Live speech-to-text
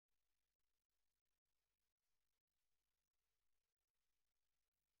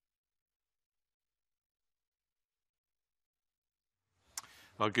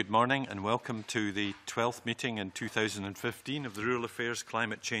Well, good morning and welcome to the 12th meeting in 2015 of the Rural Affairs,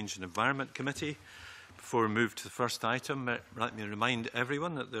 Climate Change and Environment Committee. Before we move to the first item, let me remind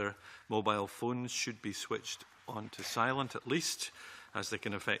everyone that their mobile phones should be switched on to silent at least, as they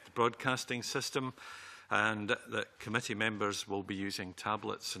can affect the broadcasting system, and that committee members will be using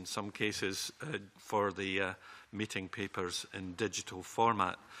tablets in some cases for the meeting papers in digital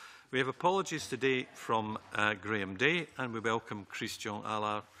format. We have apologies today from Graham Day, and we welcome Christian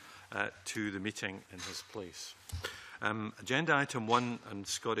Allard to the meeting in his place. Agenda item 1 on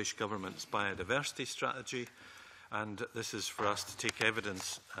Scottish Government's biodiversity strategy, and this is for us to take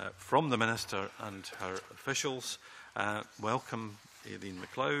evidence from the Minister and her officials. Welcome Aileen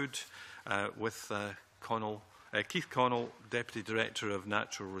McLeod with Keith Connal, Deputy Director of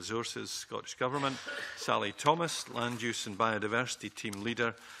Natural Resources, Scottish Government, Sally Thomas, Land Use and Biodiversity Team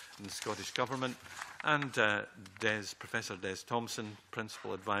Leader in the Scottish Government, and Professor Des Thompson,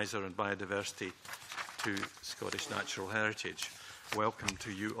 Principal Advisor on Biodiversity to Scottish Natural Heritage. Welcome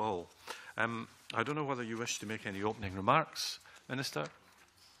to you all. I don't know whether you wish to make any opening remarks, Minister?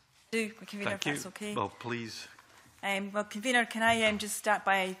 Convener, if that's okay. Well, please. Well, Convener, can I just start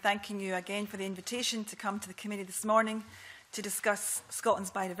by thanking you again for the invitation to come to the committee this morning to discuss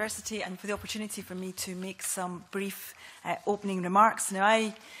Scotland's biodiversity and for the opportunity for me to make some brief opening remarks. Now,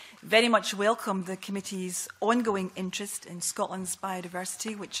 I very much welcome the committee's ongoing interest in Scotland's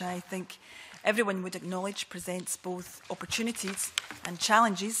biodiversity, which I think everyone would acknowledge presents both opportunities and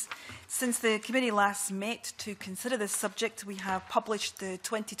challenges. Since the committee last met to consider this subject, we have published the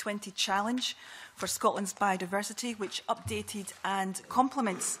 2020 Challenge for Scotland's biodiversity, which updated and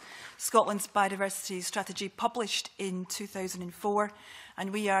complements Scotland's biodiversity strategy published in 2004.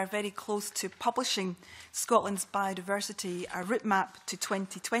 And we are very close to publishing Scotland's biodiversity, a route map to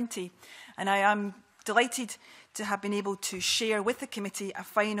 2020. And I am delighted to have been able to share with the committee a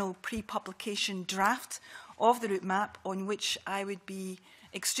final pre-publication draft of the route map on which I would be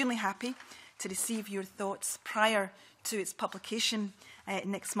extremely happy to receive your thoughts prior to its publication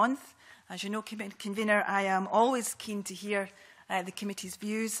next month. As you know, Convener, I am always keen to hear the committee's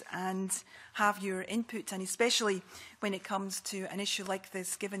views and have your input, and especially when it comes to an issue like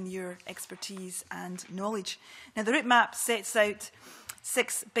this, given your expertise and knowledge. Now, the route map sets out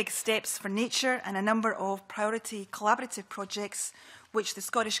 6 big steps for nature and a number of priority collaborative projects which the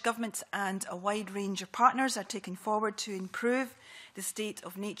Scottish Government and a wide range of partners are taking forward to improve the state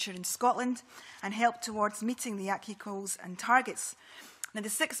of nature in Scotland and help towards meeting the acquis goals and targets. Now, the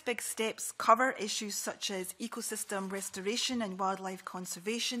 6 big steps cover issues such as ecosystem restoration and wildlife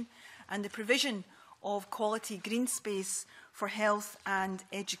conservation and the provision of quality green space for health and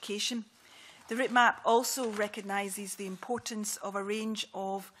education. The route map also recognises the importance of a range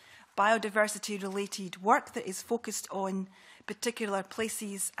of biodiversity-related work that is focused on particular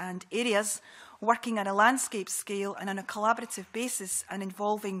places and areas, working at a landscape scale and on a collaborative basis and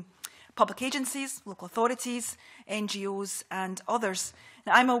involving public agencies, local authorities, NGOs and others.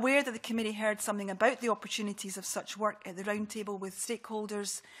 Now, I'm aware that the committee heard something about the opportunities of such work at the roundtable with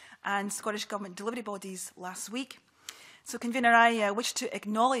stakeholders and Scottish Government delivery bodies last week. So, Convener, I wish to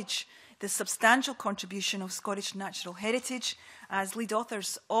acknowledge the substantial contribution of Scottish Natural Heritage as lead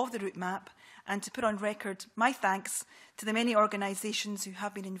authors of the route map and to put on record my thanks to the many organisations who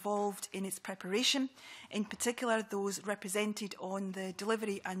have been involved in its preparation, in particular those represented on the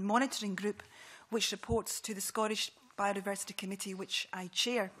Delivery and Monitoring Group, which reports to the Scottish Biodiversity Committee, which I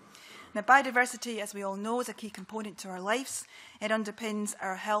chair. Now, biodiversity, as we all know, is a key component to our lives. It underpins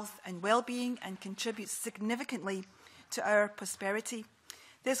our health and well-being and contributes significantly to our prosperity.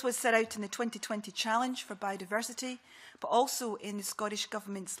 This was set out in the 2020 Challenge for Biodiversity, but also in the Scottish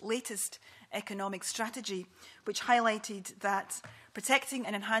Government's latest economic strategy, which highlighted that protecting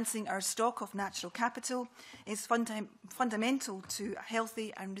and enhancing our stock of natural capital is fundamental to a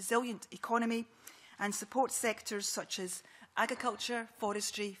healthy and resilient economy and supports sectors such as agriculture,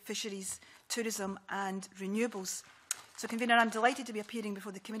 forestry, fisheries, tourism and renewables. So, Convener, I'm delighted to be appearing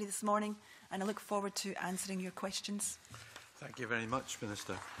before the committee this morning and I look forward to answering your questions. Thank you very much,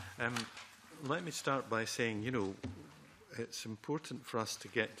 Minister. Let me start by saying, it's important for us to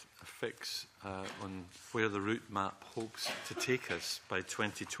get a fix on where the route map hopes to take us by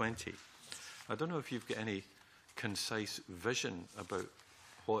 2020. I don't know if you've got any concise vision about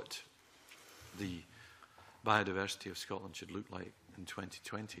what the biodiversity of Scotland should look like in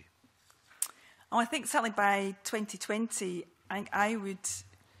 2020. Oh, I think certainly by 2020, I would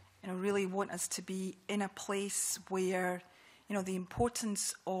really want us to be in a place where the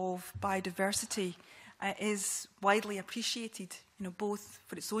importance of biodiversity is widely appreciated, both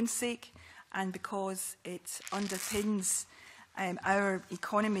for its own sake and because it underpins our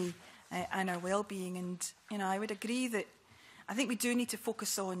economy and our well-being. And, I would agree that I think we do need to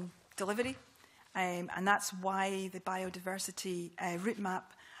focus on delivery. And that's why the biodiversity route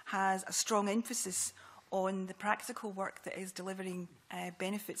map has a strong emphasis on the practical work that is delivering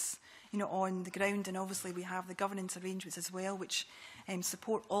benefits, on the ground. And obviously we have the governance arrangements as well, which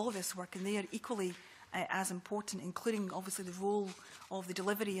support all of this work, and they are equally as important, including obviously the role of the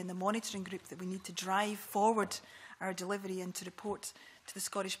delivery and the monitoring group that we need to drive forward our delivery and to report to the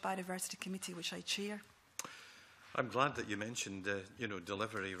Scottish Biodiversity Committee, which I chair. I'm glad that you mentioned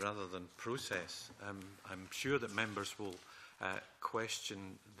delivery rather than process. I'm sure that members will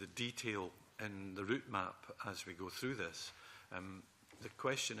question the detail in the route map as we go through this. The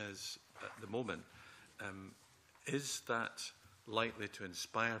question is, at the moment, is that likely to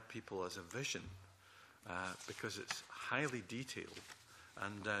inspire people as a vision? Because it's highly detailed,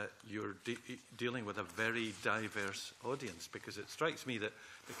 and you're dealing with a very diverse audience, because it strikes me that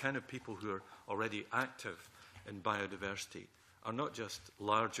the kind of people who are already active in biodiversity are not just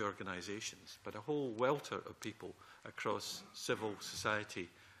large organisations, but a whole welter of people across civil society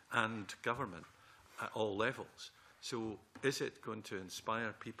and government at all levels. So is it going to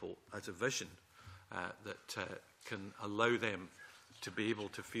inspire people as a vision that can allow them to be able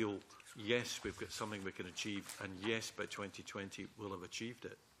to feel, yes, we've got something we can achieve, and yes, by 2020 we'll have achieved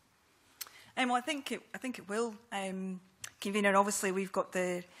it? Well, I think it will. Convener, obviously we've got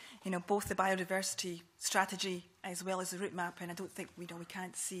the, both the biodiversity strategy as well as the route map, and I don't think we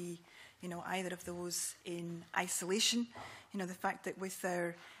can't see, either of those in isolation. The fact that with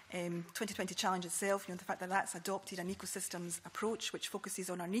our 2020 challenge itself, the fact that that's adopted an ecosystems approach which focuses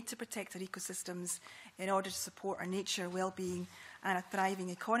on our need to protect our ecosystems in order to support our nature, well-being and a thriving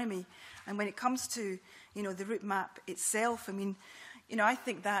economy. And when it comes to, the route map itself, I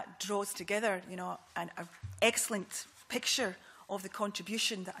think that draws together, an excellent picture of the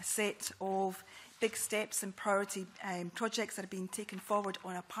contribution that a set of big steps and priority projects that are being taken forward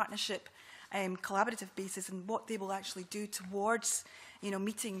on a partnership collaborative basis, and what they will actually do towards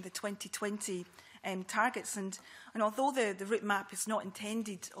meeting the 2020 targets. And although the route map is not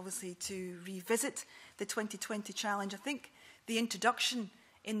intended obviously to revisit the 2020 challenge, I think the introduction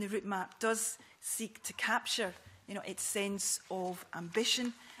in the route map does seek to capture its sense of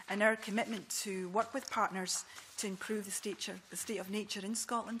ambition and our commitment to work with partners to improve the state of nature in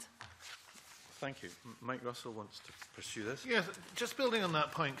Scotland. Thank you. Mike Russell wants to pursue this. Yes, just building on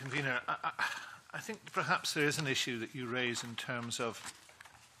that point, Convener, I think perhaps there is an issue that you raise in terms of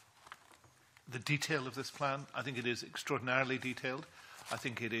the detail of this plan. I think it is extraordinarily detailed. I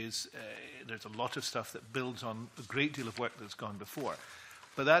think it is, there's a lot of stuff that builds on a great deal of work that's gone before.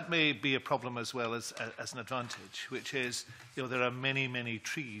 But that may be a problem as well as an advantage, which is, there are many, many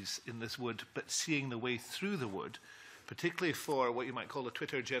trees in this wood, but seeing the way through the wood, particularly for what you might call the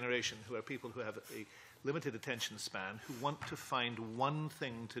Twitter generation, who are people who have a limited attention span, who want to find one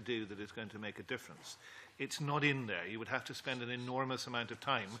thing to do that is going to make a difference. It's not in there. You would have to spend an enormous amount of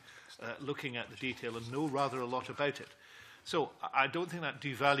time looking at the detail and know rather a lot about it. So I don't think that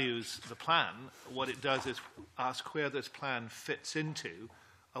devalues the plan. What it does is ask where this plan fits into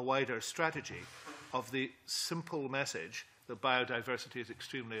a wider strategy of the simple message that biodiversity is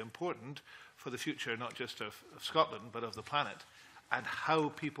extremely important for the future, not just of Scotland, but of the planet, and how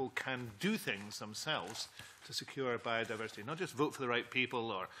people can do things themselves to secure biodiversity. Not just vote for the right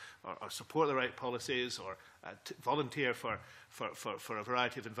people or support the right policies or volunteer for a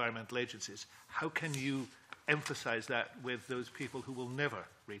variety of environmental agencies. How can you emphasise that with those people who will never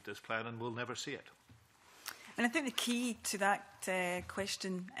read this plan and will never see it? And I think the key to that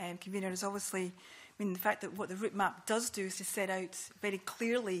question, Convener, is obviously, the fact that what the route map does do is to set out very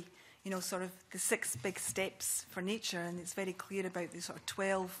clearly, sort of the 6 big steps for nature, and it's very clear about the sort of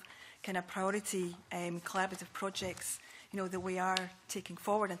 12 kind of priority collaborative projects, that we are taking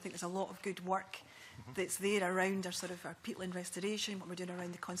forward. I think there's a lot of good work that's there around our sort of our peatland restoration, what we're doing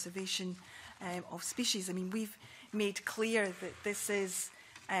around the conservation of species. We've made clear that this is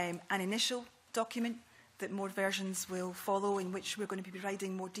an initial document, that more versions will follow, in which we're going to be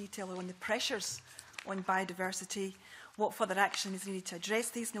providing more detail on the pressures on biodiversity, what further action is needed to address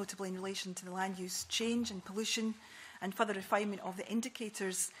these, notably in relation to the land use change and pollution, and further refinement of the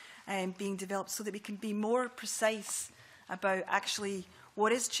indicators being developed, so that we can be more precise about actually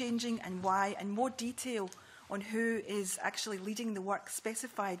what is changing and why, and more detail on who is actually leading the work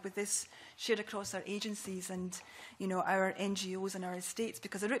specified with this shared across our agencies and, our NGOs and our estates,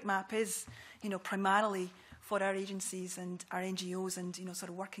 because the route map is, primarily for our agencies and our NGOs and, sort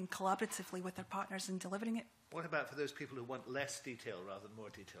of working collaboratively with our partners in delivering it. What about for those people who want less detail rather than more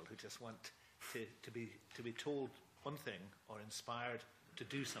detail, who just want to be told one thing or inspired to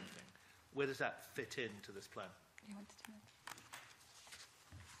do something. Where does that fit into this plan? You want to do that?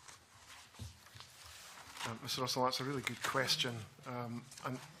 Mr. Russell, that's a really good question.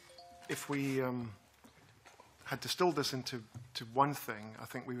 And if we had distilled this into one thing, I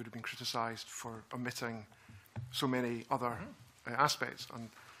think we would have been criticised for omitting so many other aspects. And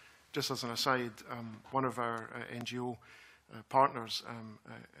just as an aside, one of our NGO partners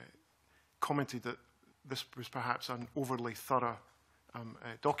commented that this was perhaps an overly thorough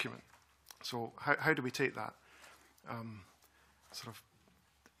document. So how do we take that? Sort of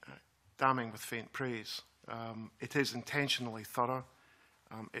damning with faint praise. It is intentionally thorough.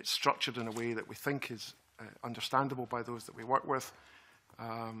 It's structured in a way that we think is understandable by those that we work with,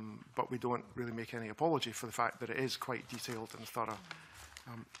 but we don't really make any apology for the fact that it is quite detailed and thorough.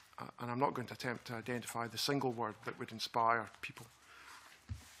 And I'm not going to attempt to identify the single word that would inspire people.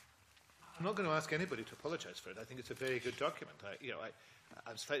 I'm not going to ask anybody to apologise for it. I think it's a very good document.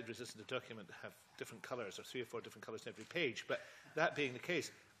 I'm slightly resistant to document that have different colours, or 3 or 4 different colours on every page. But that being the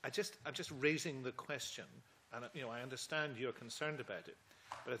case, I'm just raising the question, and I understand you're concerned about it,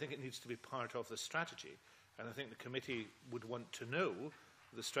 but I think it needs to be part of the strategy. And I think the committee would want to know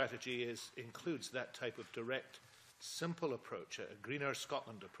the strategy includes that type of direct, simple approach, a greener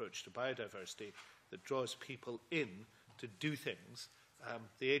Scotland approach to biodiversity that draws people in to do things.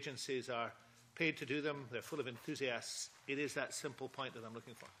 The agencies are paid to do them. They're full of enthusiasts. It is that simple point that I'm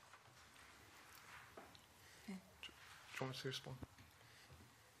looking for. Do you want me to respond?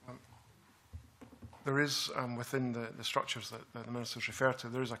 There is, within the structures that the ministers refer to,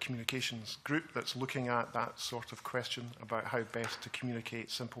 there is a communications group that's looking at that sort of question about how best to communicate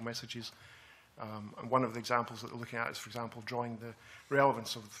simple messages. And one of the examples that they're looking at is, for example, drawing the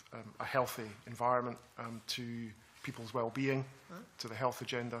relevance of a healthy environment to people's well-being, to the health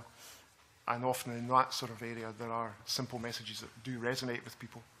agenda. And often in that sort of area, there are simple messages that do resonate with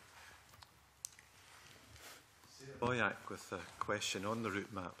people. Boyack with a question on the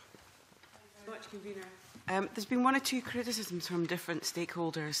route map. Much, Convener. There's been 1 or 2 criticisms from different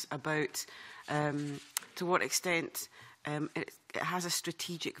stakeholders about to what extent it has a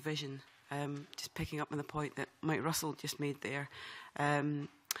strategic vision, just picking up on the point that Mike Russell just made there,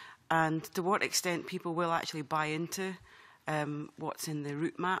 and to what extent people will actually buy into what's in the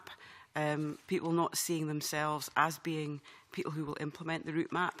route map, people not seeing themselves as being people who will implement the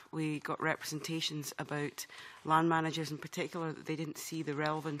route map. We got representations about land managers in particular that they didn't see the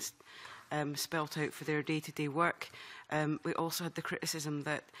relevance spelt out for their day-to-day work. We also had the criticism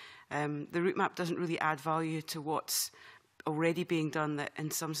that the route map doesn't really add value to what's already being done, that in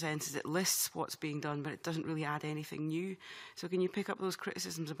some senses it lists what's being done, but it doesn't really add anything new. So can you pick up those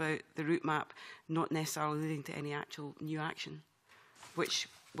criticisms about the route map not necessarily leading to any actual new action, which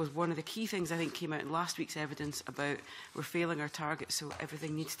was one of the key things I think came out in last week's evidence about we're failing our target, so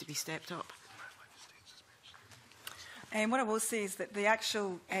everything needs to be stepped up. What I will say is that the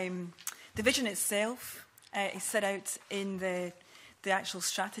actual the vision itself is set out in the actual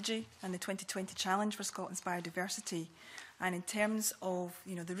strategy and the 2020 challenge for Scotland's biodiversity. And in terms of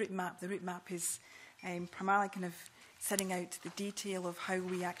the route map is primarily kind of setting out the detail of how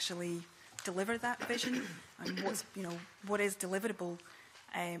we actually deliver that vision and what is deliverable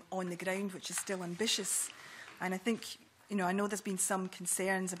on the ground, which is still ambitious. And I think I know there's been some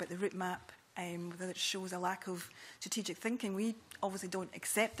concerns about the route map, whether it shows a lack of strategic thinking. We obviously don't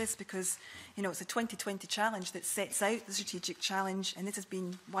accept this because it's a 2020 challenge that sets out the strategic challenge, and this has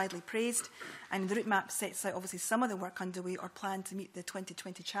been widely praised. And the route map sets out obviously some of the work underway or planned to meet the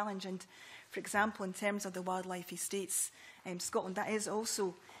 2020 challenge. And for example, in terms of the wildlife estates, Scotland, that is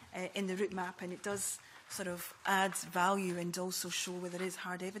also in the route map, and it does sort of add value and also show where there is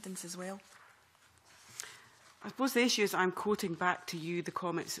hard evidence as well. I suppose the issue is I'm quoting back to you the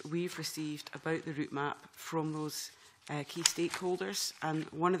comments that we've received about the route map from those key stakeholders. And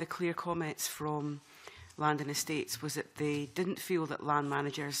one of the clear comments from Land and Estates was that they didn't feel that land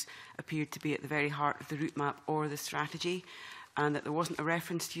managers appeared to be at the very heart of the route map or the strategy, and that there wasn't a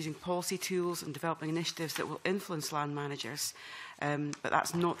reference to using policy tools and developing initiatives that will influence land managers. But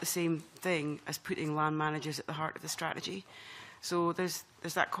that's not the same thing as putting land managers at the heart of the strategy. So there's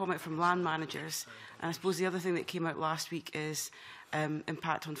that comment from land managers. And I suppose the other thing that came out last week is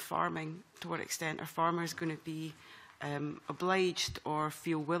impact on farming. To what extent are farmers going to be obliged or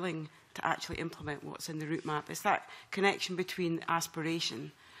feel willing to actually implement what's in the route map? It's that connection between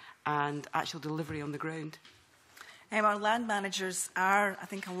aspiration and actual delivery on the ground. Our land managers are, I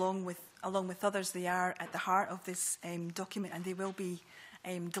think, along with others, they are at the heart of this document, and they will be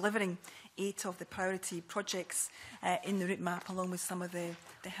delivering 8 of the priority projects in the route map, along with some of the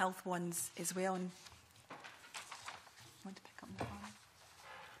health ones as well. And Okay.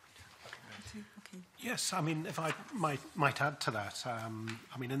 Yes, I mean, if I might add to that,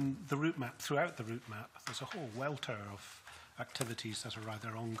 I mean, in the route map, throughout the route map, there's a whole welter of activities that are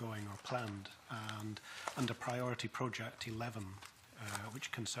either ongoing or planned. And under priority project 11,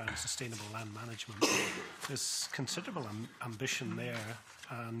 which concerns sustainable land management, there's considerable ambition there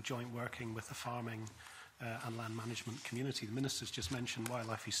and joint working with the farming and land management community. The Minister's just mentioned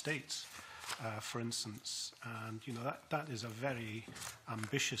wildlife estates, for instance, and you know that is a very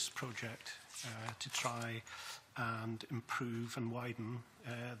ambitious project to try and improve and widen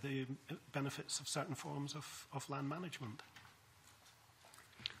the benefits of certain forms of land management.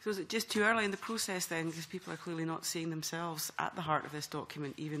 So is it just too early in the process then, because people are clearly not seeing themselves at the heart of this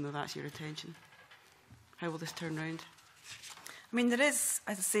document, even though that's your intention? How will this turn round? I mean, there is,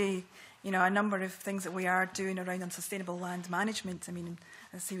 as I say, you know, a number of things that we are doing around on sustainable land management. I mean,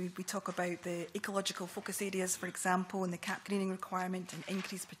 as I say, we talk about the ecological focus areas, for example, and the cap greening requirement and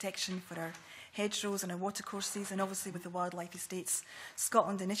increased protection for our hedgerows and our watercourses, and obviously with the Wildlife Estates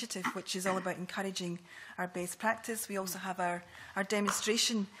Scotland initiative, which is all about encouraging our best practice. We also have our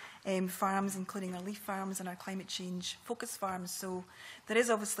demonstration farms, including our leaf farms and our climate change focus farms. So there is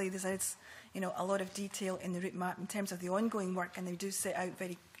obviously, you know, a lot of detail in the route map in terms of the ongoing work, and they do set out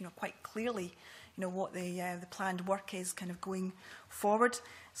very, you know, quite clearly, you know, what the planned work is kind of going forward.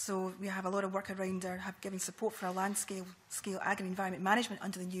 So we have a lot of work around giving support for our land-scale agri-environment management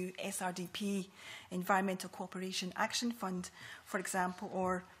under the new SRDP, Environmental Cooperation Action Fund, for example,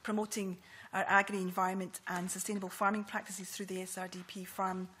 or promoting our agri-environment and sustainable farming practices through the SRDP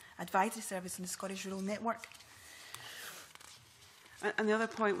Farm Advisory Service and the Scottish Rural Network. And the other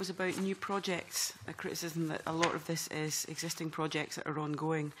point was about new projects, a criticism that a lot of this is existing projects that are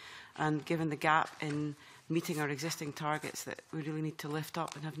ongoing, and given the gap in meeting our existing targets, that we really need to lift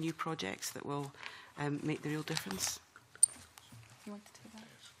up and have new projects that will make the real difference. You want to take that?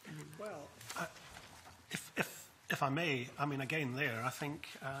 Well, if I may, I mean, again there, I think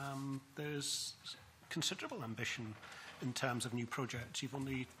there's considerable ambition in terms of new projects. You've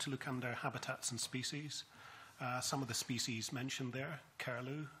only to look under habitats and species. Some of the species mentioned there,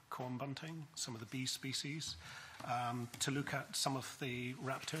 curlew, corn bunting, some of the bee species. To look at some of the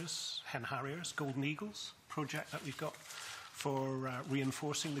raptors, hen harriers, golden eagles project that we've got for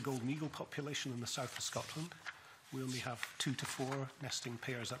reinforcing the golden eagle population in the south of Scotland. We only have 2 to 4 nesting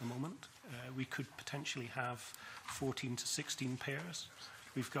pairs at the moment. We could potentially have 14 to 16 pairs.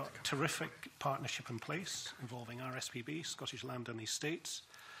 We've got terrific partnership in place involving RSPB, Scottish Land and Estates,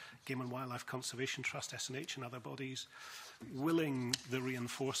 Game and Wildlife Conservation Trust, SNH and other bodies, willing the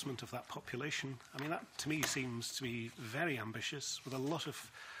reinforcement of that population. I mean, that to me seems to be very ambitious, with a lot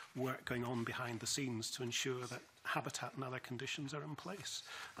of work going on behind the scenes to ensure that habitat and other conditions are in place.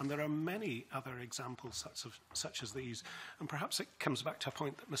 And there are many other examples such as these. And perhaps it comes back to a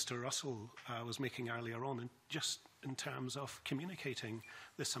point that Mr. Russell was making earlier on, and just in terms of communicating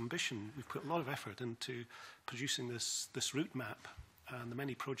this ambition. We've put a lot of effort into producing this route map and the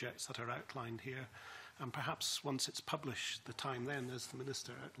many projects that are outlined here. And perhaps once it's published, the time then, as the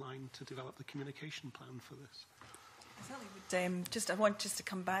Minister outlined, to develop the communication plan for this. I want just to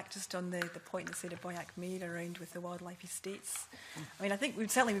come back just on the point that Sarah Boyack made around with the wildlife estates. I mean, I think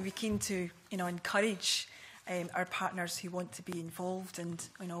we'd certainly be keen to, you know, encourage our partners who want to be involved, and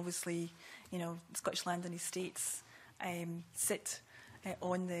you know, obviously, you know, Scottish Land and Estates sit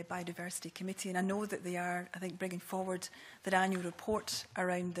on the Biodiversity Committee, and I know that they are, I think, bringing forward their annual report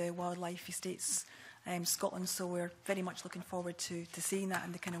around the wildlife estates Scotland, so we're very much looking forward to seeing that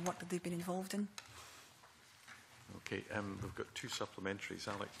and the kind of work that they've been involved in. Okay, we've got 2 supplementaries,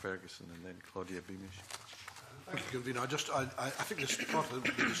 Alec Ferguson and then Claudia Beamish. Thank you, Convener. I think this part of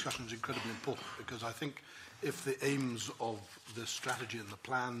the discussion is incredibly important, because I think if the aims of the strategy and the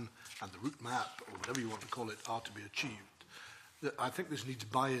plan and the route map, or whatever you want to call it, are to be achieved, I think this needs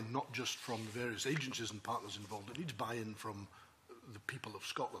buy-in not just from the various agencies and partners involved, it needs buy-in from the people of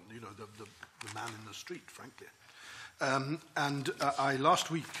Scotland, you know, the man in the street, frankly.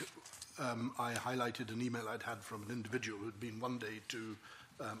 Last week, I highlighted an email I'd had from an individual who had been one day to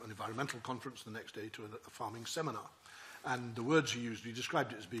an environmental conference, the next day to a farming seminar. And the words he used, he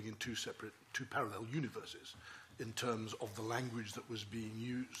described it as being in two parallel universes in terms of the language that was being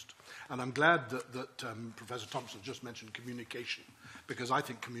used. And I'm glad that Professor Thompson just mentioned communication, because I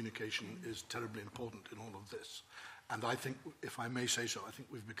think communication is terribly important in all of this. And I think, if I may say so, I think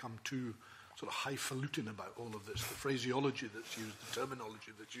we've become too sort of highfalutin about all of this. The phraseology that's used, the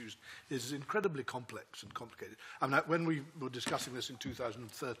terminology that's used is incredibly complex and complicated. I mean, when we were discussing this in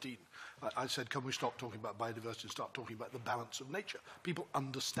 2013, I said, can we stop talking about biodiversity and start talking about the balance of nature? People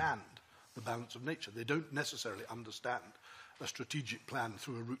understand the balance of nature. They don't necessarily understand a strategic plan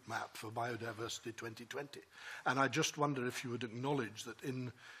through a route map for Biodiversity 2020. And I just wonder if you would acknowledge that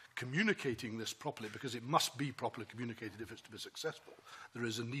in communicating this properly, because it must be properly communicated if it's to be successful, there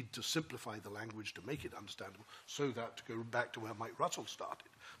is a need to simplify the language to make it understandable, so that, to go back to where Mike Russell started,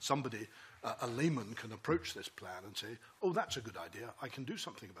 somebody, a layman, can approach this plan and say, oh, that's a good idea, I can do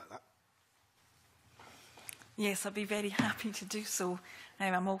something about that. Yes, I'd be very happy to do so.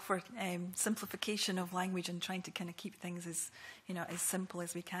 I'm all for simplification of language and trying to kind of keep things as, as simple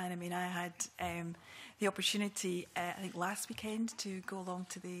as we can. I mean, I had the opportunity, I think last weekend, to go along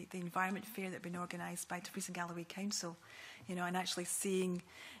to the environment fair that had been organised by Tafrees and Galloway Council, and actually seeing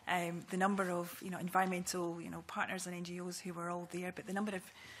the number of, environmental, partners and NGOs who were all there, but the number of,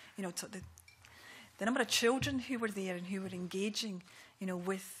 the number of children who were there and who were engaging,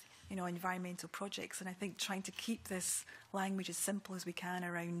 with environmental projects. And I think trying to keep this language as simple as we can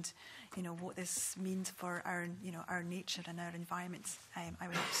around, what this means for our, our nature and our environment, I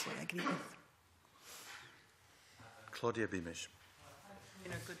would absolutely agree with. Claudia Beamish.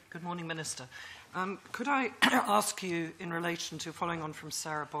 Good morning, Minister. Could I ask you, in relation to following on from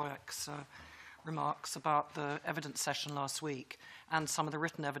Sarah Boyack's remarks about the evidence session last week and some of the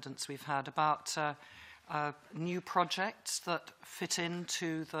written evidence we've had about new projects that fit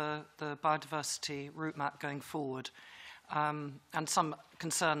into the biodiversity route map going forward. And some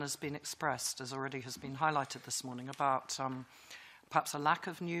concern has been expressed, as already has been highlighted this morning, about perhaps a lack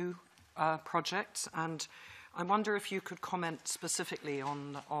of new projects. And I wonder if you could comment specifically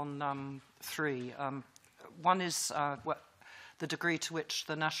on three. One is the degree to which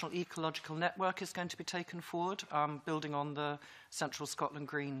the National Ecological Network is going to be taken forward, building on the Central Scotland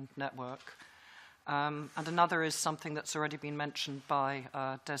Green Network. And another is something that's already been mentioned by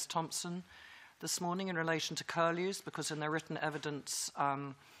Des Thompson this morning in relation to curlews, because in their written evidence,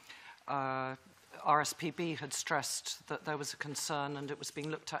 RSPB had stressed that there was a concern and it was being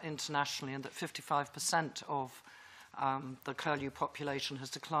looked at internationally, and that 55% of the curlew population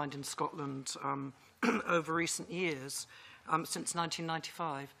has declined in Scotland over recent years, since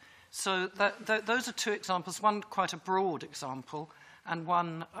 1995. So those are two examples, one quite a broad example, and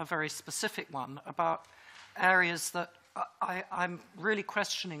one a very specific one about areas that I'm really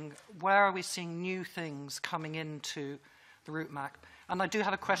questioning. Where are we seeing new things coming into the route map? And I do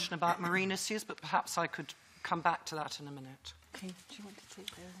have a question about marine issues, but perhaps I could come back to that in a minute. Okay, do you want to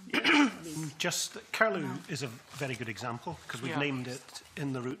take the... Just curlew is a very good example, because we've named it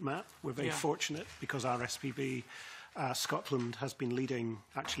in the route map. We're very fortunate because our SPB Scotland has been leading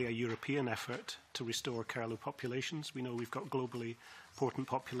actually a European effort to restore curlew populations. We know we've got globally important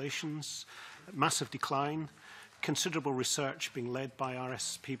populations, massive decline, considerable research being led by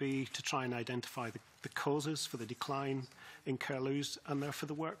RSPB to try and identify the causes for the decline in curlews, and therefore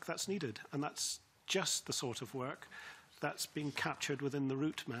the work that's needed. And that's just the sort of work that's being captured within the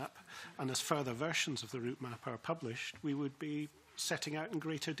route map. And as further versions of the route map are published, we would be setting out in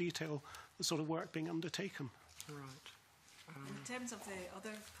greater detail the sort of work being undertaken. Right. In terms of the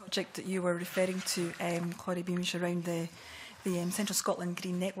other project that you were referring to, Claudia Beamish, around the Central Scotland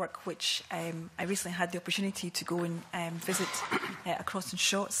Green Network, which I recently had the opportunity to go and visit across in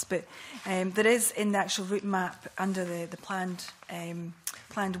Shotts. But there is, in the actual route map, under the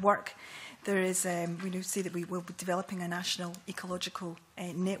planned work, there is, we say that we will be developing a national ecological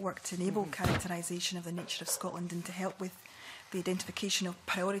network to enable characterisation of the nature of Scotland and to help with the identification of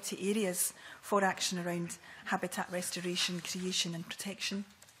priority areas for action around habitat restoration, creation and protection.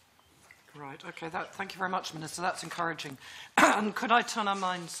 Right, okay, thank you very much, Minister. That's encouraging. And could I turn our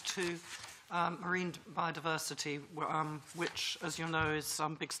minds to marine biodiversity, which, as you know, is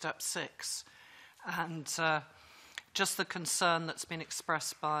Big Step 6, and just the concern that's been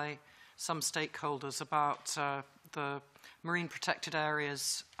expressed by some stakeholders about the marine protected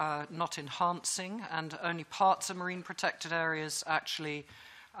areas not enhancing, and only parts of marine protected areas actually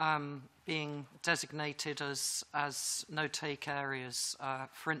being designated as no-take areas,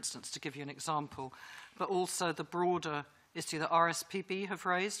 for instance, to give you an example, but also the broader issue that RSPB have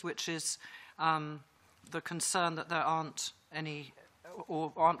raised, which is the concern that there aren't any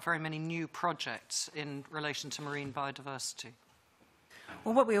or aren't very many new projects in relation to marine biodiversity.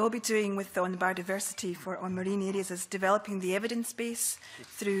 Well, what we will be doing on biodiversity on marine areas is developing the evidence base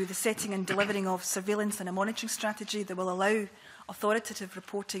through the setting and delivering of surveillance and a monitoring strategy that will allow authoritative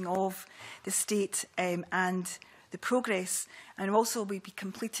reporting of the state and the progress. And also we'll be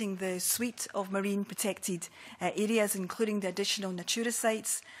completing the suite of marine protected areas, including the additional Natura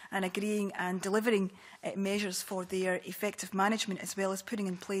sites, and agreeing and delivering measures for their effective management, as well as putting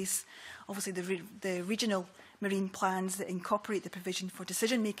in place, obviously, the regional marine plans that incorporate the provision for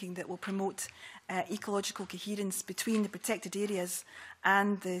decision-making that will promote ecological coherence between the protected areas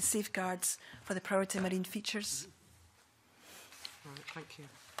and the safeguards for the priority marine features. Right, thank you.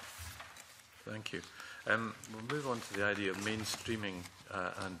 Thank you. We'll move on to the idea of mainstreaming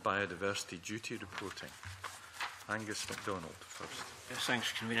and biodiversity duty reporting. Angus McDonald first. Yes,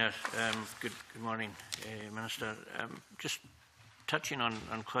 thanks, Convener. Good morning, Minister. Just touching on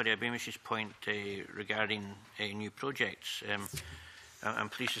Claudia Beamish's point regarding new projects, I'm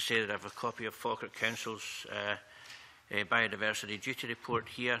pleased to say that I have a copy of Falkirk Council's biodiversity duty report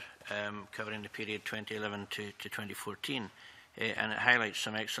here, covering the period 2011 to 2014. And it highlights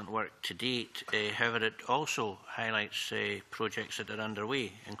some excellent work to date. However, it also highlights projects that are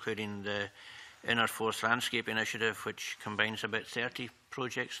underway, including the Inner Forth Landscape Initiative, which combines about 30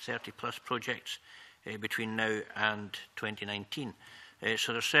 projects, 30-plus projects, between now and 2019.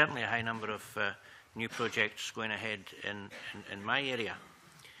 So there's certainly a high number of new projects going ahead in my area.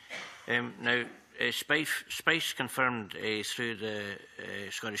 Now, Spice confirmed through the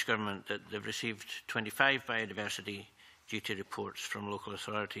Scottish Government that they've received 25 biodiversity duty reports from local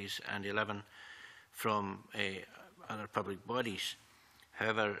authorities and 11 from other public bodies.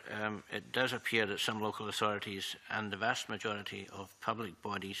 However, it does appear that some local authorities and the vast majority of public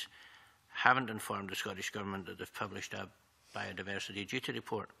bodies haven't informed the Scottish Government that they've published a biodiversity duty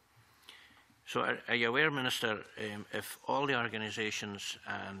report. So are you aware, Minister, if all the organisations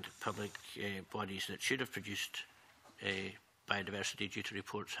and public bodies that should have produced biodiversity duty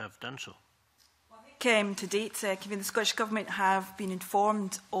reports have done so? To date, the Scottish Government have been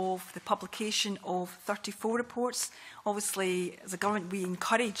informed of the publication of 34 reports. Obviously, as a government, we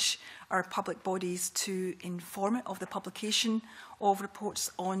encourage our public bodies to inform it of the publication of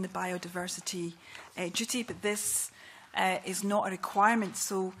reports on the biodiversity duty, but this is not a requirement.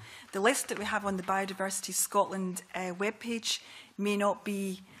 So the list that we have on the Biodiversity Scotland webpage may not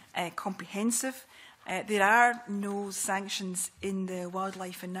be comprehensive. There are no sanctions in the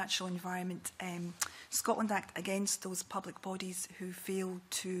Wildlife and Natural Environment Scotland Act against those public bodies who fail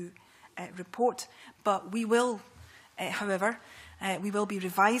to report, but we will, however, we will be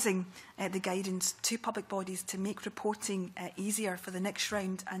revising the guidance to public bodies to make reporting easier for the next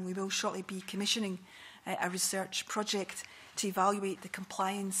round, and we will shortly be commissioning a research project to evaluate the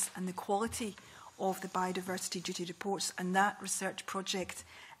compliance and the quality of the biodiversity duty reports, and that research project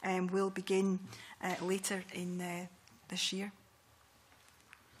will begin later in this year.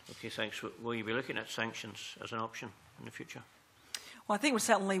 Okay, thanks. Will you be looking at sanctions as an option in the future? Well, I think we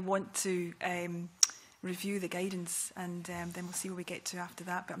certainly want to review the guidance, and then we'll see where we get to after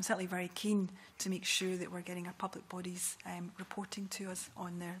that. But I'm certainly very keen to make sure that we're getting our public bodies reporting to us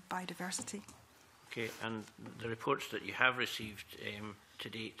on their biodiversity. Okay, and the reports that you have received to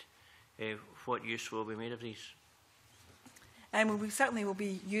date, what use will be made of these? Well, we certainly will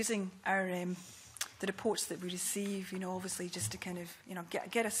be using our the reports that we receive, obviously just to kind of,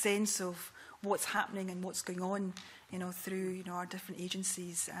 get a sense of what's happening and what's going on, through, our different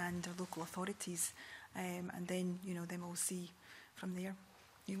agencies and our local authorities, and then, then we'll see from there.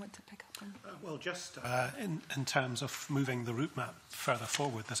 You want to pick up on? Well, just in terms of moving the route map further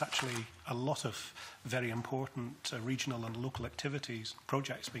forward, there's actually a lot of very important regional and local activities,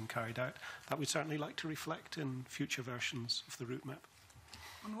 projects being carried out that we'd certainly like to reflect in future versions of the route map.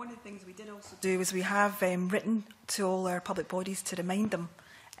 And one of the things we did also do is we have written to all our public bodies to remind them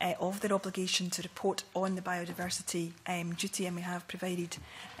of their obligation to report on the biodiversity duty, and we have provided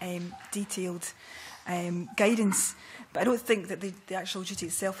detailed guidance. But I don't think that the actual duty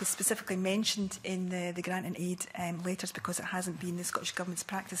itself is specifically mentioned in the grant and aid letters, because it hasn't been the Scottish Government's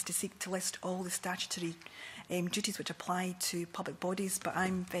practice to seek to list all the statutory duties which apply to public bodies. But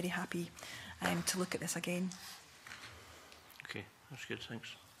I'm very happy to look at this again. Okay, that's good,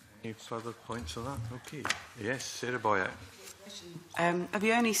 thanks. Any further points on that? Okay. Yes, Sarah Boyack. Have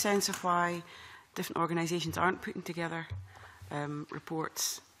you any sense of why different organisations aren't putting together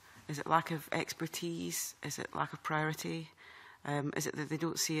reports? Is it lack of expertise? Is it lack of priority? Is it that they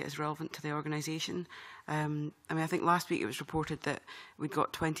don't see it as relevant to the organisation? I think last week it was reported that we'd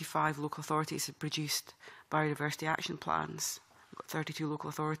got 25 local authorities had produced biodiversity action plans. We've got 32 local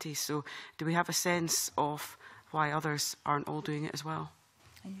authorities. So do we have a sense of why others aren't all doing it as well?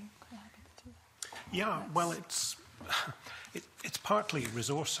 Are you quite happy to do that? Yeah, well, it's partly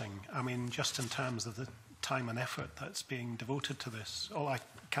resourcing. I mean, just in terms of the time and effort that's being devoted to this, all I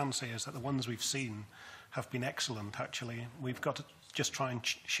can say is that the ones we've seen have been excellent, actually. We've got to just try and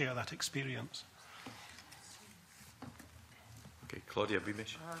share that experience. Okay, Claudia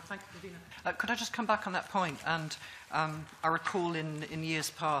Beamish. Thank you, Davina. Could I just come back on that point? And I recall in years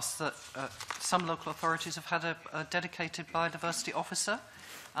past that some local authorities have had a dedicated biodiversity officer,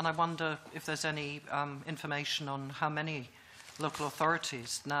 and I wonder if there's any information on how many local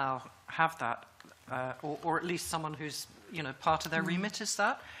authorities now have that, or at least someone who's, you know, part of their remit is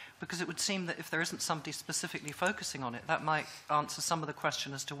that. Because it would seem that if there isn't somebody specifically focusing on it, that might answer some of the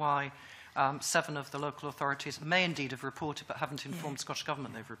question as to why 7 of the local authorities may indeed have reported but haven't informed Scottish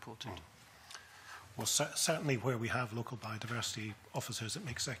Government they've reported. Well, certainly where we have local biodiversity officers, it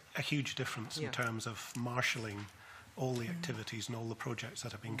makes a huge difference in terms of marshalling all the activities and all the projects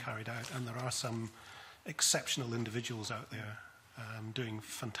that have been carried out. And there are some exceptional individuals out there doing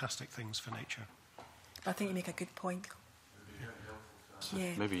fantastic things for nature. I think you make a good point.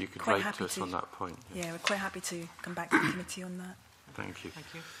 Yeah, maybe you could write to us on that point. Yeah, we're quite happy to come back to the committee on that. Thank you. Thank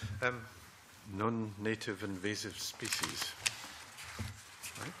you. Non-native invasive species.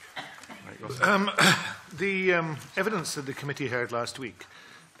 The evidence that the committee heard last week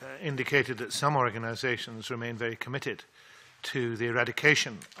indicated that some organisations remain very committed to the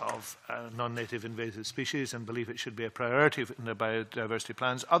eradication of non-native invasive species and believe it should be a priority in their biodiversity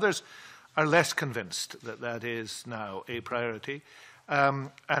plans. Others are less convinced that that is now a priority. And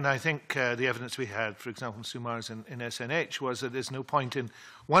I think the evidence we had, for example, in Sumars in SNH, was that there's no point in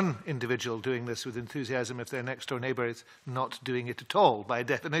one individual doing this with enthusiasm if their next-door neighbour is not doing it at all, by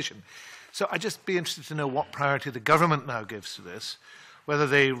definition. So I'd just be interested to know what priority the government now gives to this, whether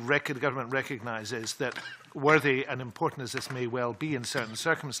the government recognises that, worthy and important as this may well be in certain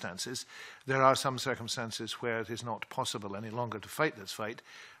circumstances, there are some circumstances where it is not possible any longer to fight this fight,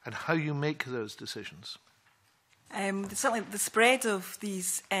 and how you make those decisions. Certainly the spread of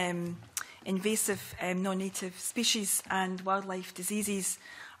these invasive non-native species and wildlife diseases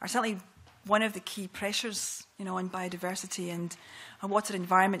are certainly one of the key pressures, you know, on biodiversity, and our water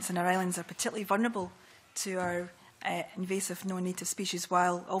environments in our islands are particularly vulnerable to our invasive non-native species,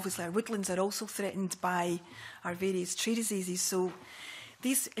 while obviously our woodlands are also threatened by our various tree diseases. So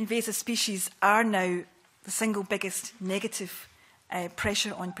these invasive species are now the single biggest negative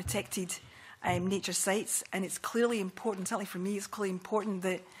pressure on protected nature sites, and it's clearly important, certainly for me, it's clearly important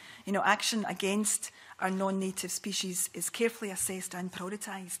that, you know, action against our non-native species is carefully assessed and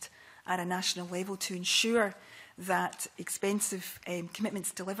prioritised at a national level to ensure that expensive commitments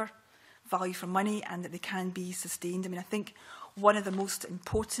deliver value for money and that they can be sustained. I mean, I think one of the most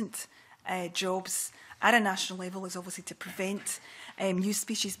important jobs at a national level is obviously to prevent new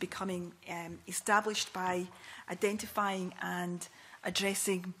species becoming established by identifying and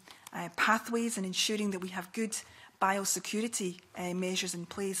addressing pathways and ensuring that we have good biosecurity measures in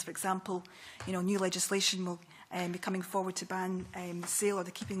place. For example, you know, new legislation will be coming forward to ban the sale or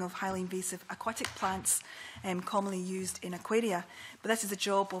the keeping of highly invasive aquatic plants commonly used in aquaria. But this is the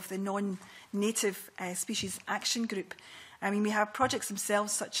job of the non-native species action group. I mean, we have projects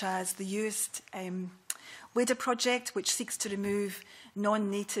themselves such as the used WIDA project, which seeks to remove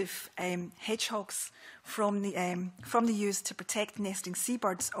non-native hedgehogs from the use to protect nesting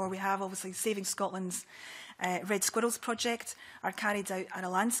seabirds, or we have obviously Saving Scotland's Red Squirrels project are carried out at a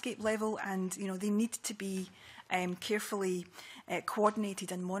landscape level, and you know they need to be carefully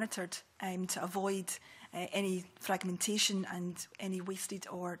coordinated and monitored to avoid any fragmentation and any wasted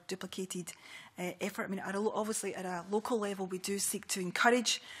or duplicated effort. I mean, obviously at a local level, we do seek to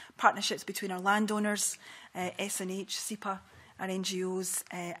encourage partnerships between our landowners, SNH, SEPA, our NGOs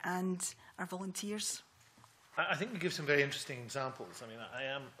and our volunteers. I think you give some very interesting examples. I mean, I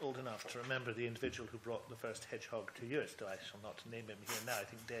am old enough to remember the individual who brought the first hedgehog to Uist. I shall not name him here now. I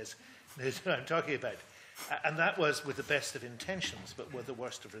think Des knows who I'm talking about. And that was with the best of intentions, but with the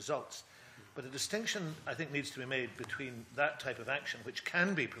worst of results. But a distinction, I think, needs to be made between that type of action, which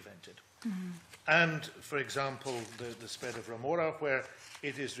can be prevented, and, for example, the spread of remora, where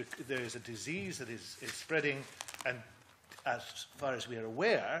there is a disease that is spreading, and as far as we are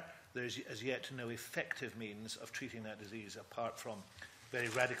aware, there is as yet no effective means of treating that disease apart from very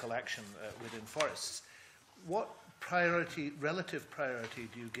radical action within forests. What relative priority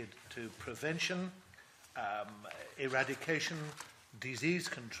do you give to prevention, eradication, disease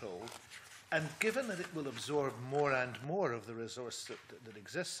control? And given that it will absorb more and more of the resource that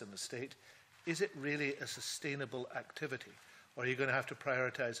exists in the state, is it really a sustainable activity? Or are you going to have to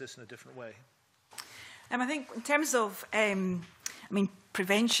prioritise this in a different way? I think in terms of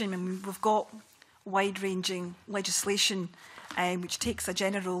prevention, we've got wide-ranging legislation which takes a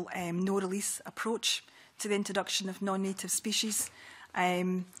general no-release approach to the introduction of non-native species.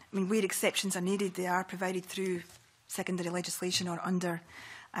 Where exceptions are needed, they are provided through secondary legislation or under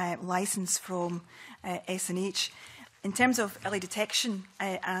licence from SNH. In terms of early detection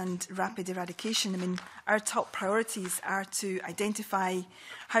and rapid eradication, I mean, our top priorities are to identify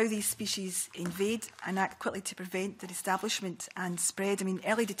how these species invade and act quickly to prevent their establishment and spread. I mean,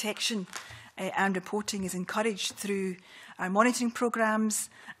 early detection and reporting is encouraged through our monitoring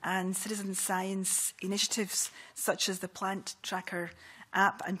programmes and citizen science initiatives such as the Plant Tracker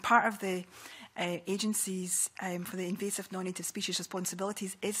app. And part of the agencies for the invasive non-native species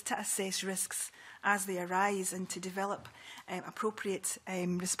responsibilities is to assess risks as they arise and to develop appropriate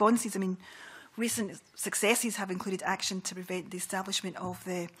responses. I mean, recent successes have included action to prevent the establishment of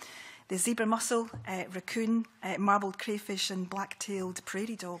the zebra mussel, raccoon, marbled crayfish and black-tailed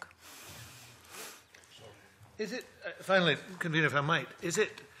prairie dog. Is it, finally, Convener, if I might,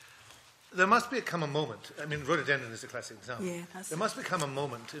 there must become a moment, I mean, rhododendron is a classic example. Yeah, there must become a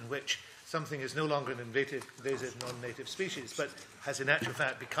moment in which something is no longer an invasive non-native species, but has in actual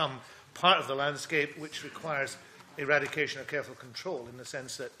fact become part of the landscape which requires eradication or careful control, in the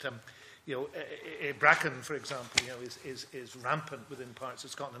sense that a bracken, for example, is rampant within parts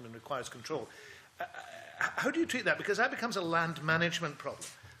of Scotland and requires control. How do you treat that? Because that becomes a land management problem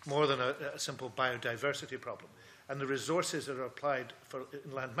more than a simple biodiversity problem. And the resources that are applied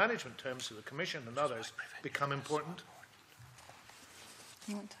in land management terms to the Commission and others become important.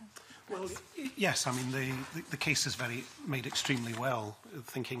 You want to? Well, yes, I mean, the case is made extremely well,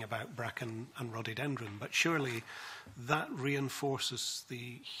 thinking about bracken and rhododendron, but surely that reinforces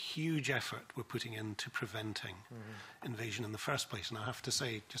the huge effort we're putting into preventing invasion in the first place. And I have to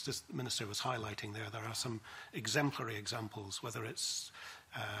say, just as the Minister was highlighting there are some exemplary examples, whether it's,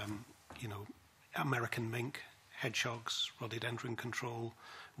 American mink, hedgehogs, rhododendron control,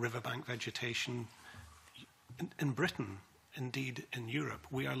 riverbank vegetation. In Britain, indeed in Europe,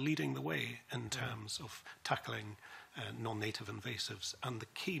 we are leading the way in terms of tackling non-native invasives. And the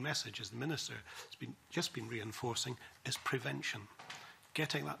key message, as the Minister has just been reinforcing, is prevention.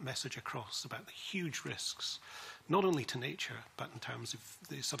 Getting that message across about the huge risks, not only to nature, but in terms of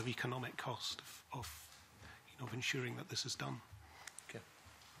the sort of economic cost of ensuring that this is done. Okay.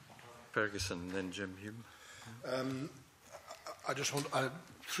 Ferguson, then Jim Hume. I just want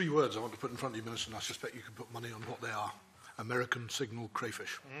 3 words I want to put in front of you, Minister, and I suspect you can put money on what they are. American signal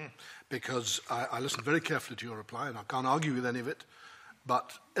crayfish. Because I listened very carefully to your reply, and I can't argue with any of it,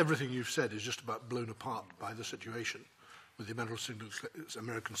 but everything you've said is just about blown apart by the situation with the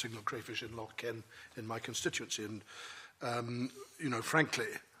American signal crayfish in Loch Ken in my constituency. And, frankly,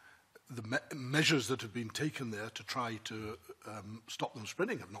 the measures that have been taken there to try to stop them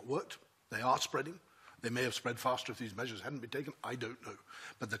spreading have not worked. They are spreading. They may have spread faster if these measures hadn't been taken. I don't know.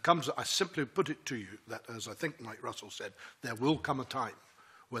 But I simply put it to you that, as I think Mike Russell said, there will come a time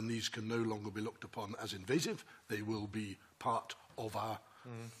when these can no longer be looked upon as invasive. They will be part of our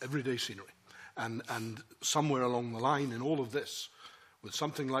everyday scenery. And somewhere along the line in all of this, with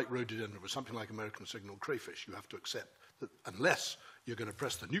something like rhododendron, with something like American signal crayfish, you have to accept that unless you're going to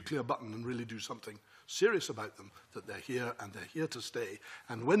press the nuclear button and really do something serious about them, that they're here and they're here to stay.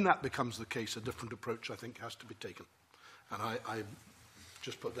 And when that becomes the case, a different approach, I think, has to be taken. And I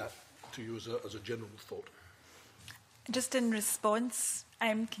just put that to you as a general thought. Just in response,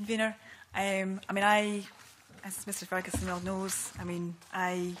 Convener, as Mr Ferguson well knows,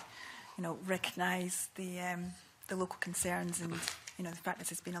 I recognise the local concerns and the fact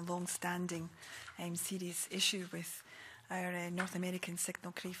that it's been a long-standing serious issue with our North American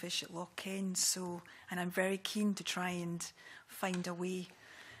signal crayfish at Loch Ken. And I'm very keen to try and find a way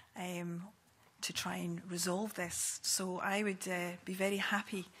to try and resolve this. So I would be very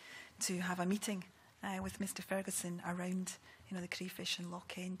happy to have a meeting with Mr Ferguson around the crayfish in Loch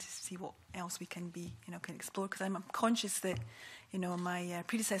Ken to see what else we can can explore. Because I'm conscious that my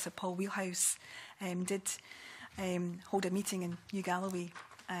predecessor Paul Wheelhouse did hold a meeting in New Galloway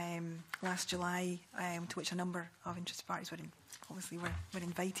last July, to which a number of interested parties were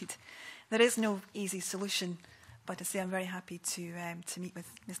invited. There is no easy solution, but I say I'm very happy to meet with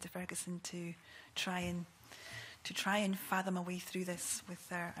Mr Ferguson to try and fathom a way through this with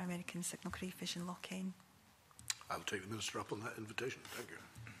our American signal crayfish in Loch Ken. I'll take the Minister up on that invitation. Thank you.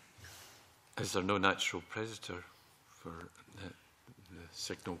 Is there no natural predator for the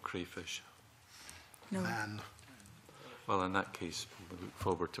signal crayfish? No. Man. Well, in that case, we look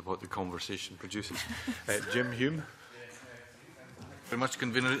forward to what the conversation produces. Jim Hume. Very much,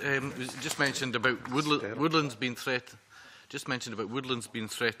 Convener. Just mentioned about woodlands being threatened. Just mentioned about woodlands being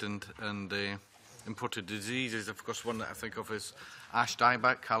threatened and imported diseases. Of course, one that I think of is ash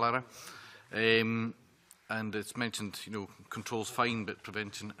dieback, cholera. And it's mentioned, control's fine, but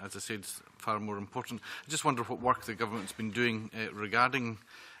prevention, as I said, is far more important. I just wonder what work the government's been doing regarding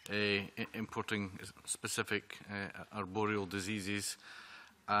importing specific arboreal diseases,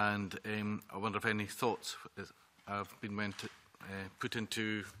 and I wonder if any thoughts have been put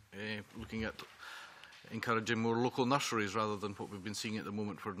into looking at encouraging more local nurseries rather than what we've been seeing at the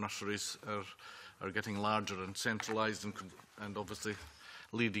moment, where nurseries are getting larger and centralised and obviously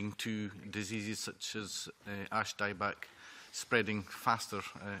leading to diseases such as ash dieback spreading faster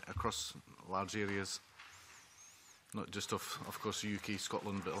across large areas, not just of course the UK,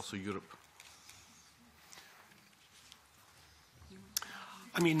 Scotland, but also Europe.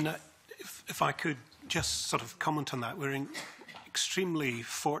 I mean, if I could just sort of comment on that, we're extremely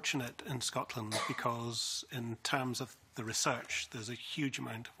fortunate in Scotland because in terms of the research, there's a huge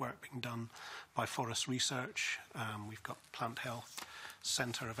amount of work being done by Forest Research. We've got Plant Health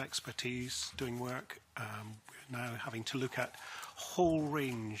Centre of Expertise doing work. We're now having to look at a whole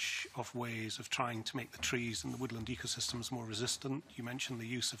range of ways of trying to make the trees and the woodland ecosystems more resistant. You mentioned the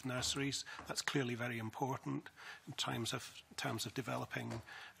use of nurseries. That's clearly very important in terms of developing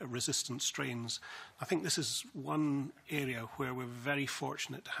resistant strains. I think this is one area where we're very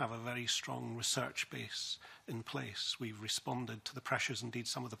fortunate to have a very strong research base in place. We've responded to the pressures. Indeed,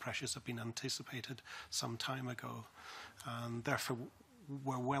 some of the pressures have been anticipated some time ago. And therefore,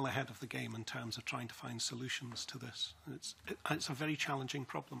 we're well ahead of the game in terms of trying to find solutions to this. It's a very challenging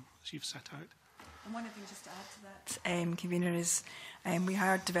problem, as you've set out. And one of the things just to add to that, Convener, is we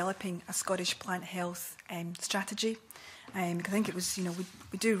are developing a Scottish plant health strategy. I think it was,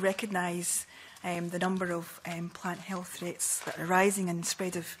 we do recognise the number of plant health threats that are rising and the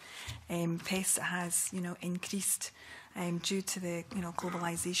spread of pests that has, increased due to the,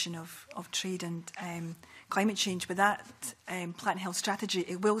 globalisation of trade and climate change. But that plant health strategy,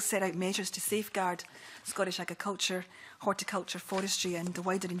 it will set out measures to safeguard Scottish agriculture, horticulture, forestry and the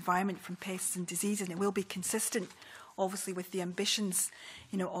wider environment from pests and diseases, and it will be consistent obviously with the ambitions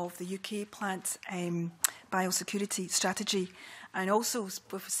of the UK plant biosecurity strategy. And also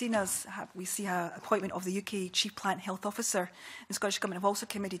we see an appointment of the UK Chief Plant Health Officer. The Scottish Government have also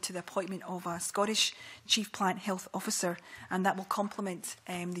committed to the appointment of a Scottish Chief Plant Health Officer, and that will complement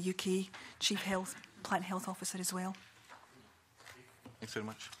the UK Chief Plant Health Officer as well. Thanks very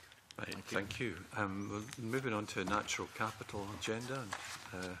much. Right, thank you. We're moving on to a natural capital agenda,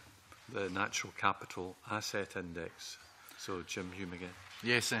 and the Natural Capital Asset Index. So, Jim Hume again.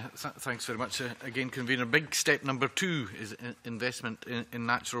 Yes, thanks very much. Again, Convener, big step number 2 is investment in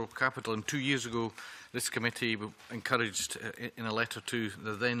natural capital. And 2 years ago, this committee encouraged, in a letter to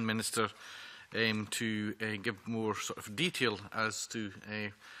the then Minister, to give more sort of detail as to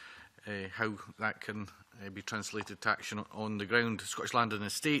how that can be translated to action on the ground. Scottish Land and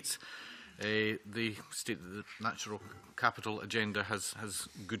Estates, the state that the natural capital agenda has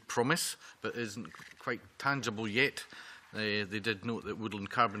good promise, but isn't quite tangible yet. They did note that Woodland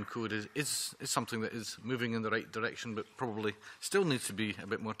Carbon Code is something that is moving in the right direction, but probably still needs to be a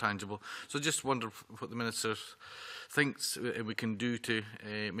bit more tangible. So I just wonder what the Minister thinks we can do to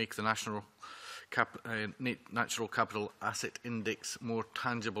make the Natural Capital Asset Index more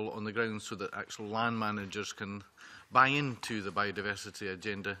tangible on the ground, so that actual land managers can buy into the biodiversity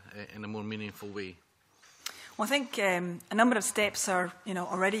agenda in a more meaningful way. Well, I think a number of steps are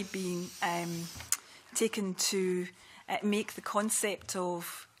already being taken to make the concept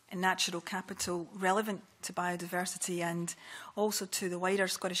of natural capital relevant to biodiversity and also to the wider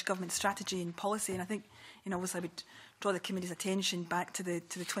Scottish Government strategy and policy. And I think, obviously I would draw the committee's attention back to the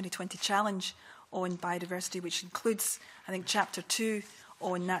 2020 challenge on biodiversity, which includes, I think, Chapter 2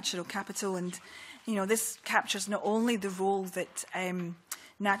 on natural capital. And, this captures not only the role that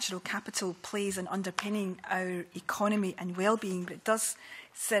natural capital plays in underpinning our economy and well-being, but it does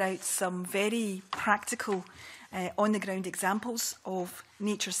set out some very practical on-the-ground examples of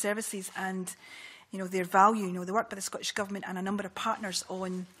nature services and, their value. The work by the Scottish Government and a number of partners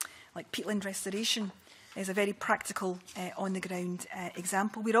on, like, peatland restoration is a very practical on-the-ground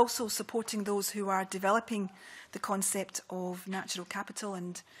example. We're also supporting those who are developing the concept of natural capital,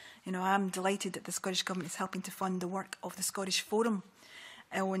 and, I'm delighted that the Scottish Government is helping to fund the work of the Scottish Forum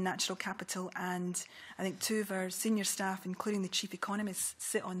on natural capital, and I think 2 of our senior staff, including the chief economists,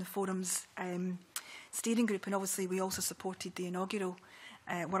 sit on the Forum's steering group. And obviously we also supported the inaugural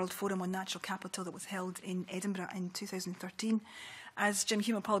World Forum on Natural Capital that was held in Edinburgh in 2013. As Jim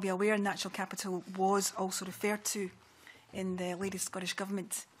Hume will probably be aware, natural capital was also referred to in the latest Scottish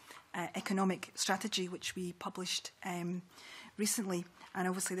Government economic strategy, which we published recently. And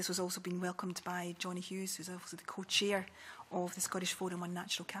obviously this was also being welcomed by Johnny Hughes, who's obviously the co-chair of the Scottish Forum on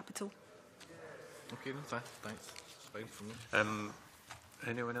Natural Capital. Okay, thanks. It's fine for me.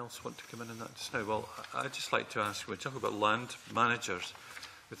 Anyone else want to come in on that just now? Well, I'd just like to ask, when we talk about land managers,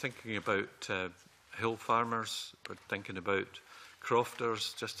 We're thinking about hill farmers, we're thinking about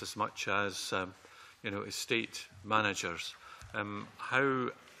crofters just as much as estate managers. How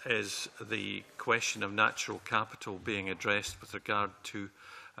is the question of natural capital being addressed with regard to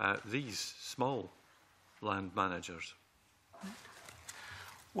these small land managers?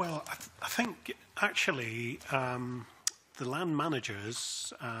 Well, I think actually the land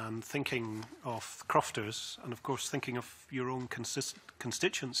managers, thinking of crofters, and of course thinking of your own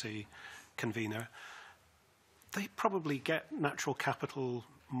constituency, convener, they probably get natural capital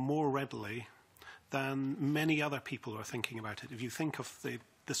more readily than many other people are thinking about it. If you think of the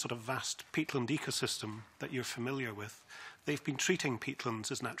sort of vast peatland ecosystem that you're familiar with, they've been treating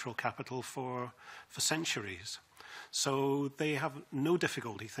peatlands as natural capital for centuries. So they have no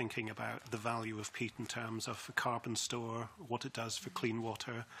difficulty thinking about the value of peat in terms of a carbon store, what it does for clean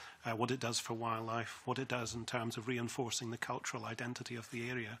water, what it does for wildlife, what it does in terms of reinforcing the cultural identity of the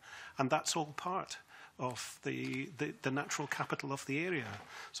area. And that's all part of the natural capital of the area.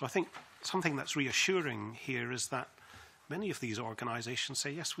 So I think something that's reassuring here is that many of these organisations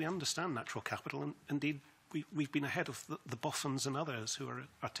say, yes, we understand natural capital, and indeed we've been ahead of the Boffins and others who are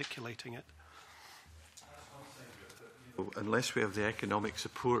articulating it. Unless we have the economic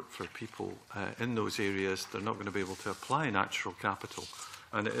support for people in those areas, they're not going to be able to apply natural capital.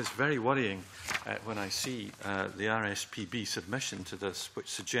 And it is very worrying when I see the RSPB submission to this, which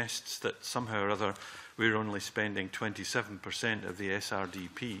suggests that somehow or other we're only spending 27% of the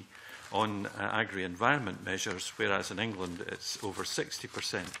SRDP on agri-environment measures, whereas in England it's over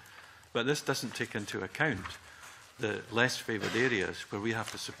 60%. But this doesn't take into account the less favoured areas where we have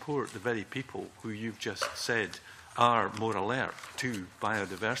to support the very people who you've just said are more alert to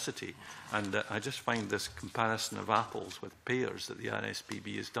biodiversity. And I just find this comparison of apples with pears that the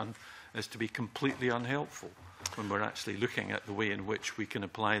RSPB has done is to be completely unhelpful when we're actually looking at the way in which we can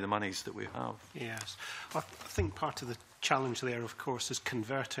apply the monies that we have. Yes. I think part of the challenge there, of course, is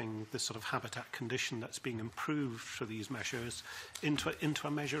converting this sort of habitat condition that's being improved through these measures into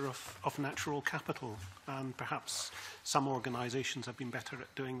a measure of natural capital. And perhaps some organisations have been better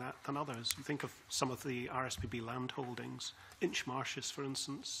at doing that than others. You think of some of the RSPB land holdings, inch marshes, for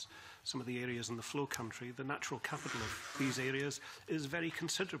instance, some of the areas in the flow country, the natural capital of these areas is very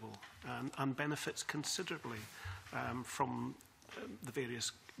considerable and benefits considerably from the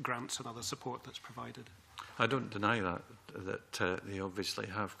various grants and other support that's provided. I don't deny that they obviously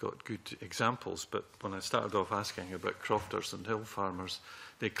have got good examples, but when I started off asking about crofters and hill farmers,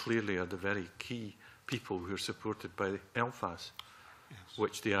 they clearly are the very key people who are supported by ELFAS, yes,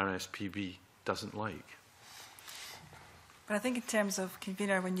 which the RSPB doesn't like. But I think in terms of,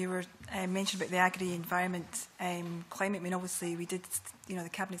 convener, when you were mentioning about the agri-environment climate, I mean, obviously we did, the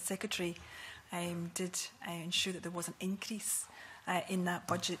Cabinet Secretary did ensure that there was an increase in that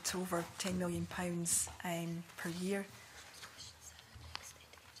budget to over £10 million per year.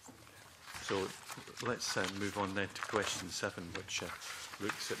 So let's move on then to question 7, which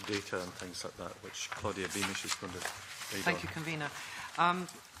looks at data and things like that, which Claudia Beamish is going to read on. Thank you, convener.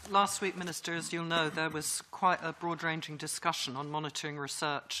 Last week, Minister, as you'll know, there was quite a broad-ranging discussion on monitoring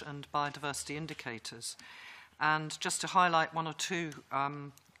research and biodiversity indicators. And just to highlight one or two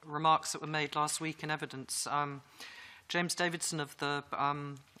remarks that were made last week in evidence, James Davidson of the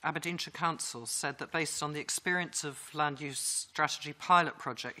Aberdeenshire Council said that based on the experience of land use strategy pilot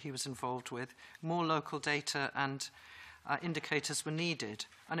project he was involved with, more local data and indicators were needed,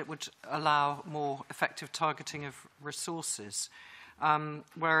 and it would allow more effective targeting of resources.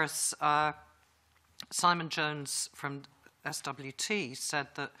 Whereas Simon Jones from SWT said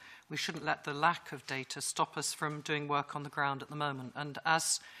that we shouldn't let the lack of data stop us from doing work on the ground at the moment. And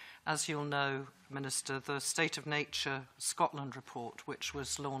as you'll know, Minister, the State of Nature Scotland report, which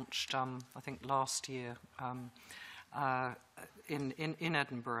was launched, I think, last year in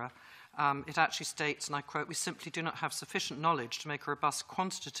Edinburgh, it actually states, and I quote, "We simply do not have sufficient knowledge to make a robust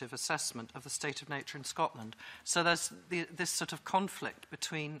quantitative assessment of the state of nature in Scotland." So there's this sort of conflict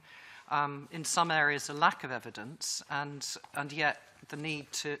between, in some areas, a lack of evidence and yet the need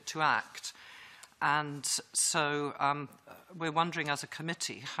to act. And so we're wondering as a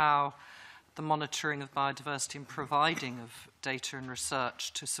committee how the monitoring of biodiversity and providing of data and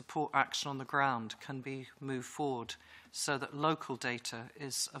research to support action on the ground can be moved forward so that local data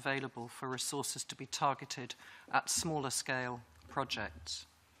is available for resources to be targeted at smaller scale projects.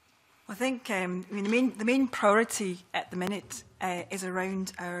 I think the main priority at the minute is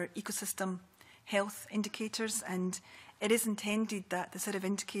around our ecosystem health indicators, and it is intended that the set of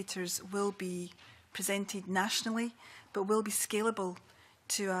indicators will be presented nationally, but will be scalable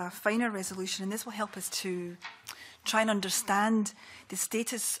to a finer resolution, and this will help us to try and understand the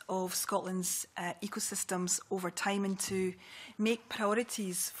status of Scotland's ecosystems over time and to make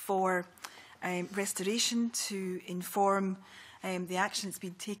priorities for restoration, to inform the action that's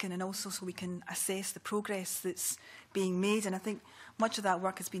been taken, and also so we can assess the progress that's being made. And I think much of that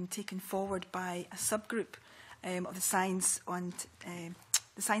work has been taken forward by a subgroup of the Science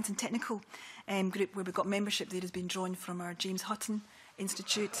and Technical group, where we've got membership there has been drawn from our James Hutton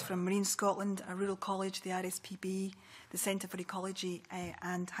Institute, from Marine Scotland, our Rural College, the RSPB, the Centre for Ecology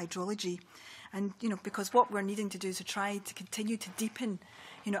and Hydrology. And, you know, because what we're needing to do is to try to continue to deepen,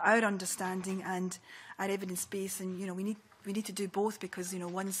 you know, our understanding and our evidence base. And, you know, we need to do both, because, you know,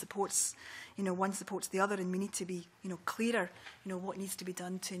 one supports the other, and we need to be, you know, clearer, you know, what needs to be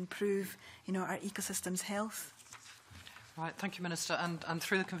done to improve, you know, our ecosystem's health. Right, thank you, Minister. And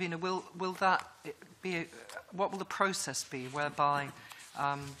through the convener, will that be? What will the process be whereby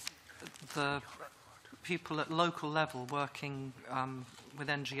the people at local level working with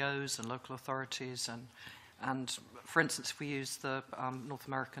NGOs and local authorities and for instance, if we use the North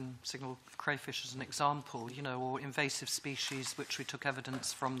American signal crayfish as an example, you know, or invasive species, which we took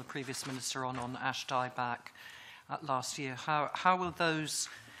evidence from the previous minister on ash dieback last year, how will those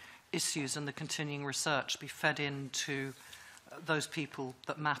issues and the continuing research be fed into those people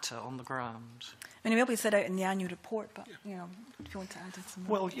that matter on the ground? I mean, it will be set out in the annual report, but, you know, if you want to add some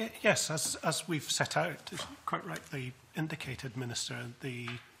more. Well, yes, as we've set out, quite rightly indicated, Minister, the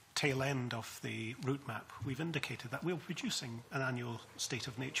tail end of the route map, we've indicated that we're producing an annual State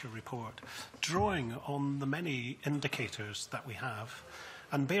of Nature report, drawing on the many indicators that we have.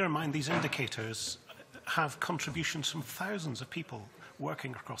 And bear in mind, these indicators have contributions from thousands of people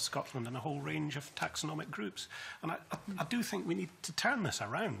working across Scotland and a whole range of taxonomic groups. And I do think we need to turn this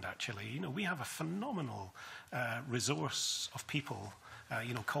around, actually. You know, we have a phenomenal resource of people,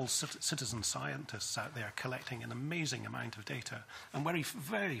 you know, called citizen scientists out there collecting an amazing amount of data. And we're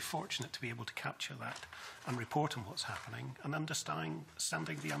very fortunate to be able to capture that and report on what's happening and understanding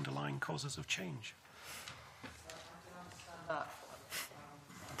the underlying causes of change.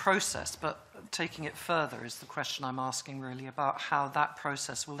 Process, but taking it further is the question I'm asking, really, about how that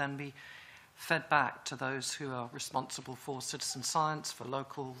process will then be fed back to those who are responsible for citizen science, for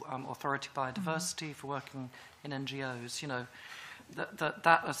local authority biodiversity, for working in NGOs. You know,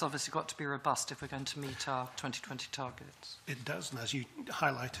 that has obviously got to be robust if we're going to meet our 2020 targets. It does, and as you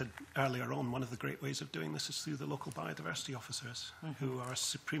highlighted earlier on, one of the great ways of doing this is through the local biodiversity officers, who are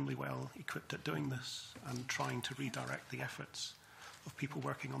supremely well equipped at doing this and trying to redirect the efforts of people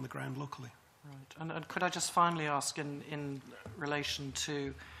working on the ground locally. Right. And could I just finally ask, in relation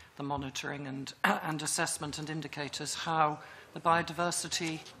to the monitoring and assessment and indicators, how the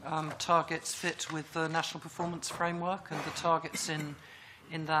biodiversity targets fit with the National Performance Framework and the targets in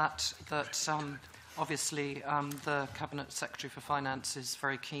that obviously the Cabinet Secretary for Finance is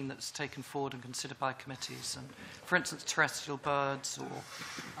very keen that it's taken forward and considered by committees, and for instance terrestrial birds or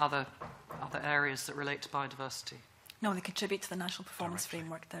other areas that relate to biodiversity? No, they contribute to the National Performance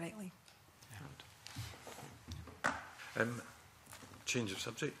Framework directly. Change of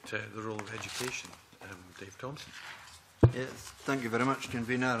subject, the role of education. Dave Thompson. Thank you very much,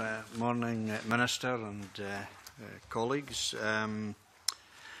 Convener. Morning, Minister and colleagues.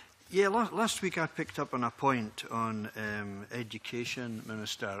 Last week I picked up on a point on education,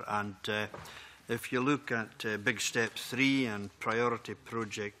 Minister, and if you look at Big Step 3 and Priority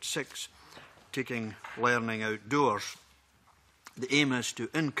Project 6, taking learning outdoors, the aim is to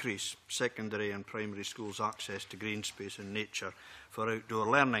increase secondary and primary schools' access to green space and nature for outdoor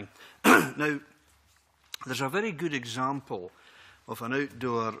learning. Now, there's a very good example of an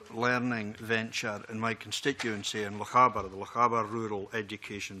outdoor learning venture in my constituency in Lochaber, the Lochaber Rural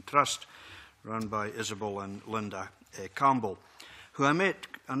Education Trust, run by Isabel and Linda Campbell, who I met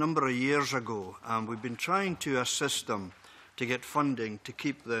a number of years ago, and we've been trying to assist them to get funding to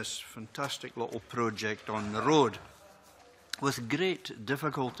keep this fantastic little project on the road with great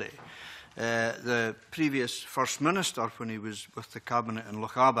difficulty. The previous First Minister, when he was with the Cabinet in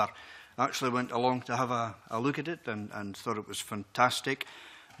Lochaber, actually went along to have a look at it and thought it was fantastic,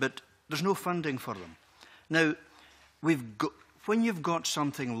 but there's no funding for them. Now, when you've got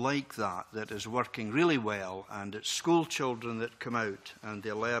something like that that is working really well, and it's school children that come out and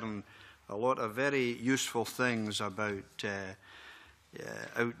they learn a lot of very useful things about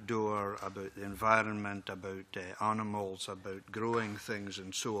outdoor, about the environment, about animals, about growing things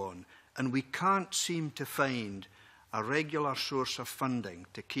and so on, and we can't seem to find a regular source of funding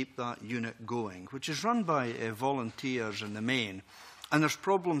to keep that unit going, which is run by volunteers in the main, And there's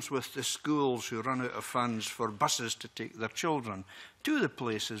problems with the schools who run out of funds for buses to take their children to the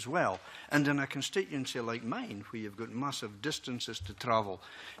place as well. And in a constituency like mine, where you've got massive distances to travel,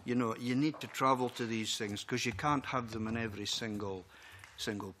 you know, you need to travel to these things because you can't have them in every single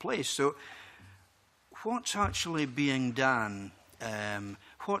place. So what's actually being done?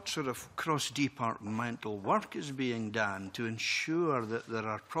 What sort of cross-departmental work is being done to ensure that there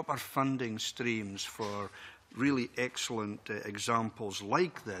are proper funding streams for really excellent examples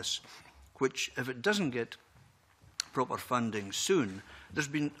like this, which, if it doesn't get proper funding soon, there's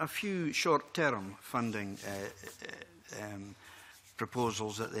been a few short-term funding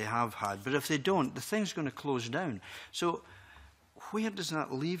proposals that they have had, but if they don't, the thing's going to close down. So where does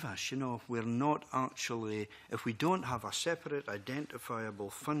that leave us? You know, we're not actually, if we don't have a separate identifiable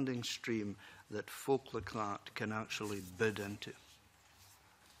funding stream that folk like that can actually bid into.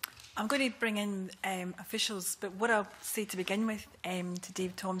 I'm going to bring in officials, but what I'll say to begin with to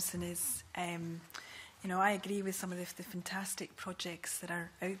Dave Thompson is, you know, I agree with some of the fantastic projects that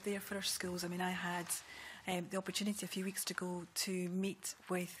are out there for our schools. I mean, I had the opportunity a few weeks ago to meet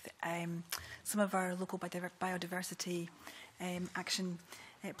with some of our local biodiversity action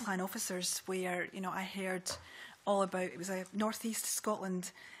plan officers, where, you know, I heard all about, it was a North East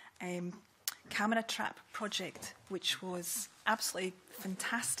Scotland camera trap project, which was absolutely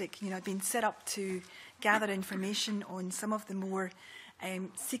fantastic. You know, I'd been set up to gather information on some of the more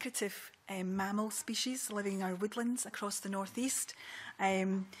secretive mammal species living in our woodlands across the North East.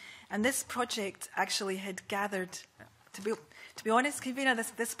 And this project actually had gathered, to be honest, convener,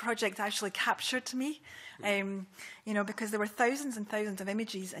 this project actually captured me, you know, because there were thousands and thousands of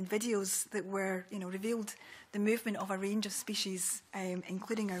images and videos that were, you know, revealed the movement of a range of species,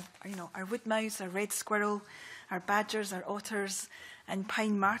 including our wood mouse, our red squirrel, our badgers, our otters, and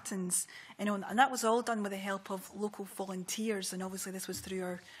pine martens, you know, and that was all done with the help of local volunteers. And obviously, this was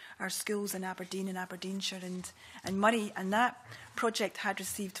through our schools in Aberdeen and Aberdeenshire and Murray. And that project had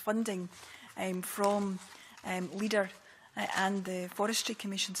received funding from LEADER and the Forestry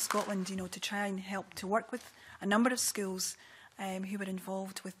Commission Scotland, you know, to try and help to work with a number of schools who were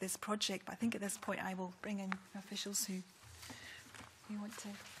involved with this project. But I think at this point I will bring in officials who want to.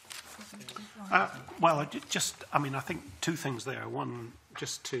 Well, I mean, I think two things there. One,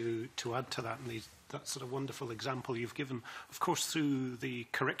 just to add to that, and that sort of wonderful example you've given. Of course, through the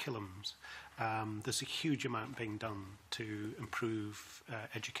curriculums, there's a huge amount being done to improve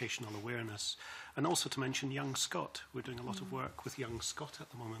educational awareness. And also to mention Young Scot. We're doing a lot of work with Young Scot at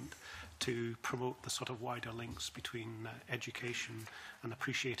the moment to promote the sort of wider links between education and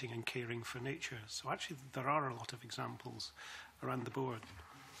appreciating and caring for nature. So actually, there are a lot of examples around the board.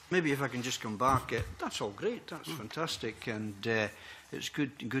 Maybe if I can just come back, that's all great, that's fantastic, and it's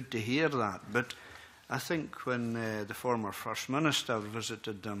good to hear that. But I think when the former First Minister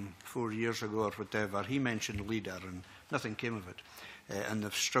visited them 4 years ago or whatever, he mentioned LEADER and nothing came of it. And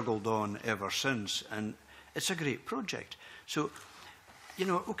they've struggled on ever since, and it's a great project. So, you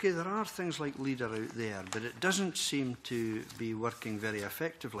know, okay, there are things like LEADER out there, but it doesn't seem to be working very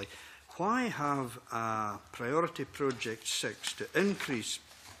effectively. Why have a priority project 6 to increase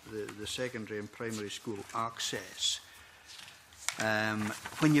the secondary and primary school access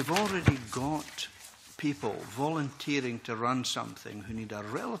when you've already got people volunteering to run something who need a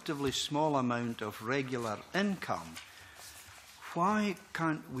relatively small amount of regular income? Why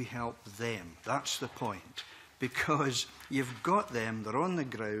can't we help them? That's the point. Because you've got them, they're on the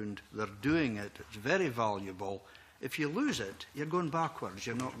ground, they're doing it, it's very valuable. If you lose it, you're going backwards,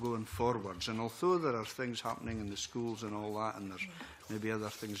 you're not going forwards. And although there are things happening in the schools and all that, and there's maybe other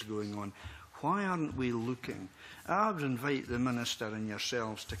things going on, why aren't we looking? I would invite the Minister and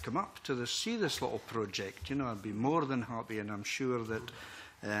yourselves to come up to see this little project. You know, I'd be more than happy, and I'm sure that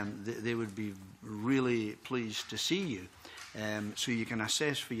they would be really pleased to see you. So you can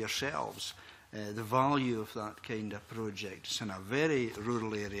assess for yourselves the value of that kind of project. It's in a very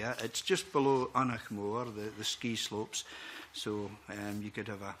rural area. It's just below Annachmore, the ski slopes. So you could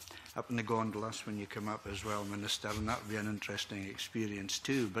have up in the gondolas when you come up as well, Minister, and that would be an interesting experience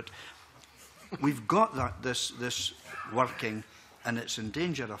too. But we've got this working, and it's in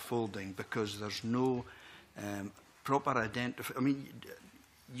danger of folding because there's no proper identification. I mean,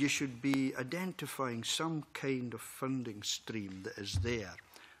 you should be identifying some kind of funding stream that is there,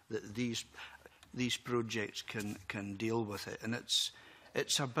 that these projects can deal with it. And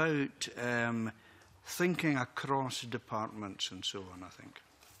it's about thinking across departments and so on, I think.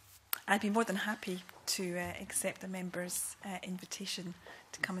 I'd be more than happy to accept the member's invitation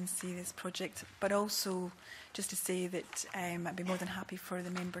to come and see this project, but also just to say that I'd be more than happy for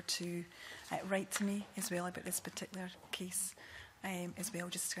the member to write to me as well about this particular case. as well,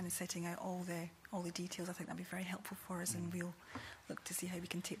 just kind of setting out all the details. I think that'd be very helpful for us, and we'll look to see how we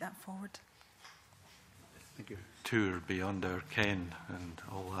can take that forward. Thank you. Tour beyond our ken and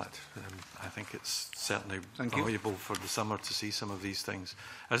all that. I think it's certainly valuable for the summer to see some of these things.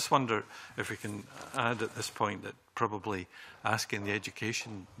 I just wonder if we can add at this point that probably asking the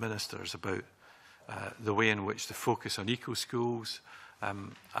education ministers about the way in which the focus on eco-schools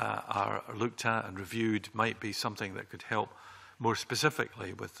are looked at and reviewed might be something that could help more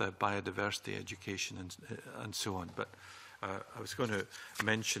specifically with biodiversity education and so on. But I was going to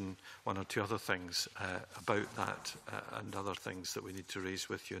mention one or two other things about that and other things that we need to raise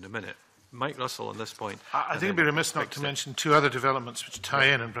with you in a minute. Mike Russell on this point. I think it'd be remiss not to mention two other developments which tie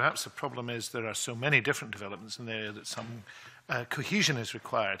in, and perhaps the problem is there are so many different developments in the area that some cohesion is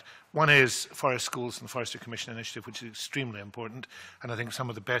required. One is Forest Schools and the Forestry Commission Initiative, which is extremely important, and I think some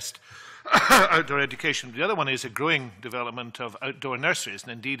of the best outdoor education. The other one is a growing development of outdoor nurseries,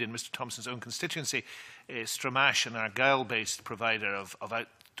 and indeed in Mr Thompson's own constituency, Stramash, an Argyll-based provider of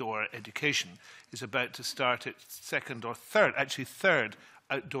outdoor education, is about to start its second or third, actually third,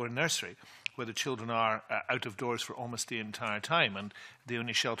 outdoor nursery, where the children are out of doors for almost the entire time, and the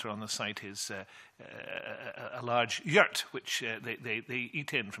only shelter on the site is a large yurt, which they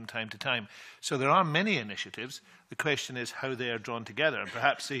eat in from time to time. So there are many initiatives. The question is how they are drawn together, and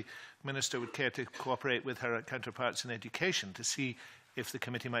perhaps the Minister would care to cooperate with her counterparts in education to see if the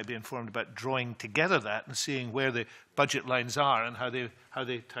committee might be informed about drawing together that and seeing where the budget lines are and how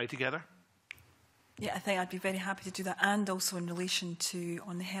they tie together. Yeah, I think I'd be very happy to do that, and also in relation to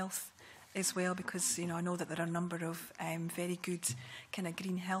on the health as well, because I know that there are a number of very good kind of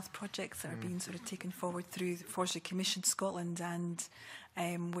green health projects that are being sort of taken forward through the Forestry Commission Scotland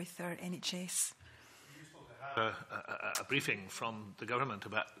and with our NHS. A briefing from the government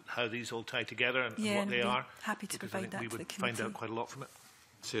about how these all tie together and what they are. Happy to provide that to the committee. We would find out quite a lot from it.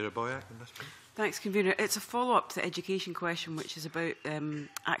 Sarah Boyack on this point. Thanks, Convener. It's a follow-up to the education question, which is about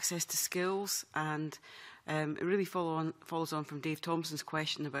access to skills, and it really follows on from Dave Thompson's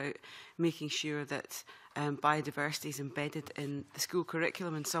question about making sure that biodiversity is embedded in the school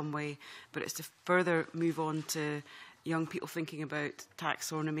curriculum in some way, but it's to further move on to young people thinking about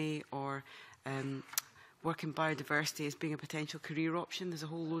taxonomy or work in biodiversity as being a potential career option. There's a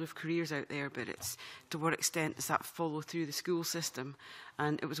whole load of careers out there, but it's to what extent does that follow through the school system?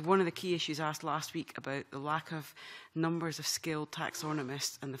 And it was one of the key issues asked last week about the lack of numbers of skilled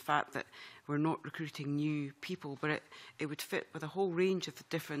taxonomists and the fact that we're not recruiting new people, but it would fit with a whole range of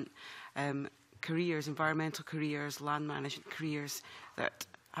different careers, environmental careers, land management careers, that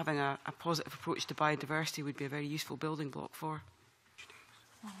having a positive approach to biodiversity would be a very useful building block for.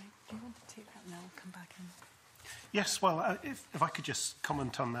 Do you want to take that and I'll come back in? Yes, well, if I could just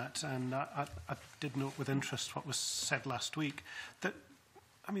comment on that, and I did note with interest what was said last week, that,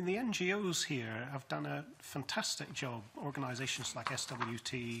 I mean, the NGOs here have done a fantastic job, organisations like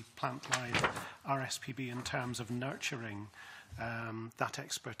SWT, Plant Life, RSPB, in terms of nurturing that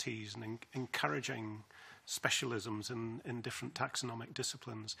expertise and encouraging specialisms in different taxonomic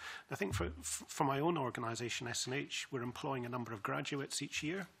disciplines. I think for my own organisation, SNH, we're employing a number of graduates each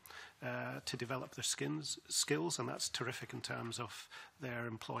year to develop their skills, and that's terrific in terms of their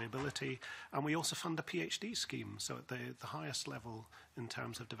employability. And we also fund a PhD scheme, so at the highest level in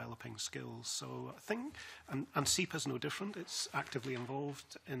terms of developing skills. So I think, and SEPA is no different, it's actively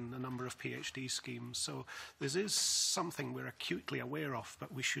involved in a number of PhD schemes. So this is something we're acutely aware of,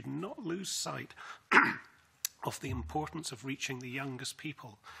 but we should not lose sight of the importance of reaching the youngest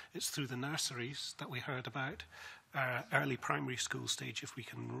people. It's through the nurseries that we heard about, early primary school stage. If we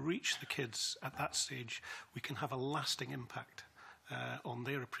can reach the kids at that stage, we can have a lasting impact on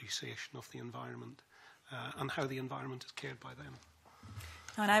their appreciation of the environment and how the environment is cared by them.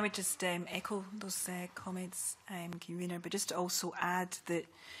 And I would just echo those comments, Convener, but just to also add that,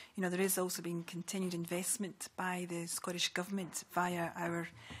 there is also being continued investment by the Scottish Government via our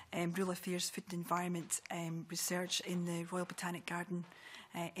Rural Affairs, Food and Environment research in the Royal Botanic Garden,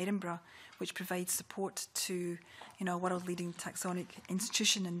 Edinburgh, which provides support to, a world-leading taxonic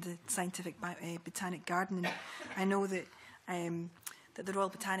institution in the Scientific Botanic Garden. And I know that that the Royal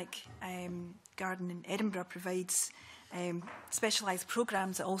Botanic Garden in Edinburgh provides specialised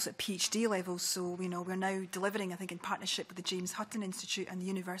programmes also at PhD level. So, we're now delivering, I think, in partnership with the James Hutton Institute and the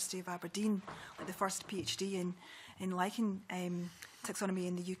University of Aberdeen, like the first PhD in lichen taxonomy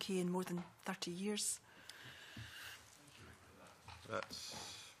in the UK in more than 30 years. That's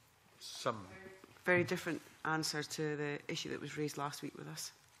some very different answer to the issue that was raised last week with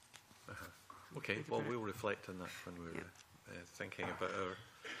us. Okay, well, we'll reflect on that when we're thinking about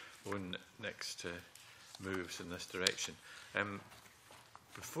our own next moves in this direction.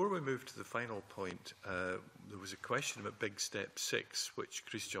 Before we move to the final point, there was a question about Big Step 6, which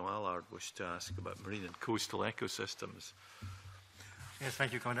Christian Allard wished to ask about marine and coastal ecosystems. Yes,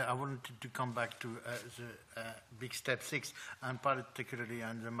 thank you, Commander. I wanted to come back to the Big Step 6, and particularly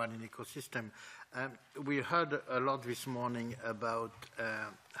on the marine ecosystem. We heard a lot this morning about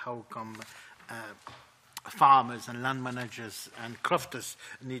how come farmers and land managers and crofters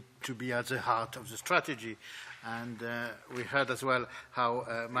need to be at the heart of the strategy. And we heard as well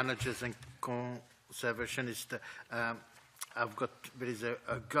how managers and conservationists there is a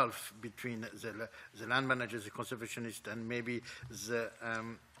gulf between the land managers, the conservationists, and maybe the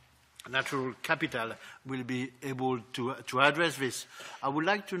natural capital will be able to address this. I would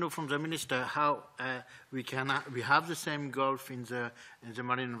like to know from the Minister how we have the same gulf in the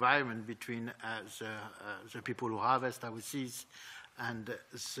marine environment between the people who harvest our seas and the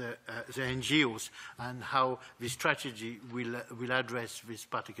NGOs, and how the strategy will address this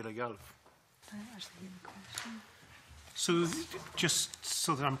particular gulf. So just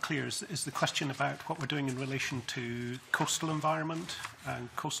so that I'm clear, is the question about what we're doing in relation to coastal environment and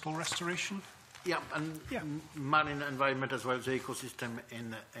coastal restoration? Yeah, and marine environment as well as the ecosystem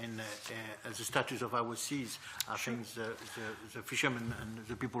in the status of our seas. I think the fishermen and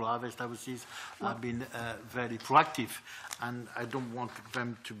the people who harvest our seas have been very proactive, and I don't want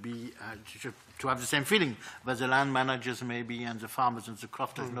them to be to have the same feeling, but the land managers maybe and the farmers and the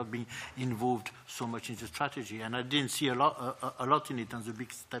crofters not being involved so much in the strategy. And I didn't see a lot in it on the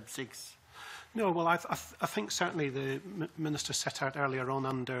Big Step 6. No, well, I think certainly the Minister set out earlier on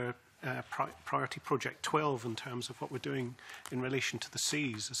under Priority Project 12 in terms of what we're doing in relation to the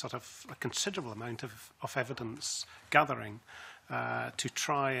seas, a sort of a considerable amount of evidence gathering to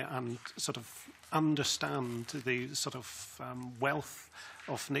try and sort of understand the sort of wealth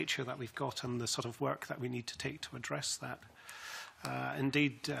of nature that we've got and the sort of work that we need to take to address that.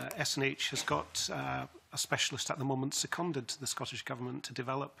 Indeed, SNH has got a specialist at the moment seconded to the Scottish Government to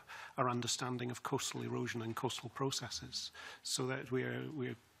develop our understanding of coastal erosion and coastal processes, so that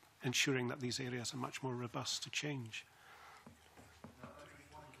we're ensuring that these areas are much more robust to change.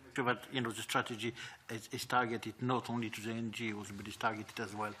 But the strategy is targeted not only to the NGOs, but is targeted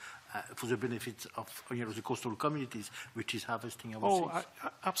as well for the benefits of the coastal communities, which is harvesting our seas.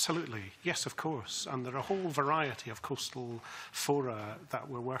 Absolutely, yes, of course. And there are a whole variety of coastal fora that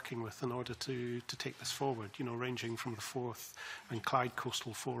we're working with in order to take this forward. Ranging from the Forth and Clyde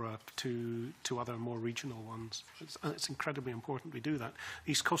coastal fora to other more regional ones. It's incredibly important we do that.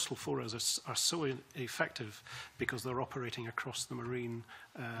 These coastal foras are so effective because they're operating across the marine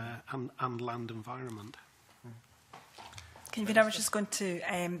and land environment. Convener, I was just going to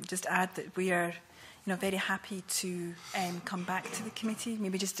just add that we are very happy to come back to the committee,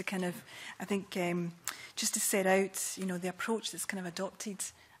 maybe just to kind of, I think, just to set out, the approach that's kind of adopted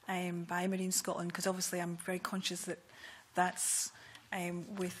by Marine Scotland, because obviously I'm very conscious that that's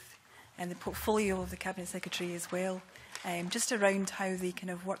with the portfolio of the Cabinet Secretary as well, just around how they kind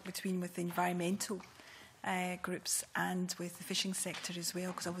of work with the environmental groups and with the fishing sector as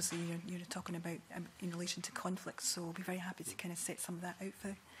well, because obviously you're talking about in relation to conflicts, so we'll be very happy to kind of set some of that out for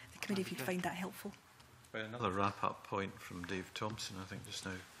the committee if you'd find that helpful. Another wrap-up point from Dave Thompson, I think, just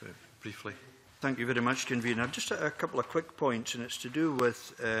now, briefly. Thank you very much, Convener. Just a couple of quick points, and it's to do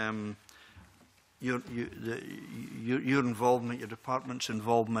with your involvement, your department's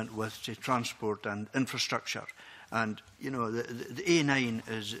involvement with, say, transport and infrastructure. And, the A9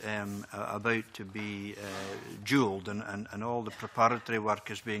 is about to be dualled, and all the preparatory work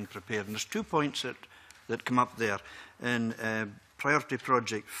is being prepared. And there's 2 points that come up there. In Priority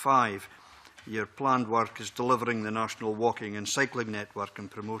Project 5, your planned work is delivering the national walking and cycling network and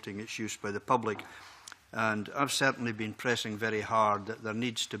promoting its use by the public. And I've certainly been pressing very hard that there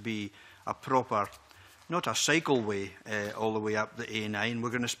needs to be a proper, not a cycleway all the way up the A9. We're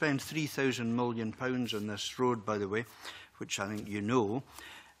going to spend £3,000 million on this road, by the way, which I think you know.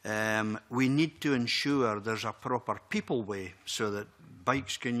 We need to ensure there's a proper peopleway so that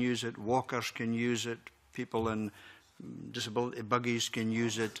bikes can use it, walkers can use it, people in disability buggies can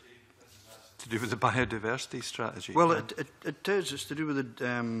use it. To do with the biodiversity strategy? Well, it is. It's to do with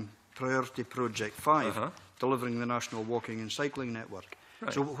the Priority Project 5, delivering the national walking and cycling network.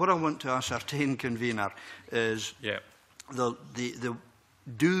 Right. So what I want to ascertain, Convener, is do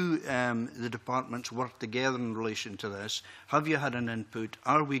the departments work together in relation to this? Have you had an input?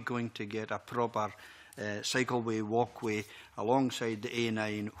 Are we going to get a proper cycleway, walkway alongside the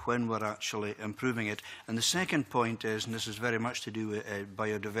A9 when we're actually improving it? And the second point is, and this is very much to do with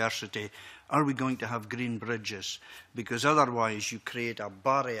biodiversity, are we going to have green bridges? Because otherwise you create a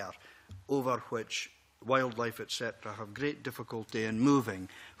barrier over which wildlife, etc., have great difficulty in moving,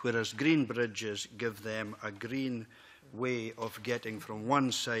 whereas green bridges give them a green way of getting from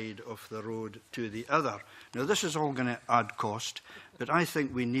one side of the road to the other. Now, this is all going to add cost, but I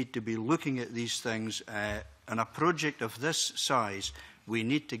think we need to be looking at these things. In a project of this size, we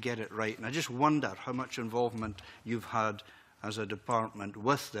need to get it right. And I just wonder how much involvement you've had as a department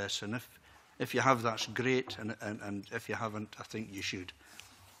with this. And if you have, that's great. And if you haven't, I think you should.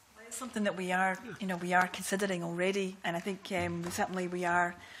 It's something that we are considering already. And I think we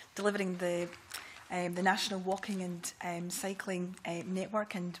are delivering the National Walking and Cycling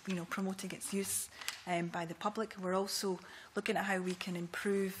Network and promoting its use by the public. We're also looking at how we can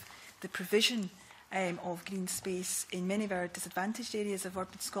improve the provision of green space in many of our disadvantaged areas of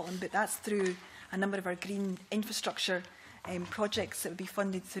urban Scotland, but that's through a number of our green infrastructure projects that would be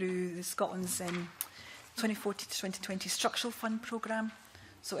funded through the Scotland's 2014 to 2020 Structural Fund programme.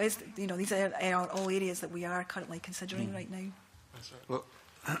 So these are all areas that we are currently considering right now. Well,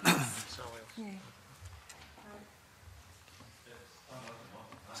 yeah.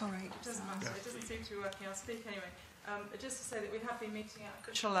 It's all right. It doesn't matter. It doesn't seem to be working. I'll speak anyway. Just to say that we have been meeting at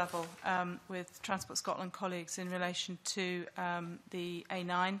official level with Transport Scotland colleagues in relation to the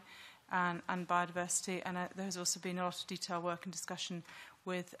A9 and biodiversity, and there has also been a lot of detailed work and discussion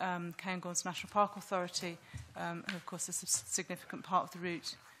with Cairngorms National Park Authority, who of course is a significant part of the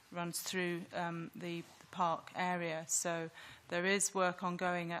route runs through the park area. So there is work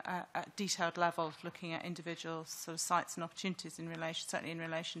ongoing at detailed level, looking at individual sort of sites and opportunities in relation, certainly in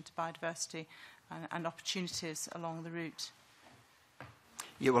relation to biodiversity and opportunities along the route.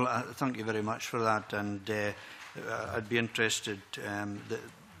 Yeah, well, thank you very much for that, and I'd be interested.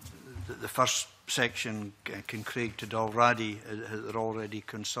 The first section, Kincraig to Dalradi, they're already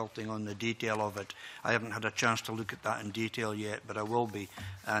consulting on the detail of it. I haven't had a chance to look at that in detail yet, but I will be,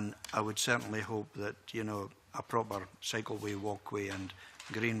 and I would certainly hope that a proper cycleway, walkway, and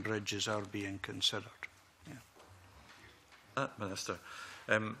green bridges are being considered. Yeah. Minister.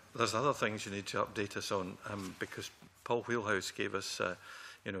 There's other things you need to update us on because Paul Wheelhouse gave us a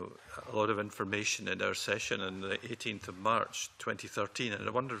lot of information in our session on the 18th of March 2013, and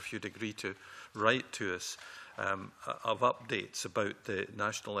I wonder if you'd agree to write to us of updates about the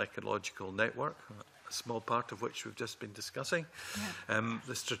National Ecological Network, a small part of which we've just been discussing,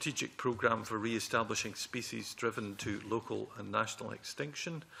 the strategic programme for re-establishing species driven to local and national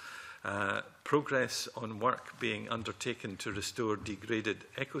extinction, progress on work being undertaken to restore degraded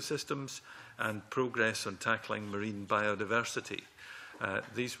ecosystems, and progress on tackling marine biodiversity.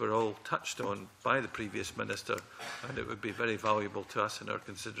 These were all touched on by the previous Minister, and it would be very valuable to us in our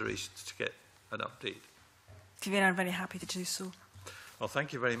considerations to get an update. Convener, I'm very happy to do so. Well,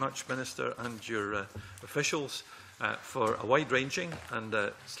 thank you very much, Minister, and your officials for a wide-ranging and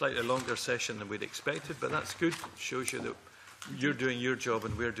slightly longer session than we'd expected, but that's good. It shows you that you're doing your job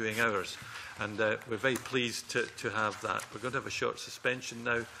and we're doing ours, and we're very pleased to have that. We're going to have a short suspension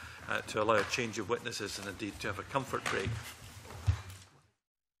now to allow a change of witnesses and indeed to have a comfort break.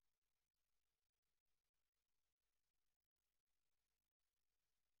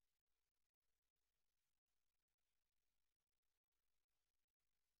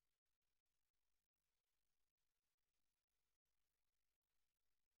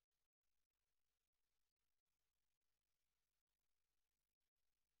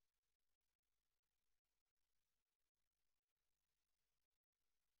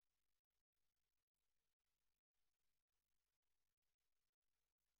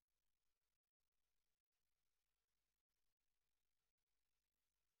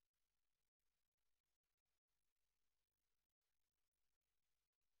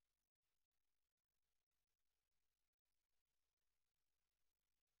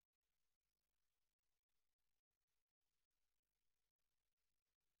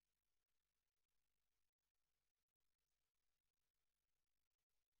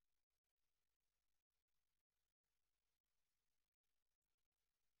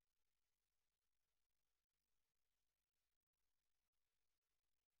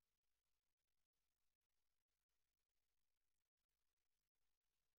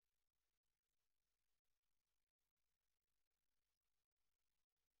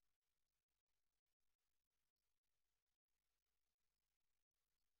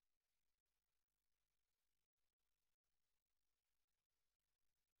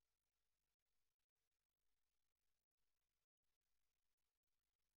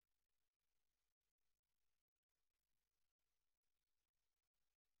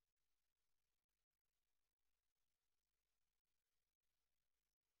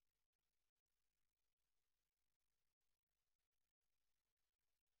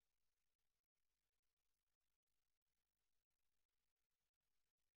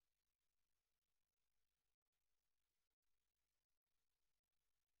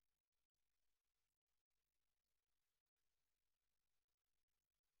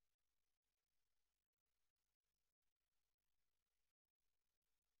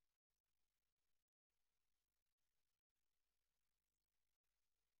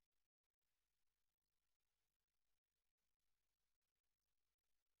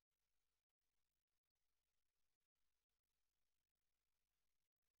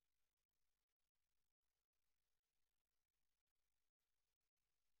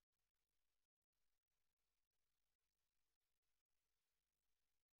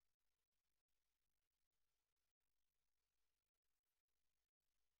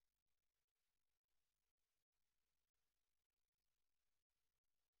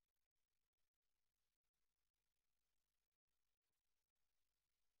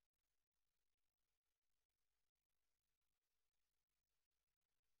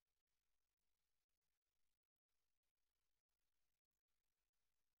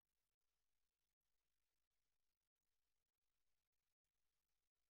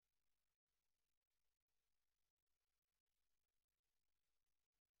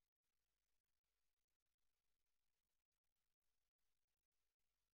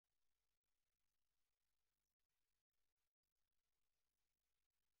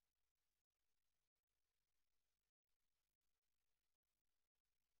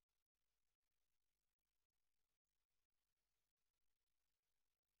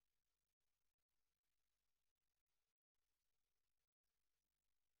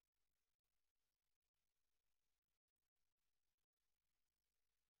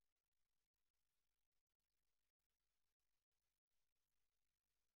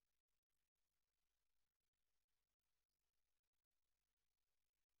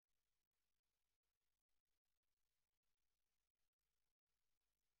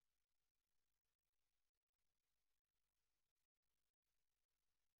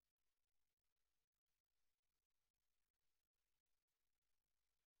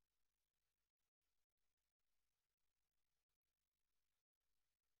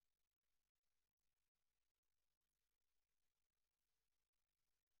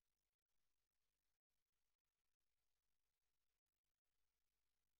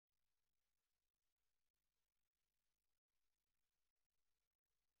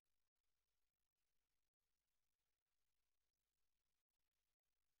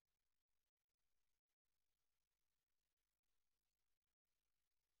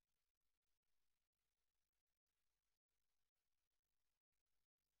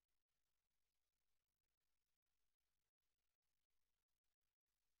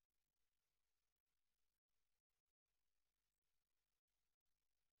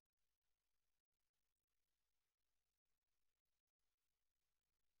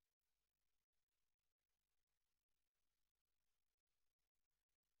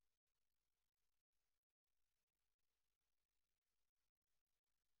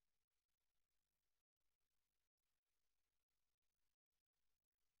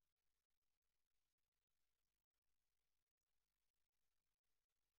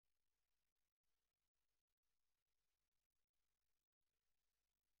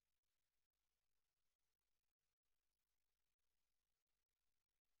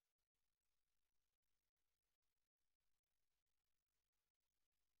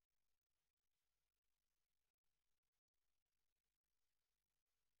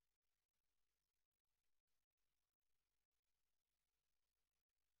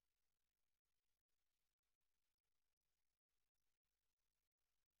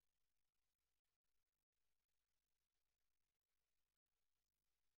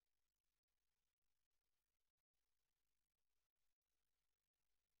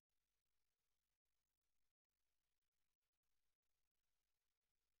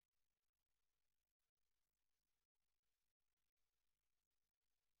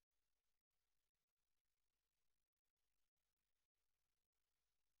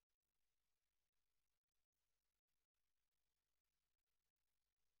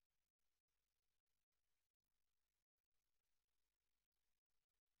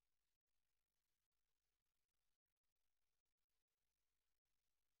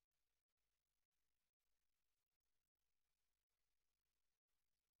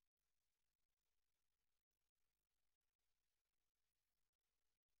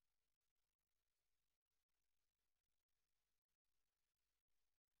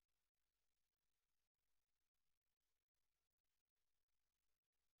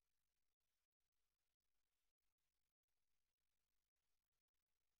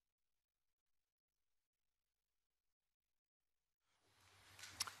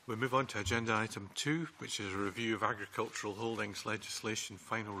 We move on to agenda item 2, which is a review of agricultural holdings legislation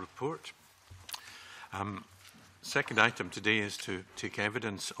final report. Second item today is to take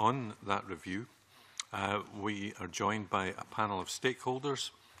evidence on that review. We are joined by a panel of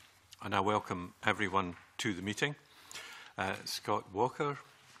stakeholders, and I welcome everyone to the meeting. Scott Walker,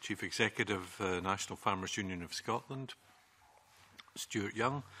 Chief Executive, National Farmers Union of Scotland; Stuart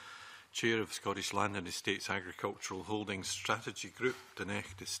Young, Chair of Scottish Land and Estates Agricultural Holdings Strategy Group,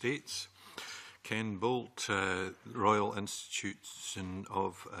 Dunecht Estates; Ken Bowlt, Royal Institution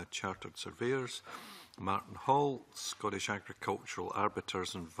of Chartered Surveyors; Martin Hall, Scottish Agricultural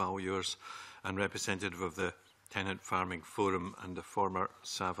Arbiters and Valuers, and representative of the Tenant Farming Forum and the former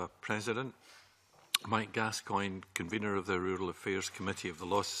SAAVA President; Mike Gascoigne, convener of the Rural Affairs Committee of the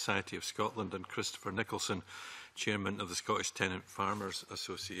Law Society of Scotland; and Christopher Nicholson, Chairman of the Scottish Tenant Farmers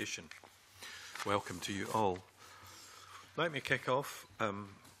Association. Welcome to you all. Let me kick off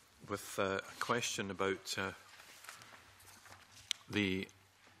with a question about the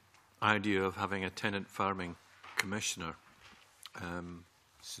idea of having a tenant farming commissioner.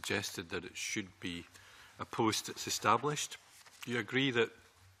 Suggested that it should be a post that's established. Do you agree that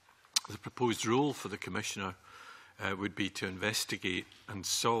the proposed role for the commissioner would be to investigate and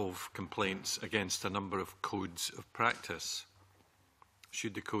solve complaints against a number of codes of practice?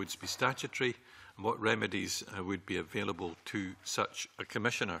 Should the codes be statutory, and what remedies would be available to such a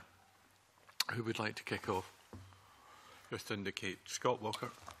commissioner? Who would like to kick off? Just to indicate. Scott Walker.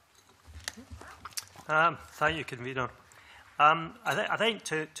 Thank you, Convener. I think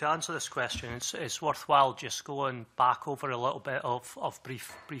to answer this question, it's worthwhile just going back over a little bit of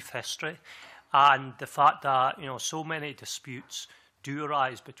brief history, and the fact that so many disputes do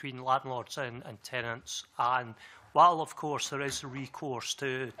arise between landlords and tenants. And while of course there is recourse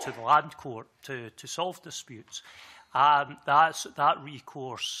to the land court to solve disputes, that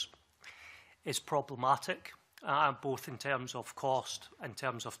recourse is problematic, both in terms of cost, in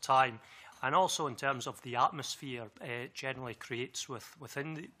terms of time, and also in terms of the atmosphere it generally creates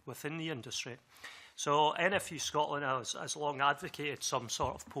within the industry. So NFU Scotland has long advocated some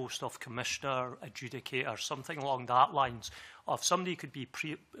sort of post of commissioner, adjudicator, something along that lines, of somebody who could be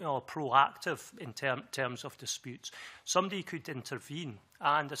proactive in terms of disputes. Somebody could intervene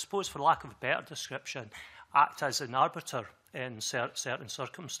and, I suppose for lack of a better description, act as an arbiter in certain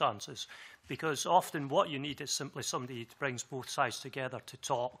circumstances. Because often what you need is simply somebody who brings both sides together to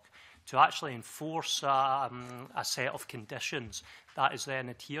talk, to actually enforce a set of conditions that is then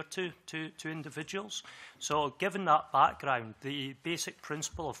adhered to individuals. So given that background, the basic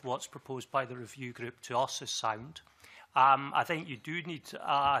principle of what's proposed by the review group to us is sound. I think you do need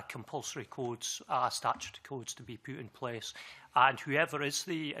compulsory codes, statutory codes to be put in place, and whoever is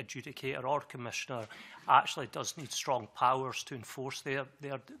the adjudicator or commissioner actually does need strong powers to enforce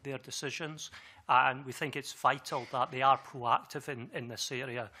their decisions. And we think it's vital that they are proactive in this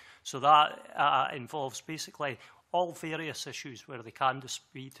area. So that involves basically all various issues where there can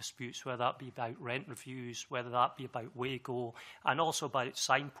be disputes, whether that be about rent reviews, whether that be about WAGO, and also about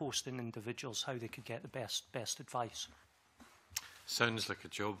signposting individuals how they could get the best advice. Sounds like a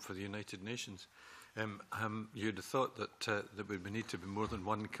job for the United Nations. You'd have thought that there would need to be more than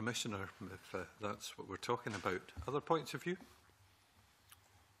one commissioner if that's what we're talking about. Other points of view?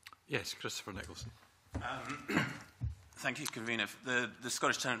 Yes, Christopher Nicholson. Thank you, Convener. The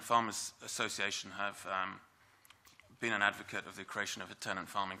Scottish Tenant Farmers Association have been an advocate of the creation of a tenant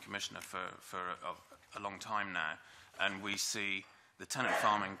farming commissioner for a long time now, and we see the tenant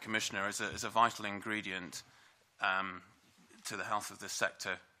farming commissioner as a vital ingredient to the health of the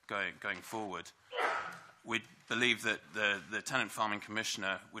sector going forward. We believe that the tenant farming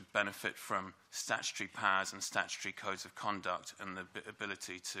commissioner would benefit from statutory powers and statutory codes of conduct and the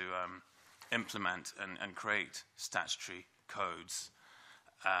ability to implement and create statutory codes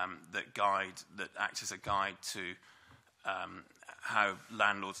that act as a guide to how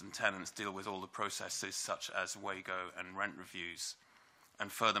landlords and tenants deal with all the processes such as WAGO and rent reviews.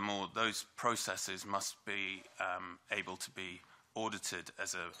 And furthermore, those processes must be able to be audited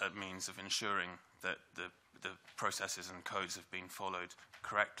as a means of ensuring that the processes and codes have been followed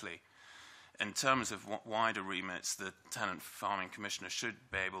correctly. In terms of what wider remits, the Tenant Farming Commissioner should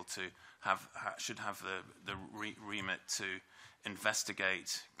be able to have the remit to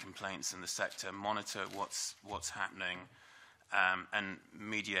investigate complaints in the sector, monitor what's happening, and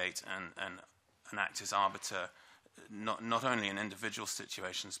mediate and act as arbiter, not only in individual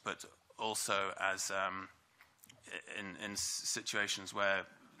situations, but also as in situations where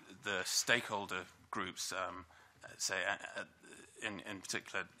the stakeholder groups, say in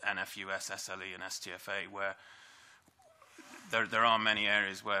particular NFUS, SLE and STFA, where there are many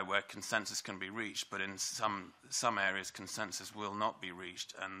areas where consensus can be reached, but in some areas consensus will not be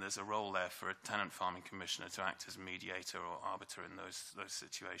reached, and there's a role there for a tenant farming commissioner to act as mediator or arbiter in those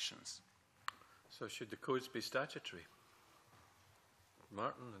situations. So should the codes be statutory?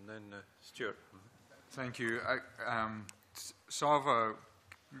 Martin and then Stuart. Thank you. SAAVA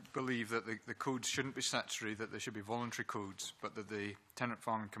believe that the codes shouldn't be statutory, that they should be voluntary codes, but that the tenant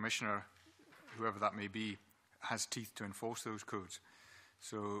farming commissioner, whoever that may be, has teeth to enforce those codes.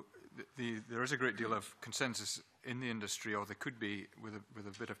 So there is a great deal of consensus in the industry, or there could be, with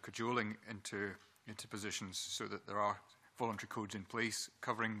a bit of cajoling into positions, so that there are voluntary codes in place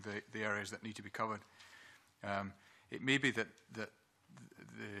covering the areas that need to be covered. It may be that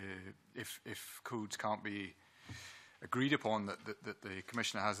if codes can't be agreed upon, that the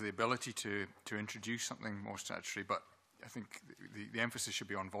Commissioner has the ability to introduce something more statutory, but I think the emphasis should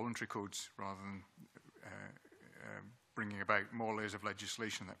be on voluntary codes rather than bringing about more layers of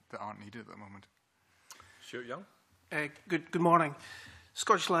legislation that aren't needed at the moment. Stuart Young. Good morning.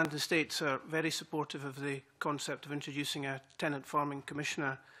 Scottish Land Estates are very supportive of the concept of introducing a tenant farming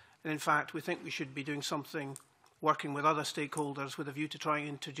commissioner, and in fact we think we should be doing something, working with other stakeholders with a view to trying to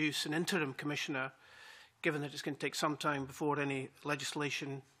introduce an interim commissioner, given that it's going to take some time before any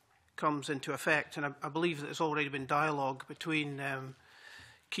legislation comes into effect. And I believe that there's already been dialogue between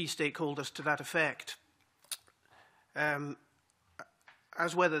key stakeholders to that effect.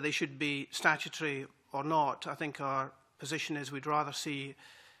 As whether they should be statutory or not, I think our position is we'd rather see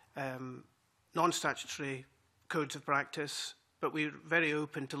non-statutory codes of practice, but we're very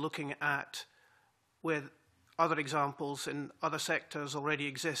open to looking at where other examples in other sectors already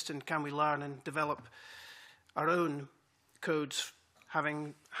exist, and can we learn and develop our own codes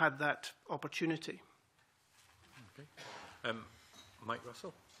having had that opportunity. Okay. Mike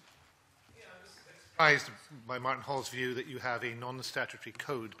Russell. Surprised by Martin Hall's view that you have a non-statutory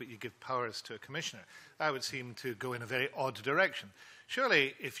code but you give powers to a commissioner. That would seem to go in a very odd direction.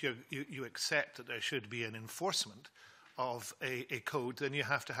 Surely if you accept that there should be an enforcement of a code, then you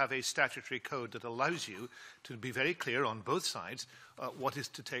have to have a statutory code that allows you to be very clear on both sides what is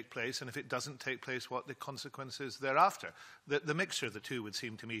to take place, and if it doesn't take place, what the consequences thereafter. The mixture of the two would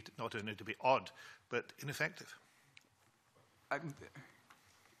seem to me not only to be odd, but ineffective.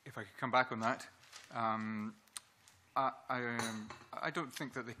 If I could come back on that, I don't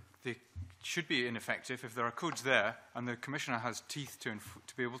think that they should be ineffective if there are codes there and the Commissioner has teeth to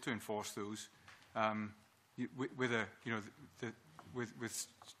be able to enforce those. With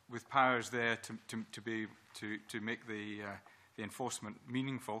powers there to make the enforcement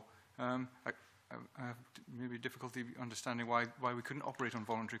meaningful, I have maybe difficulty understanding why we couldn't operate on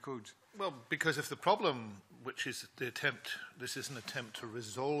voluntary codes. Well, because if the problem, which is the attempt, this is an attempt to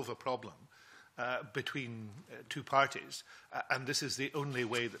resolve a problem between two parties, and this is the only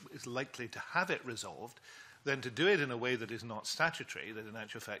way that is likely to have it resolved, then to do it in a way that is not statutory, that in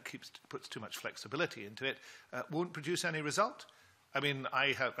actual fact puts too much flexibility into it, won't produce any result. I mean,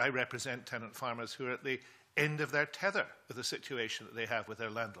 I represent tenant farmers who are at the end of their tether with the situation that they have with their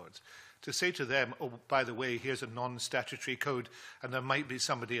landlords. To say to them, oh, by the way, here's a non-statutory code, and there might be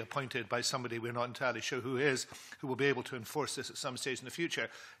somebody appointed by somebody we're not entirely sure who is, who will be able to enforce this at some stage in the future,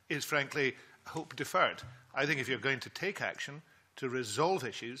 is frankly hope deferred. I think if you're going to take action to resolve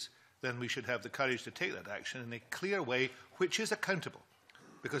issues, then we should have the courage to take that action in a clear way which is accountable.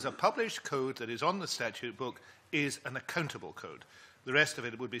 Because a published code that is on the statute book is an accountable code. The rest of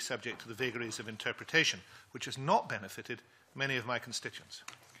it would be subject to the vagaries of interpretation, which has not benefited many of my constituents.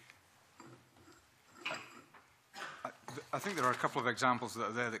 I think there are a couple of examples that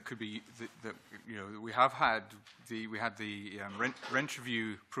are there that could be that we have had we had the rent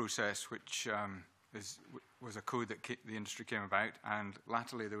review process, which was a code that the industry came about, and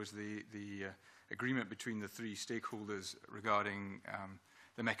latterly there was the agreement between the three stakeholders regarding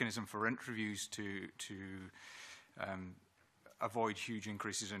the mechanism for rent reviews to avoid huge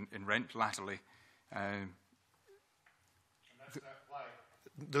increases in rent latterly.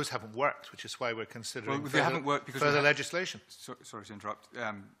 Those haven't worked, which is why we're considering they haven't worked because further legislation. Sorry to interrupt.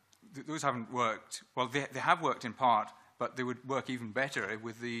 Those haven't worked. Well, they have worked in part, but they would work even better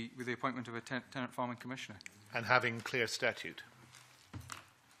with the appointment of a tenant farming commissioner. And having clear statute.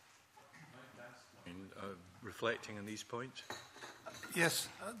 And, reflecting on these points? Yes,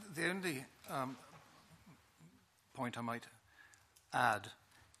 the only point I might add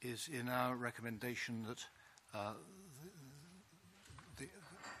is in our recommendation that the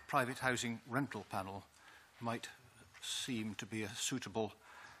private housing rental panel might seem to be a suitable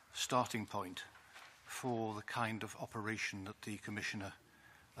starting point for the kind of operation that the Commissioner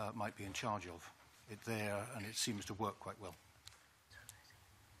might be in charge of. It's there and it seems to work quite well.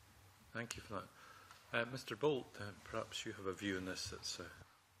 Thank you for that. Mr. Bowlt, perhaps you have a view on this that's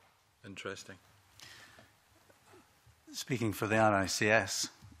interesting. Speaking for the RICS,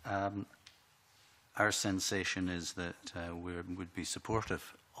 our sensation is that we would be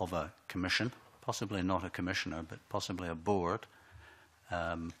supportive of a commission, possibly not a commissioner, but possibly a board,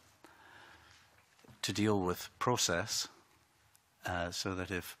 to deal with process, so that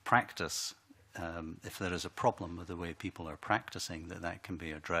if practice, if there is a problem with the way people are practicing, that can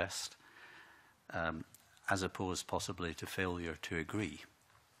be addressed, as opposed possibly to failure to agree.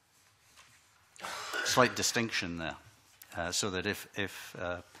 Slight distinction there, so that if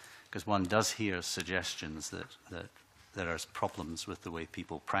because one does hear suggestions that there are problems with the way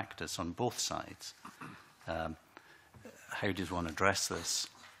people practice on both sides. How does one address this?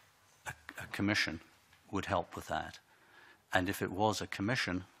 A commission would help with that. And if it was a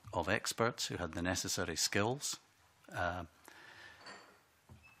commission of experts who had the necessary skills,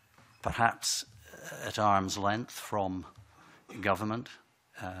 perhaps at arm's length from government,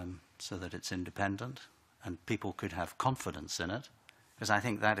 so that it's independent and people could have confidence in it, because I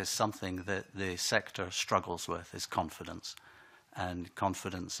think that is something that the sector struggles with, is confidence. And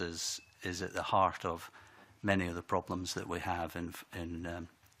confidence is at the heart of many of the problems that we have in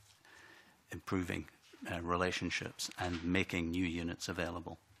improving relationships and making new units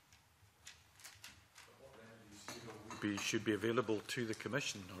available. Should be available to the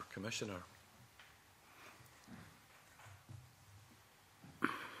Commission or Commissioner?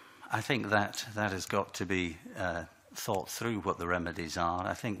 I think that has got to be thought through, what the remedies are.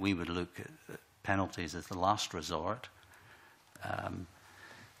 I think we would look at penalties as the last resort.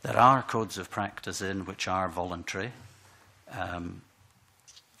 There are codes of practice in which are voluntary.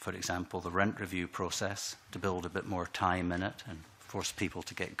 For example, the rent review process, to build a bit more time in it and force people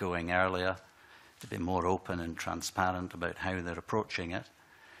to get going earlier, to be more open and transparent about how they're approaching it.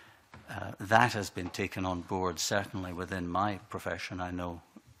 That has been taken on board, certainly within my profession. I know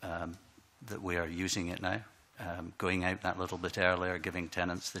that we are using it now, going out that little bit earlier, giving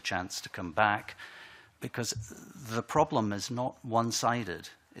tenants the chance to come back, because the problem is not one-sided.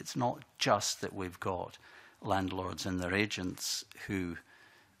 It's not just that we've got landlords and their agents who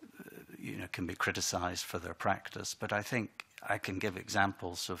can be criticised for their practice, but I think I can give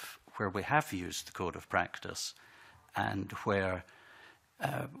examples of where we have used the code of practice and where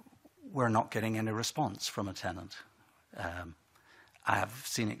we're not getting any response from a tenant. I have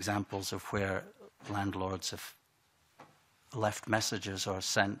seen examples of where landlords have left messages or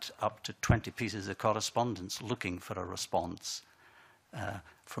sent up to 20 pieces of correspondence looking for a response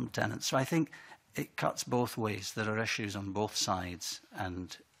from tenants. So I think it cuts both ways. There are issues on both sides,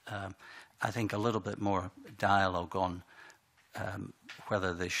 and I think a little bit more dialogue on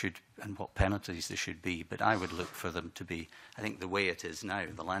whether they should and what penalties there should be. But I would look for them to be, I think the way it is now,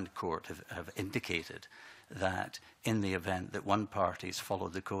 the Land Court have indicated that in the event that one party's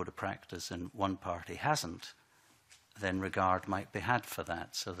followed the code of practice and one party hasn't, then regard might be had for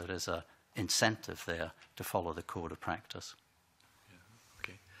that. So there is an incentive there to follow the code of practice.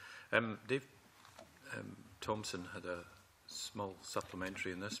 Yeah, okay. Dave Thompson had a small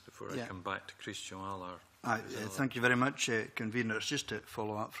supplementary in this before I come back to Christian Aller. Thank you very much, Convener. It's just to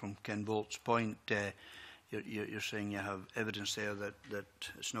follow up from Ken Bolt's point. You're saying you have evidence there that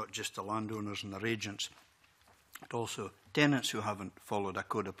it's not just the landowners and their agents, but also tenants who haven't followed a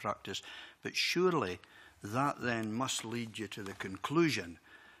code of practice. But surely that then must lead you to the conclusion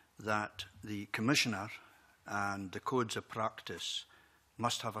that the Commissioner and the codes of practice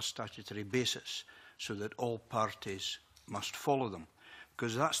must have a statutory basis so that all parties must follow them.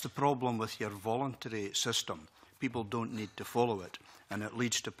 Because that's the problem with your voluntary system. People don't need to follow it, and it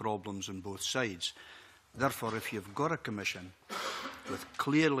leads to problems on both sides. Therefore, if you've got a commission with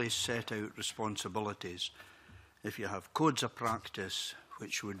clearly set out responsibilities, if you have codes of practice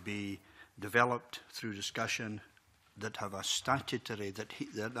which would be developed through discussion that have a statutory,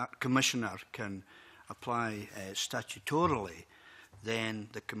 that commissioner can apply statutorily, then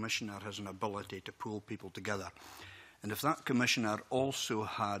the commissioner has an ability to pull people together. And if that commissioner also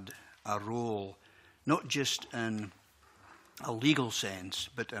had a role, not just in a legal sense,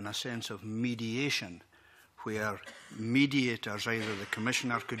 but in a sense of mediation, where mediators, either the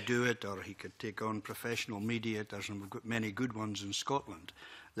commissioner could do it or he could take on professional mediators, and we've got many good ones in Scotland,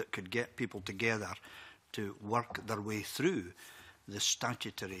 that could get people together to work their way through the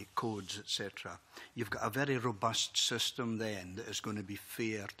statutory codes, etc. You've got a very robust system then that is going to be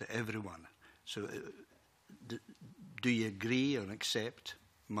fair to everyone. So do you agree or accept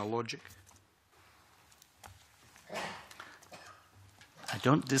my logic? I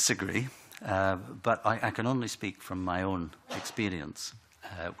don't disagree, but I can only speak from my own experience.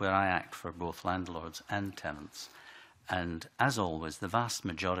 where I act for both landlords and tenants. And as always, the vast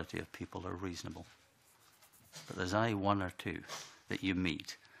majority of people are reasonable. But there's one or two that you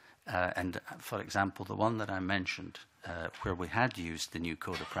meet. And for example, the one that I mentioned, where we had used the new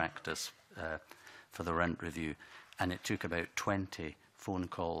code of practice for the rent review, and it took about 20 phone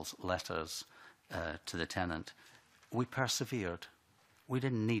calls, letters to the tenant, we persevered. We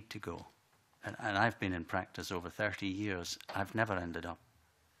didn't need to go. And I've been in practice over 30 years. I've never ended up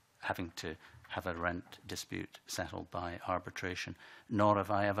having to have a rent dispute settled by arbitration, nor have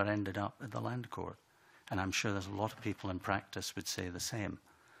I ever ended up at the land court. And I'm sure there's a lot of people in practice would say the same.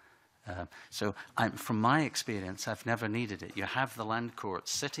 So from my experience, I've never needed it. You have the land court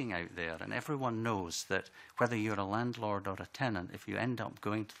sitting out there, and everyone knows that whether you're a landlord or a tenant, if you end up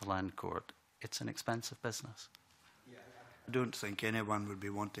going to the land court, it's an expensive business. I don't think anyone would be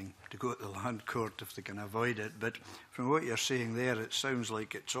wanting to go to the land court if they can avoid it, but from what you're saying there, it sounds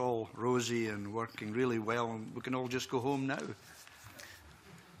like it's all rosy and working really well, and we can all just go home now.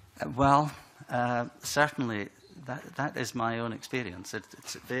 Well, certainly that is my own experience.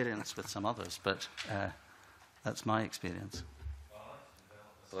 It's at variance with some others, but that's my experience.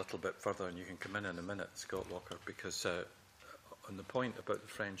 A little bit further, and you can come in a minute, Scott Walker, because on the point about the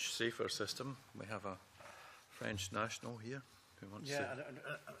French SAAVA system, we have a French national here who wants to...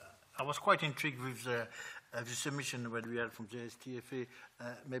 I was quite intrigued with the submission that we had from the STFA.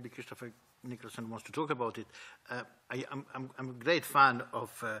 Maybe Christopher Nicholson wants to talk about it. I'm a great fan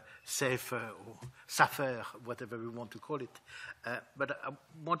of SAAVA or SAAVA, whatever we want to call it. But I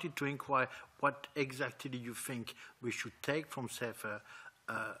wanted to inquire what exactly you think we should take from SAAVA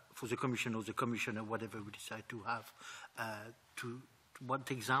for the Commission or the Commissioner, whatever we decide to have. What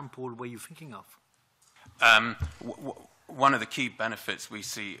example were you thinking of? One of the key benefits we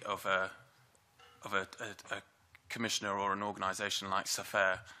see of a commissioner or an organisation like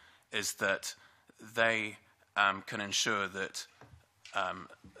SAAVA is that they can ensure that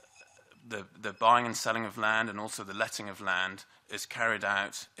the buying and selling of land and also the letting of land is carried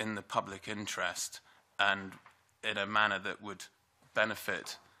out in the public interest and in a manner that would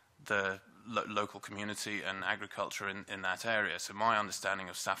benefit the local community and agriculture in that area. So my understanding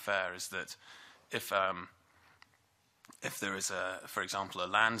of SAAVA is that if there is, for example, a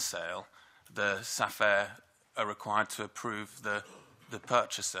land sale, the SAAVA are required to approve the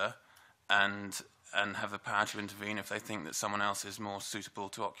purchaser and have the power to intervene if they think that someone else is more suitable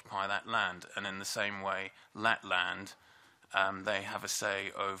to occupy that land. And in the same way, let land, they have a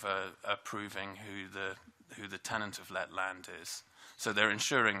say over approving who the tenant of let land is. So they're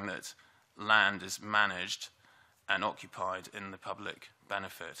ensuring that land is managed and occupied in the public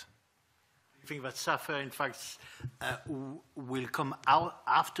benefit. I think that SAAVA, in fact, will come out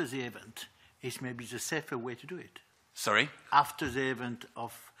after the event. Is maybe the safer way to do it. Sorry? After the event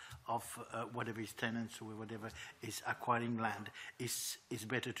of whatever is tenants or whatever is acquiring land, is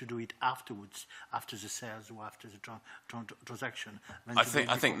better to do it afterwards, after the sales or after the transaction. I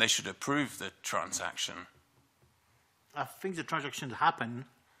think they should approve the transaction. I think the transaction happen.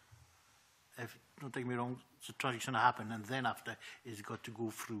 Don't take me wrong. The transaction happen, and then after it's got to go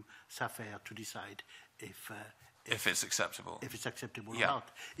through SAAVA to decide if it's acceptable. If it's acceptable or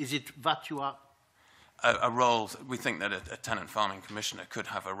not. Is it that you are? A role, we think that a tenant farming commissioner could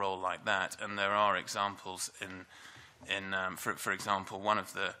have a role like that, and there are examples for example, one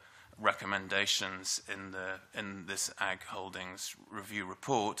of the recommendations in this Ag Holdings review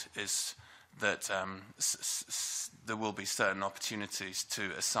report is that there will be certain opportunities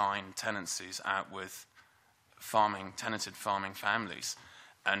to assign tenancies out with tenanted farming families,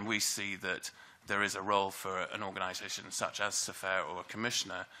 and we see that there is a role for an organisation such as SAAVA or a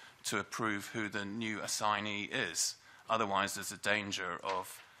commissioner to approve who the new assignee is. Otherwise, there's a danger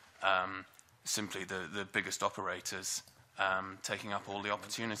of simply the biggest operators taking up all the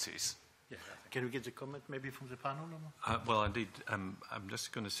opportunities. Yeah. Can we get a comment maybe from the panel? Well, indeed, I'm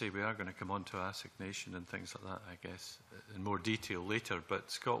just going to say we are going to come on to assignation and things like that, I guess, in more detail later. But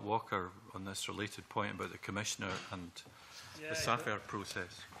Scott Walker, on this related point about the Commissioner and the SAAVA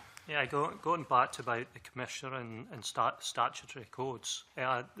process. Yeah, going back to about the Commissioner and statutory codes,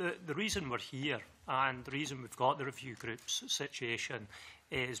 the reason we're here and the reason we've got the review groups situation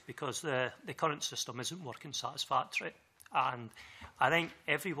is because the current system isn't working satisfactory. And I think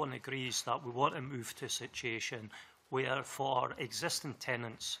everyone agrees that we want to move to a situation where for existing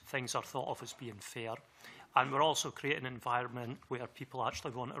tenants things are thought of as being fair. And we're also creating an environment where people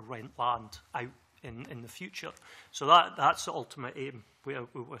actually want to rent land out in the future. So that's the ultimate aim where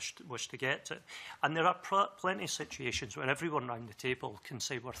we wish to get to. And there are plenty of situations where everyone around the table can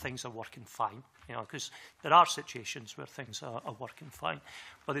say where things are working fine, because there are situations where things are working fine.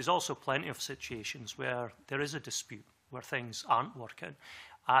 But there's also plenty of situations where there is a dispute, where things aren't working.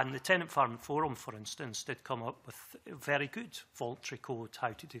 And the Tenant Farm Forum, for instance, did come up with a very good voluntary code, how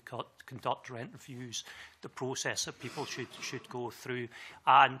to conduct rent reviews, the process that people should go through.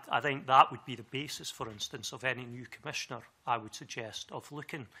 And I think that would be the basis, for instance, of any new commissioner, I would suggest, of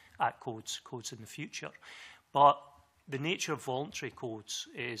looking at codes in the future. But the nature of voluntary codes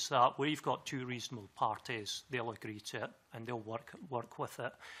is that where you've got two reasonable parties, they'll agree to it and they'll work with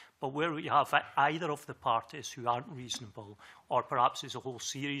it. But where you have either of the parties who aren't reasonable, or perhaps there's a whole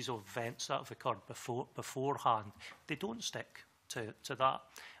series of events that have occurred beforehand, they don't stick to that.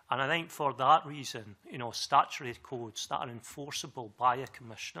 And I think for that reason, statutory codes that are enforceable by a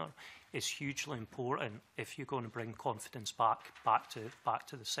commissioner is hugely important if you're going to bring confidence back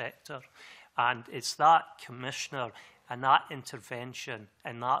to the sector. And it's that commissioner and that intervention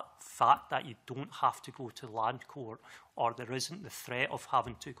and that fact that you don't have to go to land court, or there isn't the threat of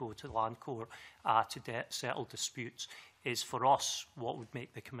having to go to land court to settle disputes, is for us what would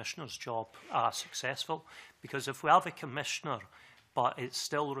make the commissioner's job successful. Because if we have a commissioner but it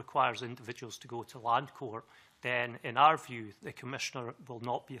still requires individuals to go to land court, then in our view the commissioner will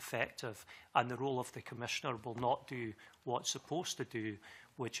not be effective, and the role of the commissioner will not do what it's supposed to do,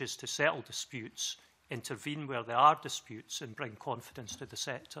 which is to settle disputes, intervene where there are disputes, and bring confidence to the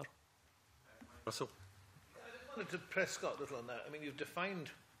sector. Russell? I just wanted to press Scott a little on that. I mean, you've defined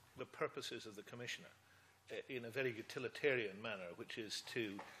the purposes of the commissioner in a very utilitarian manner, which is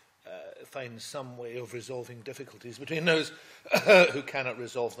to find some way of resolving difficulties between those who cannot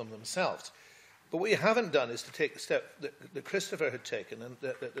resolve them themselves. But what you haven't done is to take the step that Christopher had taken and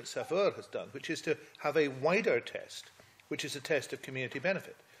that SAAVA has done, which is to have a wider test, which is a test of community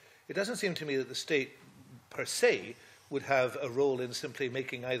benefit. It doesn't seem to me that the state, per se, would have a role in simply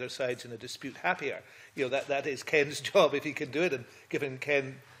making either sides in a dispute happier. That is Ken's job if he can do it, and given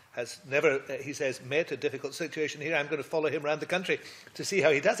Ken has never, he says, met a difficult situation here, I'm going to follow him around the country to see how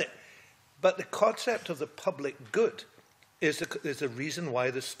he does it. But the concept of the public good is the reason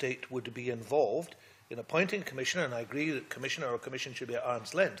why the state would be involved in appointing a commissioner, and I agree that commissioner or commission should be at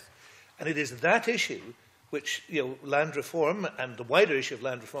arm's length. And it is that issue which land reform and the wider issue of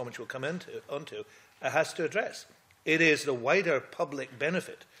land reform, which we'll come onto, has to address. It is the wider public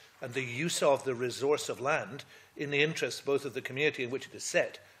benefit and the use of the resource of land in the interests both of the community in which it is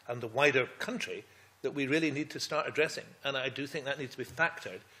set and the wider country that we really need to start addressing. And I do think that needs to be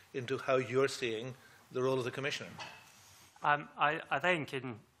factored into how you're seeing the role of the commissioner. I think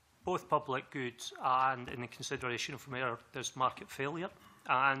in both public goods and in the consideration of where there's market failure,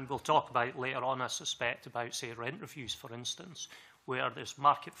 and we'll talk about later on, I suspect, about, say, rent reviews, for instance, where there's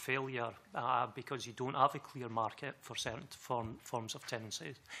market failure because you don't have a clear market for certain forms of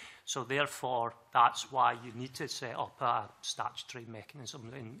tenancy. So therefore, that's why you need to set up a statutory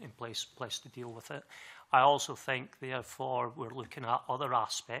mechanism in place to deal with it. I also think, therefore, we're looking at other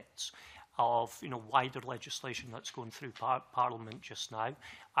aspects of wider legislation that's going through Parliament just now.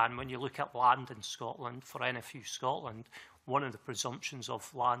 And when you look at land in Scotland, for NFU Scotland, one of the presumptions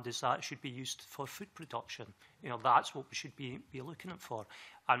of land is that it should be used for food production. That's what we should be looking at for.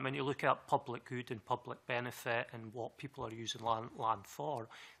 And when you look at public good and public benefit and what people are using land for,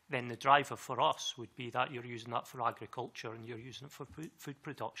 then the driver for us would be that you're using that for agriculture and you're using it for food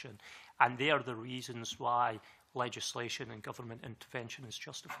production. And they are the reasons why legislation and government intervention is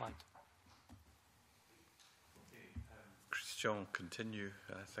justified. Christian, continue,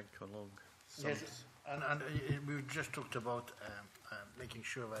 I think, along. Yes, and we just talked about making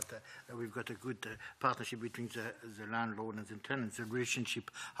sure that we've got a good partnership between the landlord and the tenants. The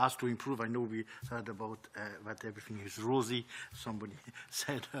relationship has to improve. I know we heard about that everything is rosy. Somebody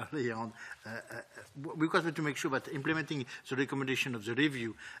said early on. We've got to make sure that implementing the recommendation of the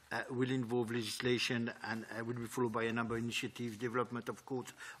review will involve legislation and will be followed by a number of initiatives, development of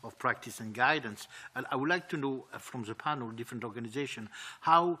codes of practice and guidance. And I would like to know from the panel, different organizations,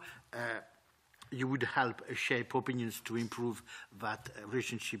 how you would help shape opinions to improve that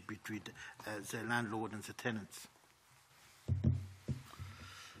relationship between the landlord and the tenants.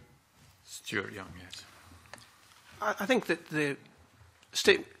 Stuart Young, yes. I think that the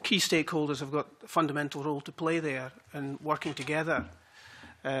key stakeholders have got a fundamental role to play there in working together.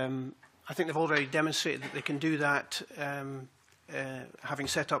 I think they've already demonstrated that they can do that, having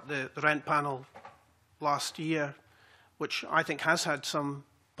set up the rent panel last year, which I think has had some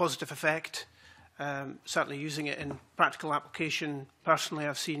positive effect. Certainly using it in practical application, personally,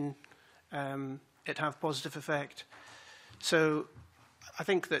 I've seen it have positive effect. So I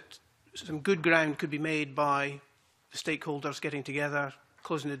think that some good ground could be made by the stakeholders getting together,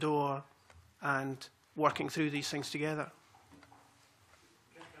 closing the door and working through these things together.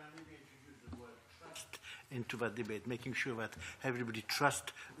 Into that debate, making sure that everybody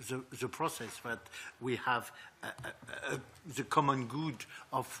trusts the process, that we have the common good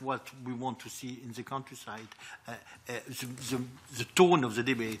of what we want to see in the countryside, the tone of the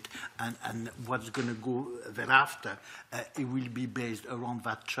debate and what's going to go thereafter, it will be based around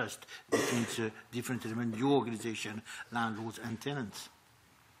that trust between the different elements, the organisation, landlords and tenants.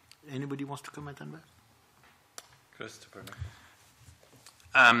 Anybody wants to comment on that? Christopher.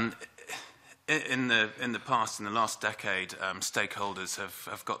 In the past, in the last decade, stakeholders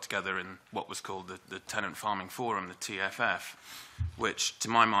have got together in what was called the Tenant Farming Forum, the TFF, which, to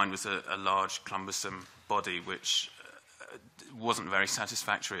my mind, was a large, cumbersome body which wasn't very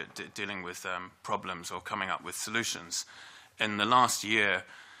satisfactory at dealing with problems or coming up with solutions. In the last year,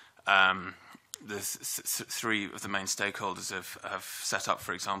 three of the main stakeholders have set up,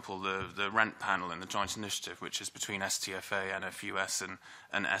 for example, the rent panel in the joint initiative, which is between STFA, NFUS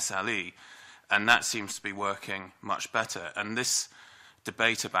and SLE. And that seems to be working much better. And this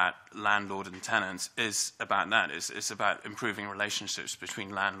debate about landlord and tenants is about that. It's about improving relationships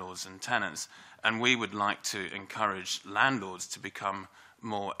between landlords and tenants. And we would like to encourage landlords to become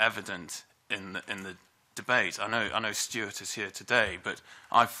more evident in the debate. I know Stuart is here today, but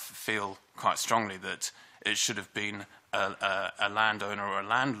I feel quite strongly that it should have been a landowner or a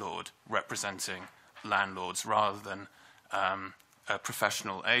landlord representing landlords rather than a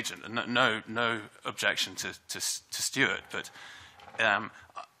professional agent. No objection to Stuart, but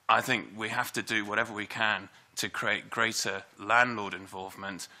I think we have to do whatever we can to create greater landlord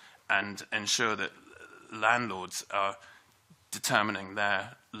involvement and ensure that landlords are determining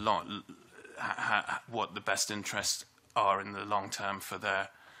their what the best interests are in the long term for their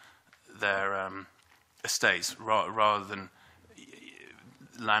estates, rather than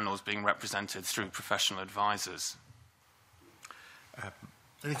landlords being represented through professional advisors.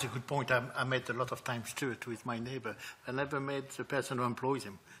 It's a good point. I met a lot of times Stuart with my neighbour. I never met the person who employs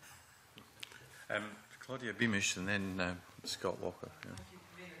him. Claudia Beamish and then Scott Walker. Yeah.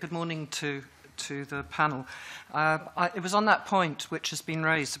 Good morning to the panel. It was on that point which has been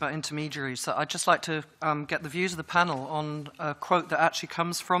raised about intermediaries that I'd just like to get the views of the panel on a quote that actually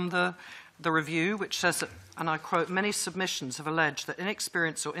comes from the review, which says that, and I quote, "Many submissions have alleged that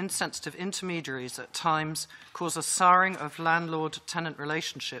inexperienced or insensitive intermediaries at times cause a souring of landlord-tenant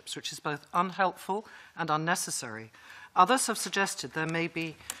relationships, which is both unhelpful and unnecessary. Others have suggested there may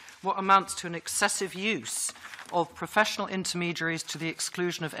be what amounts to an excessive use of professional intermediaries to the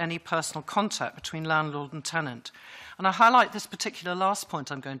exclusion of any personal contact between landlord and tenant." And I highlight this particular last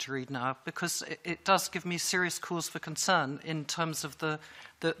point I'm going to read now because it does give me serious cause for concern in terms of the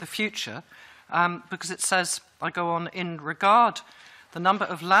future, because it says, I go on, "In regard, the number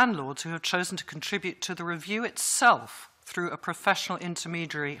of landlords who have chosen to contribute to the review itself through a professional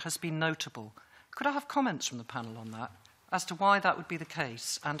intermediary has been notable." Could I have comments from the panel on that, as to why that would be the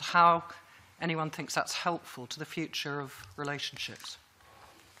case and how anyone thinks that's helpful to the future of relationships?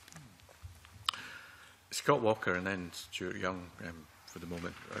 Scott Walker and then Stuart Young for the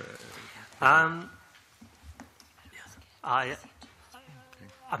moment.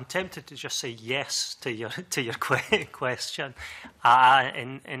 I'm tempted to just say yes to your question,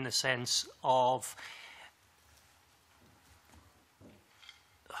 in the sense of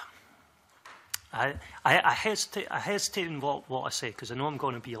I hesitate in what I say because I know I'm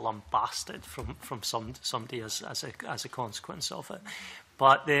going to be lambasted from somebody as a consequence of it.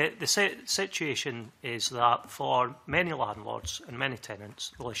 But the situation is that for many landlords and many tenants,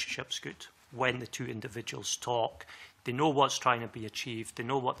 the relationship's good. When the two individuals talk, they know what's trying to be achieved, they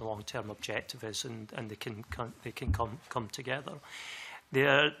know what the long-term objective is, and they can come together.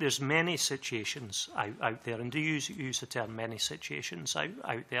 There's many situations out there, and do use the term many situations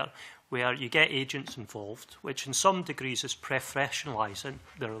out there, where you get agents involved, which in some degrees is professionalising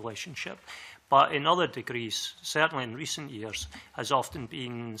the relationship, but in other degrees, certainly in recent years, has often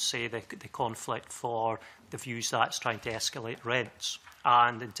been, say, the conflict for the views that it's trying to escalate rents.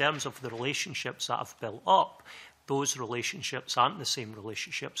 And in terms of the relationships that have built up, those relationships aren't the same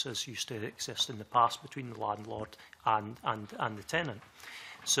relationships as used to exist in the past between the landlord and the tenant.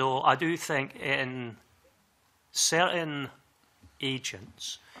 So I do think in certain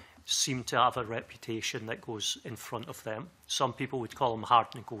agents seem to have a reputation that goes in front of them. Some people would call them hard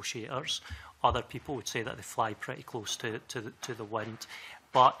negotiators. Other people would say that they fly pretty close to the wind.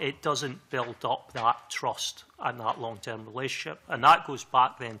 but it doesn't build up that trust and that long-term relationship. And that goes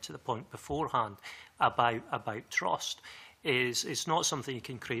back then to the point beforehand about trust. It's not something you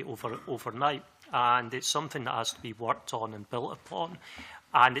can create overnight, and it's something that has to be worked on and built upon,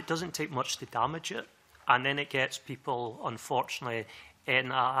 and it doesn't take much to damage it. And then it gets people, unfortunately,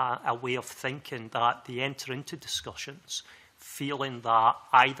 in a way of thinking that they enter into discussions feeling that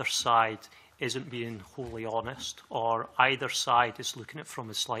either side isn't being wholly honest, or either side is looking at it from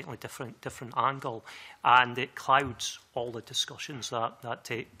a slightly different angle, and it clouds all the discussions that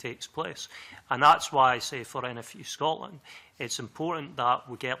takes place. And that's why I say for NFU Scotland, it's important that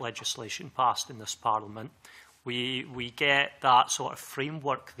we get legislation passed in this Parliament. We get that sort of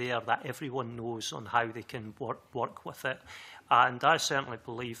framework there that everyone knows on how they can work with it. And I certainly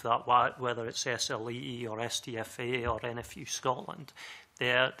believe that whether it's SLEE or STFA or NFU Scotland,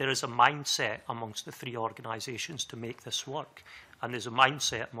 there is a mindset amongst the three organisations to make this work. And there's a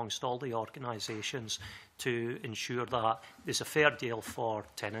mindset amongst all the organisations to ensure that there's a fair deal for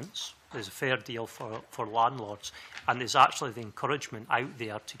tenants, there's a fair deal for landlords, and there's actually the encouragement out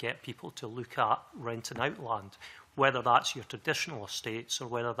there to get people to look at renting out land, whether that's your traditional estates or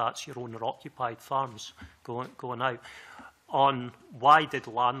whether that's your owner-occupied farms going out. On why did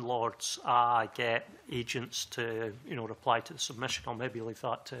landlords get agents to reply to the submission, I'll maybe leave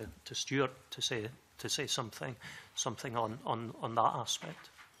that to Stuart to say something on that aspect.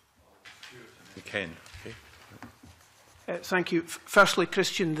 Ken. Okay. Thank you. Firstly,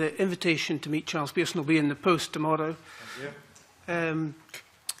 Christian, the invitation to meet Charles Pearson will be in the post tomorrow.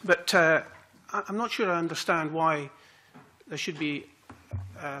 But I'm not sure I understand why there should be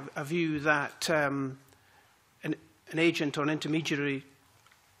a view that an agent or an intermediary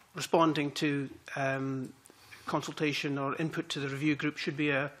responding to consultation or input to the review group should be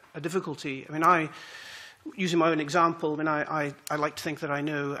a difficulty. I mean, using my own example, I like to think that I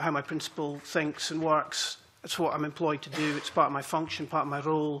know how my principal thinks and works. That's what I'm employed to do. It's part of my function, part of my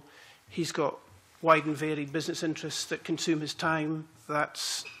role. He's got wide and varied business interests that consume his time.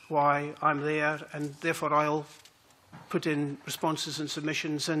 That's why I'm there, and therefore I'll put in responses and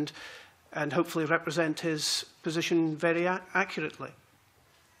submissions and hopefully represent his position very accurately.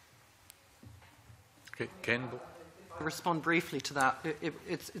 Okay, Ken. I'll respond briefly to that.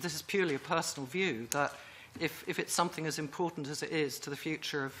 This is purely a personal view that if it's something as important as it is to the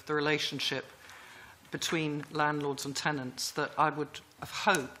future of the relationship between landlords and tenants, that I would have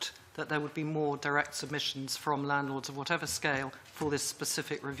hoped that there would be more direct submissions from landlords of whatever scale for this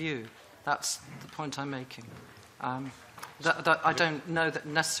specific review. That's the point I'm making. That I don't know that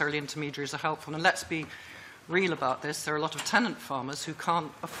necessarily intermediaries are helpful. And let's be real about this. There are a lot of tenant farmers who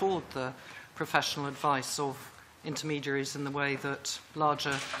can't afford the professional advice of intermediaries in the way that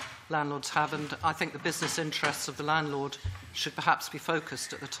larger landlords have. And I think the business interests of the landlord should perhaps be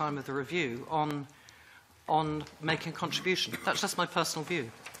focused at the time of the review on making a contribution. That's just my personal view.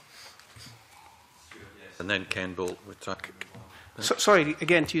 And then Ken Bowlt. Sorry,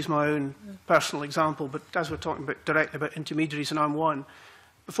 again, to use my own personal example, but as we're talking directly about intermediaries and I'm one,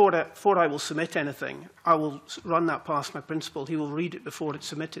 before I will submit anything, I will run that past my principal. He will read it before it's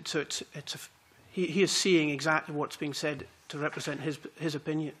submitted. So he is seeing exactly what's being said to represent his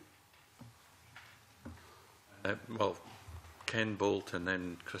opinion. Well, Ken Bowlt and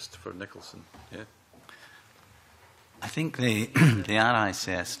then Christopher Nicholson. Yeah. I think the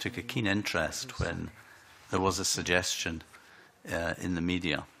RICS took a keen interest when there was a suggestion in the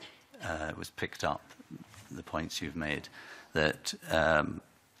media, it was picked up, the points you've made, that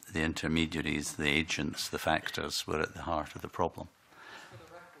the intermediaries, the agents, the factors were at the heart of the problem.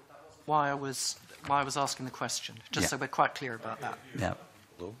 Why I was asking the question, just so we're quite clear about that. Yeah.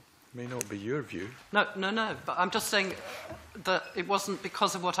 Well, may not be your view. No, but I'm just saying that it wasn't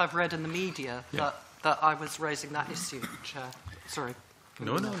because of what I've read in the media that I was raising that issue, Chair. Sorry.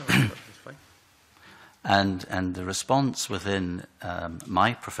 No, that's fine. And the response within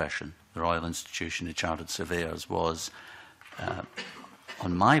my profession, the Royal Institution of Chartered Surveyors, was,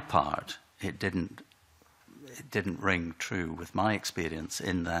 on my part, it didn't ring true with my experience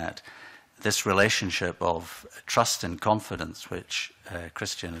in that this relationship of trust and confidence, which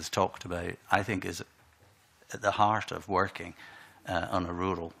Christian has talked about, I think is at the heart of working on a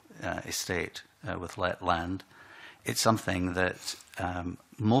rural estate with let land. It's something that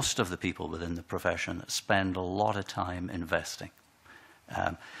most of the people within the profession spend a lot of time investing.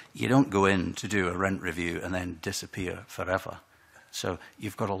 You don't go in to do a rent review and then disappear forever. So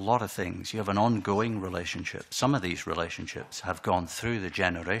you've got a lot of things. You have an ongoing relationship. Some of these relationships have gone through the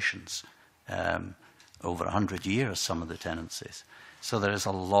generations, over 100 years, some of the tenancies. So there is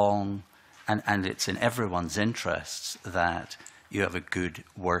a long, and it's in everyone's interests that you have a good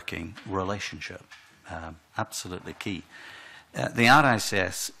working relationship. Absolutely key. The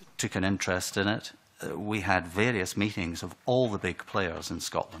RICS took an interest in it. We had various meetings of all the big players in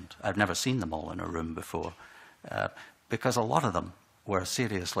Scotland. I've never seen them all in a room before, because a lot of them were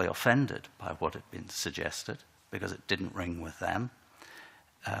seriously offended by what had been suggested, because it didn't ring with them.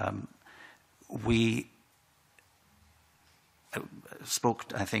 We spoke,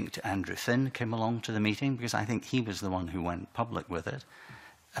 I think, to Andrew Finn, came along to the meeting, because I think he was the one who went public with it.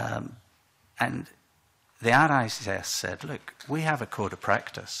 And the RICS said, look, we have a code of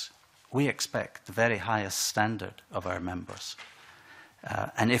practice. We expect the very highest standard of our members.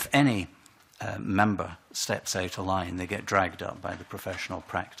 And if any member steps out of line, they get dragged up by the professional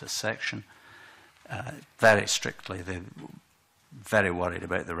practice section. Very strictly, they're very worried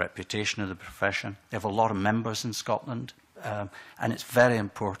about the reputation of the profession. They have a lot of members in Scotland, and it's very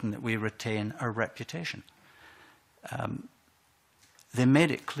important that we retain our reputation. They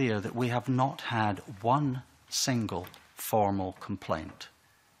made it clear that we have not had one single formal complaint.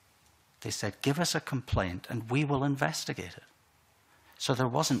 They said, give us a complaint and we will investigate it. So there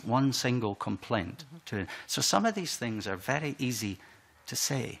wasn't one single complaint. So some of these things are very easy to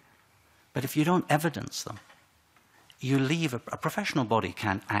say, but if you don't evidence them, you leave. A professional body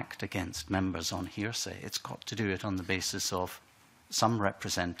can't act against members on hearsay. It's got to do it on the basis of some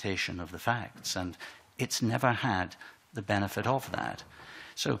representation of the facts, and it's never had the benefit of that.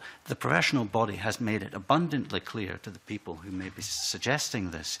 So the professional body has made it abundantly clear to the people who may be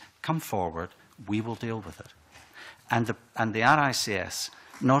suggesting this, come forward, we will deal with it. And the RICS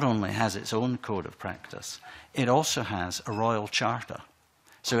not only has its own code of practice, it also has a royal charter.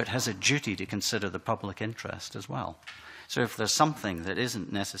 So it has a duty to consider the public interest as well. So if there's something that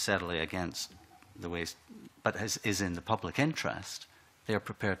isn't necessarily against the waste, but is in the public interest, they're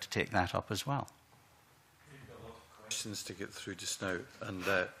prepared to take that up as well. Questions to get through just now, and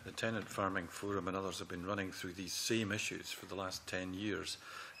the Tenant Farming Forum and others have been running through these same issues for the last 10 years,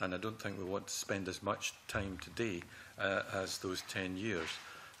 and I don't think we want to spend as much time today as those 10 years.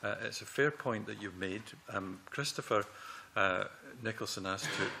 It's a fair point that you've made. Christopher Nicholson asked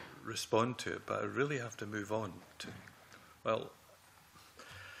to respond to it, but I really have to move on to, well,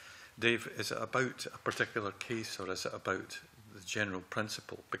 Dave, is it about a particular case or is it about the general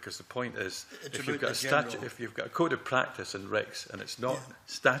principle? Because the point is, if you've got a code of practice in RICS and it's not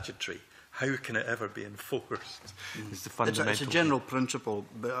statutory, how can it ever be enforced? It's the fundamental. It's a general principle,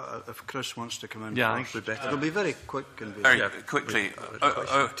 but if Chris wants to come in, yeah, I think it'll be very quick. And very quickly.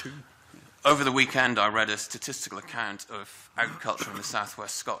 Over the weekend, I read a statistical account of agriculture in the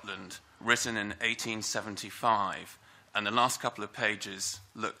southwest Scotland, written in 1875, and the last couple of pages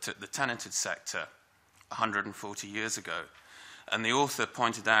looked at the tenanted sector 140 years ago. And the author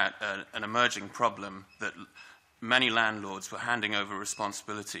pointed out an emerging problem that many landlords were handing over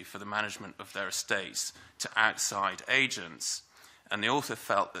responsibility for the management of their estates to outside agents. And the author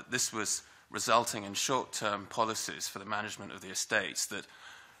felt that this was resulting in short-term policies for the management of the estates that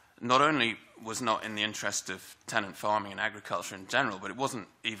not only was not in the interest of tenant farming and agriculture in general, but it wasn't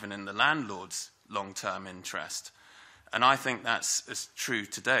even in the landlord's long-term interest. And I think that's as true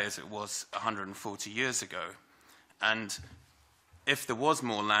today as it was 140 years ago. And if there was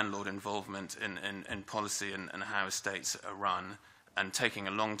more landlord involvement in policy and how estates are run and taking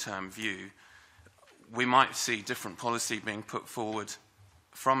a long-term view, we might see different policy being put forward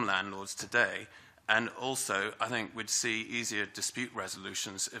from landlords today. And also, I think we'd see easier dispute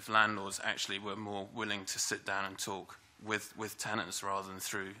resolutions if landlords actually were more willing to sit down and talk with tenants rather than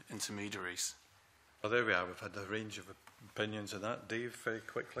through intermediaries. Well, there we are. We've had a range of opinions on that. Dave, very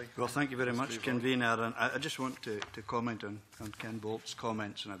quickly. Well, thank you very much, Convener. And I just want to comment on Ken Bowlt's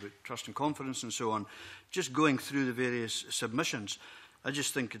comments and about trust and confidence and so on. Just going through the various submissions, I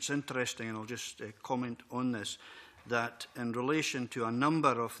just think it's interesting, and I'll just comment on this, that in relation to a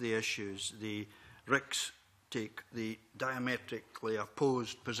number of the issues, the RICS take the diametrically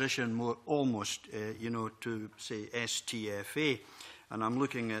opposed position, more almost, to say STFA. And I'm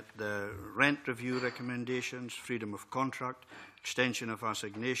looking at the rent review recommendations, freedom of contract, extension of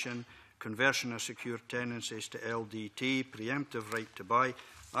assignation, conversion of secure tenancies to LDT, preemptive right to buy,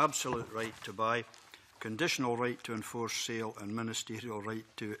 absolute right to buy, conditional right to enforce sale, and ministerial right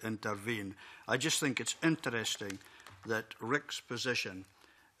to intervene. I just think it's interesting that RIC's position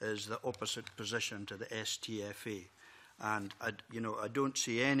is the opposite position to the STFA. And I don't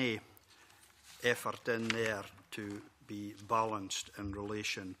see any effort in there to be balanced in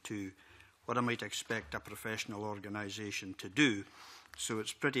relation to what I might expect a professional organisation to do. So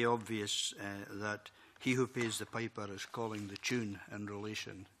it's pretty obvious that he who pays the piper is calling the tune in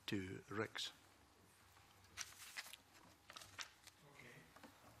relation to RICS.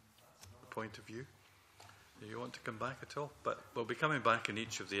 point of view? Do you want to come back at all? But we'll be coming back in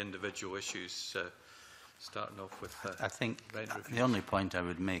each of the individual issues, starting off with I think the only point I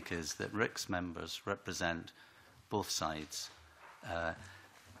would make is that RICS members represent both sides.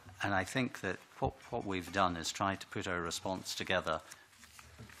 And I think that what we've done is try to put our response together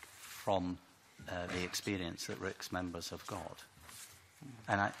from the experience that RICS members have got.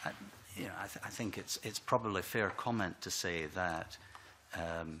 And I think it's probably fair comment to say that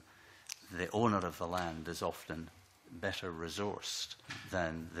the owner of the land is often better resourced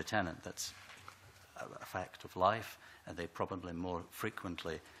than the tenant. That's a fact of life, and they probably more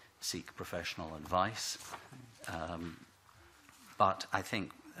frequently seek professional advice. But I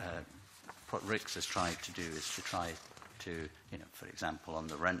think what RICS has tried to do is to try to, for example, on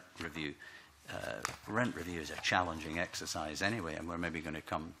the rent review is a challenging exercise anyway, and we're maybe going to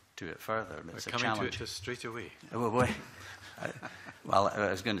come to it further. But it's coming to it just straight away. Well, I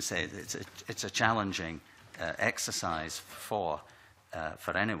was going to say it's a challenging exercise for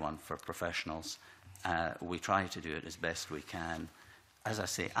anyone, for professionals. We try to do it as best we can. As I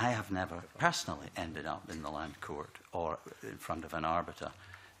say, I have never personally ended up in the land court or in front of an arbiter.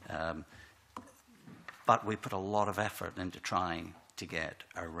 But we put a lot of effort into trying to get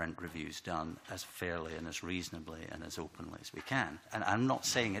our rent reviews done as fairly and as reasonably and as openly as we can. And I'm not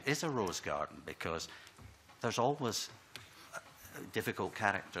saying it is a rose garden, because there's always difficult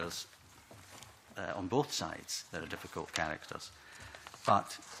characters on both sides. There are difficult characters.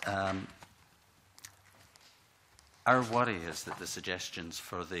 But our worry is that the suggestions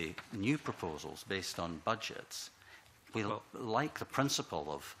for the new proposals based on budgets, we like the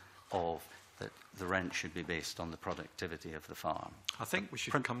principle of that the rent should be based on the productivity of the farm. I think we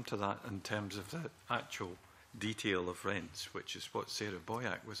should come to that in terms of the actual detail of rents, which is what Sarah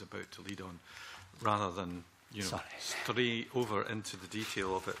Boyack was about to lead on, rather than stray over into the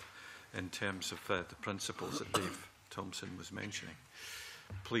detail of it in terms of the principles that Dave Thompson was mentioning.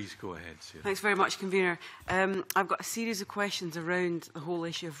 Please go ahead, Sarah. Thanks very much, Convener. I've got a series of questions around the whole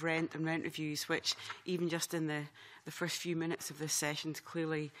issue of rent and rent reviews, which even just in the first few minutes of this session is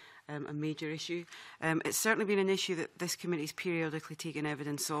clearly a major issue. It's certainly been an issue that this committee has periodically taken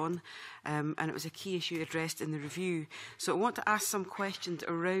evidence on, and it was a key issue addressed in the review. So I want to ask some questions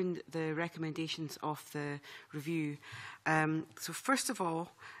around the recommendations of the review. So first of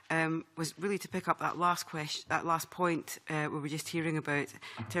all, was really to pick up that last point we were just hearing about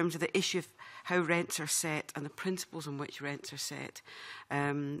in terms of the issue of how rents are set and the principles on which rents are set.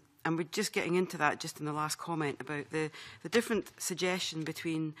 And we're just getting into that just in the last comment about the different suggestion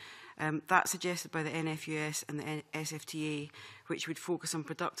between that suggested by the NFUS and the SFTA, which would focus on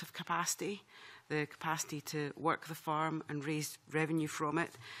productive capacity, the capacity to work the farm and raise revenue from it,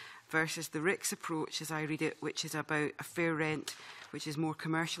 versus the RICS approach, as I read it, which is about a fair rent, which is more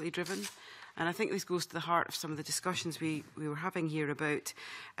commercially driven. And I think this goes to the heart of some of the discussions we were having here about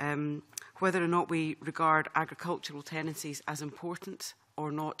whether or not we regard agricultural tenancies as important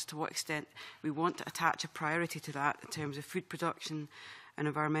or not, to what extent we want to attach a priority to that in terms of food production and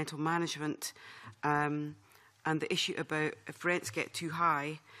environmental management, and the issue about if rents get too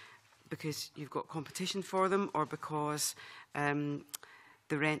high because you've got competition for them, or because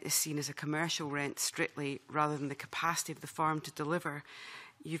the rent is seen as a commercial rent strictly rather than the capacity of the farm to deliver,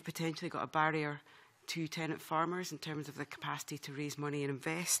 you've potentially got a barrier to tenant farmers in terms of the capacity to raise money and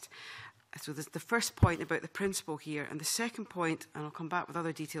invest. So there's the first point about the principle here, and the second point, and I'll come back with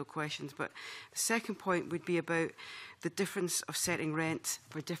other detailed questions, but the second point would be about the difference of setting rent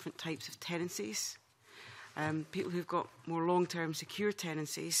for different types of tenancies. People who've got more long-term secure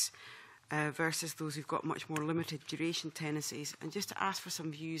tenancies versus those who've got much more limited duration tenancies, and just to ask for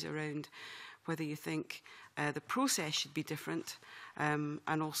some views around whether you think the process should be different,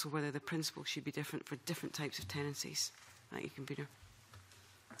 and also whether the principle should be different for different types of tenancies. Thank you, Convener.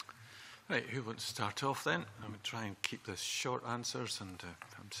 Right, who wants to start off then? I'm going to try and keep this short answers and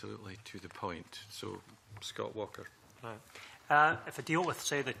absolutely to the point. So, Scott Walker. Right. If I deal with,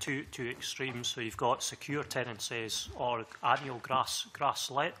 say, the two extremes, so you've got secure tenancies or annual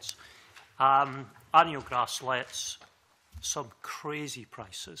grass lets. Annual grass lets, some crazy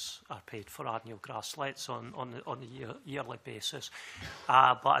prices are paid for annual grass lets on a yearly basis.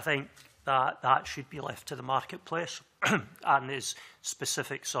 But I think that should be left to the marketplace, and there's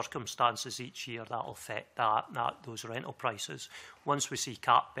specific circumstances each year that will affect those rental prices. Once we see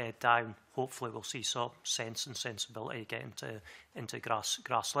cap bed down, hopefully we'll see some sense and sensibility get into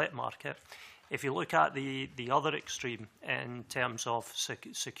grass let market. If you look at the other extreme in terms of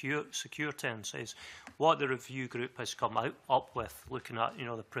secure tenancies, what the review group has come up with, looking at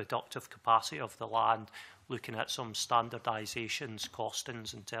the productive capacity of the land, looking at some standardisations,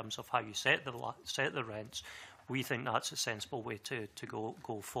 costings in terms of how you set the rents, we think that's a sensible way to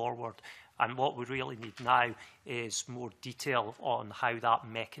go forward. And what we really need now is more detail on how that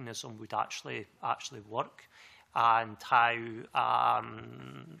mechanism would actually work, and how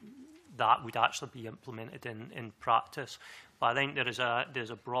that would actually be implemented in practice. But I think there's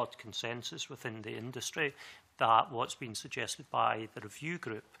a broad consensus within the industry that what's been suggested by the review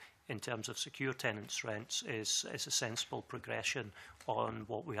group in terms of secure tenants rents is a sensible progression on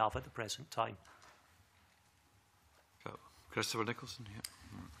what we have at the present time. Christopher Nicholson,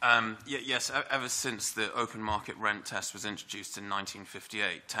 Yes, ever since the open market rent test was introduced in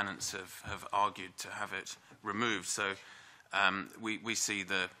 1958, tenants have argued to have it removed. So we see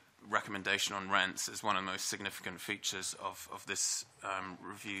the recommendation on rents as one of the most significant features of this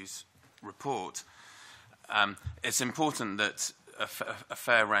review's report. It's important that a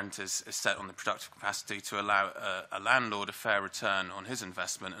fair rent is set on the productive capacity to allow a landlord a fair return on his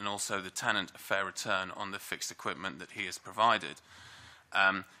investment, and also the tenant a fair return on the fixed equipment that he has provided.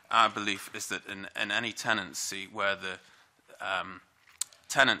 Our belief is that in any tenancy where the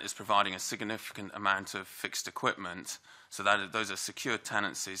tenant is providing a significant amount of fixed equipment, so that those are secure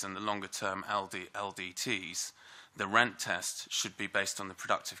tenancies and the longer-term LDTs, the rent test should be based on the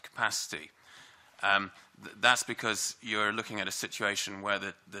productive capacity. That's because you're looking at a situation where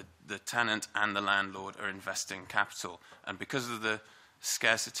the tenant and the landlord are investing capital. And because of the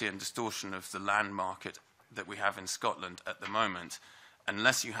scarcity and distortion of the land market that we have in Scotland at the moment,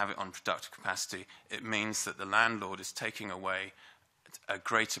 unless you have it on productive capacity, it means that the landlord is taking away a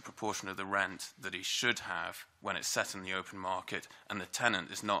greater proportion of the rent that he should have when it's set in the open market, and the tenant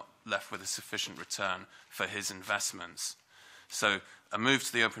is not left with a sufficient return for his investments. So a move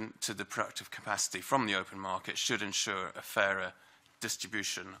to the productive capacity from the open market should ensure a fairer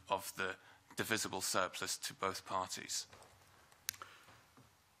distribution of the divisible surplus to both parties.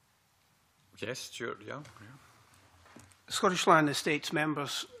 Yes, Stuart, yeah. Scottish Land Estates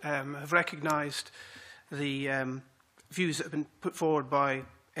members have recognised the views that have been put forward by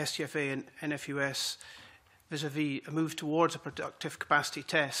STFA and NFUS vis-à-vis a move towards a productive capacity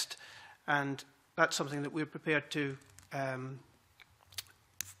test, and that's something that we're prepared to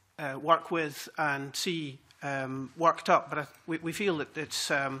work with and see worked up. But we feel that it's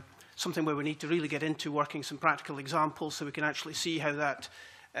something where we need to really get into working some practical examples so we can actually see how that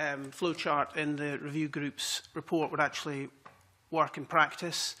flowchart in the review group's report would actually work in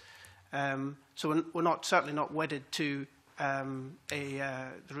practice. So we're certainly not wedded to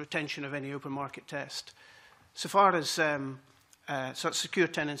the retention of any open market test. So far as secure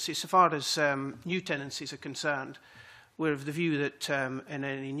tenancies, so far as new tenancies are concerned, we're of the view that in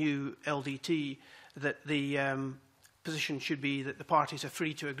any new LDT that the position should be that the parties are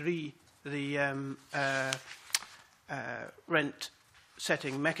free to agree the rent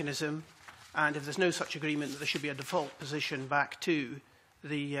setting mechanism, and if there's no such agreement, that there should be a default position back to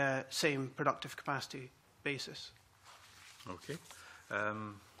the same productive capacity basis. Okay.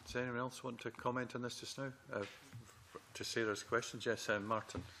 Does anyone else want to comment on this just now? To Sarah's questions? Yes,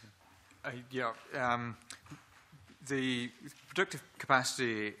 Martin. The productive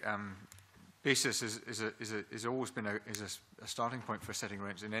capacity basis is always been a starting point for setting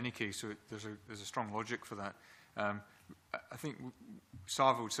rents in any case, so there's a strong logic for that. I think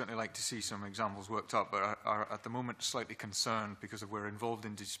SAAVA would certainly like to see some examples worked up, but are at the moment slightly concerned because we're involved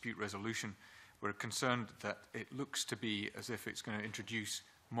in dispute resolution. We're concerned that it looks to be as if it's going to introduce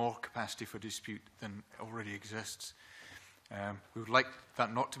more capacity for dispute than already exists. We would like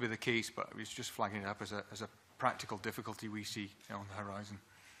that not to be the case, but it's just flagging it up as a practical difficulty we see on the horizon.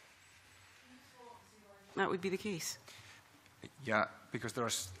 That would be the case. Yeah, because there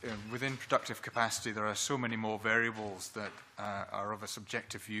are, within productive capacity, there are so many more variables that are of a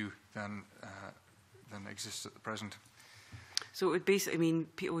subjective view than exists at the present. So it would basically mean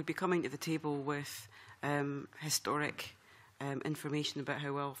people would be coming to the table with historic information about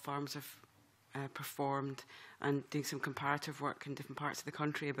how well farms have performed, and doing some comparative work in different parts of the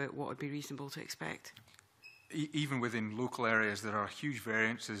country about what would be reasonable to expect. Even within local areas, there are huge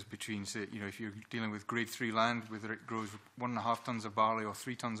variances between, say, if you're dealing with grade 3 land, whether it grows 1.5 tons of barley or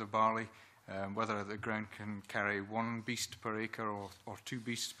 3 tons of barley, whether the ground can carry 1 beast per acre or 2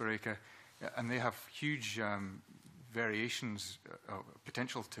 beasts per acre, and they have huge variations,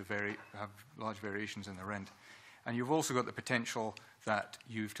 potential to have large variations in the rent. And you've also got the potential that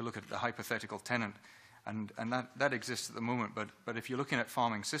you have to look at the hypothetical tenant And that exists at the moment. But if you're looking at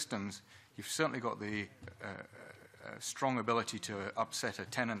farming systems, you've certainly got the strong ability to upset a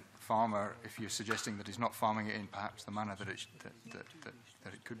tenant farmer if you're suggesting that he's not farming it in perhaps the manner that it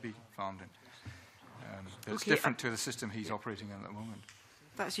could be farmed in. It's different to the system he's operating in at the moment.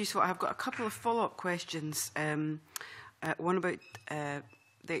 That's useful. I've got a couple of follow-up questions. One about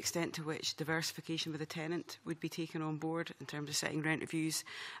the extent to which diversification with a tenant would be taken on board in terms of setting rent reviews.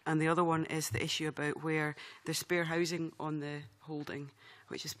 And the other one is the issue about where there's spare housing on the holding,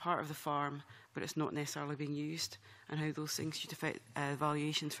 which is part of the farm, but it's not necessarily being used, and how those things should affect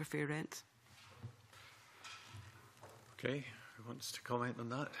valuations for fair rent. Okay, who wants to comment on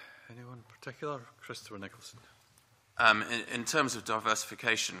that? Anyone in particular? Christopher Nicholson. In terms of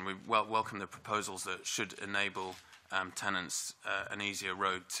diversification, we welcome the proposals that should enable tenants an easier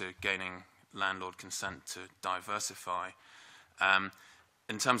road to gaining landlord consent to diversify.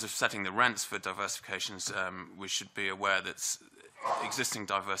 In terms of setting the rents for diversifications, we should be aware that existing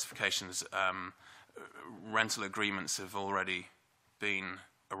diversifications, rental agreements have already been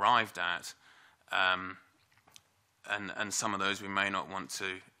arrived at, and some of those we may not want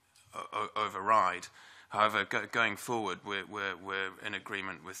to override. However, going forward, we're in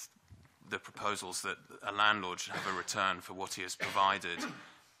agreement with the proposals that a landlord should have a return for what he has provided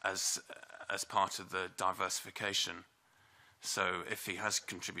as part of the diversification. So if he has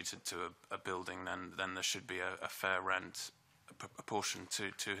contributed to a building, then there should be a fair rent proportion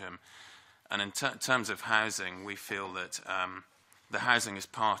to him. And in terms of housing, we feel that the housing is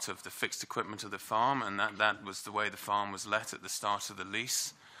part of the fixed equipment of the farm, and that was the way the farm was let at the start of the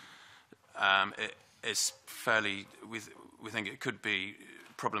lease. It's fairly, we think it could be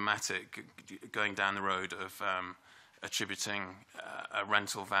problematic going down the road of attributing a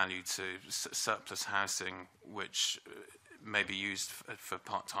rental value to surplus housing, which may be used for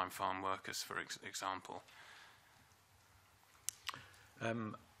part-time farm workers, for example.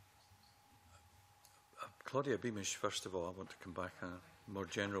 Claudia Beamish, first of all, I want to come back on a more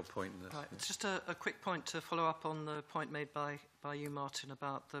general point. In this. Right. It's just a quick point to follow up on the point made by you, Martin,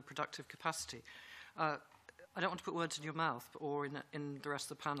 about the productive capacity. I don't want to put words in your mouth or in the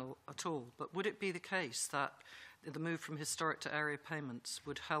rest of the panel at all, but would it be the case that the move from historic to area payments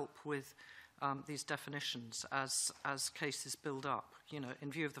would help with these definitions as cases build up, you know,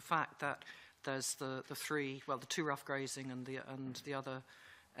 in view of the fact that there's the two rough grazing and the other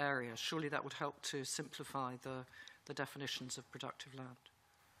areas? Surely that would help to simplify the definitions of productive land.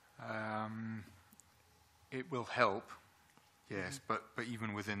 It will help. Yes, but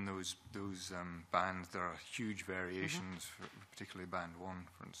even within those bands, there are huge variations, particularly band 1,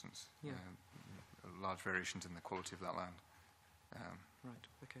 for instance. Large variations in the quality of that land. Right,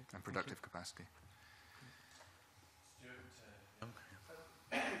 okay. And productive capacity.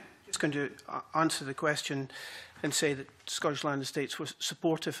 Just going to answer the question and say that Scottish Land Estates was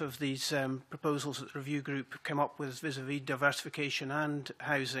supportive of these proposals that the review group came up with vis-à-vis diversification and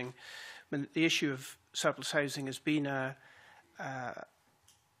housing. I mean, the issue of surplus housing has been a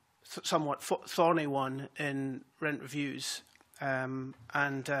somewhat thorny one in rent reviews, and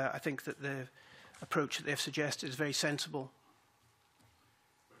I think that the approach that they've suggested is very sensible.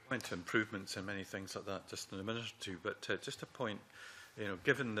 We'll go into improvements and many things like that just in a minute or two, but just a point, you know,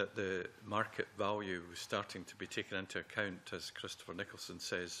 given that the market value was starting to be taken into account, as Christopher Nicholson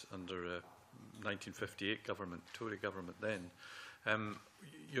says, under a 1958 government, Tory government then,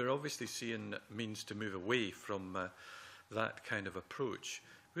 you're obviously seeing means to move away from that kind of approach.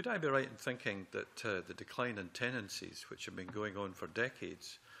 Would I be right in thinking that the decline in tenancies, which have been going on for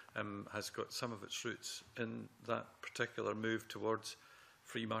decades, has got some of its roots in that particular move towards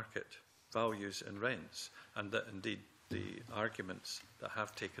free market values and rents, and that indeed the arguments that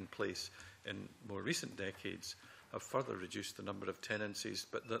have taken place in more recent decades have further reduced the number of tenancies,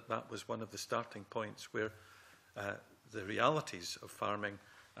 but that was one of the starting points where the realities of farming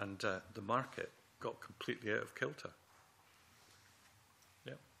and the market got completely out of kilter?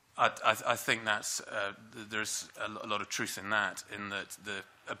 I think that's there's a lot of truth in that the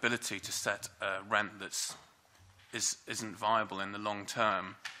ability to set a rent that isn't viable in the long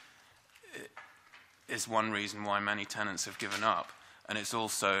term is one reason why many tenants have given up, and it's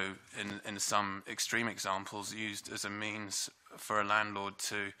also in some extreme examples used as a means for a landlord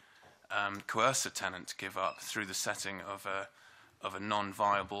to coerce a tenant to give up through the setting of a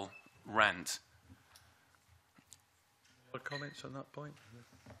non-viable rent. Other comments on that point?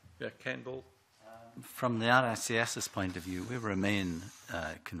 Yeah, Ken Bowlt. From the RICS's point of view, we remain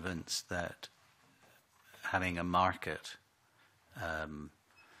convinced that having a market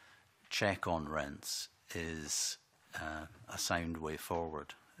check on rents is a sound way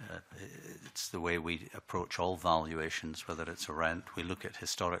forward It's the way we approach all valuations, whether it's a rent. We look at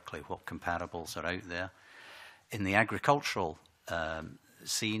historically what comparables are out there. In the agricultural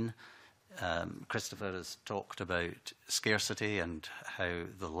scene, Christopher has talked about scarcity and how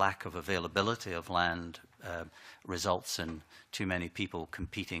the lack of availability of land results in too many people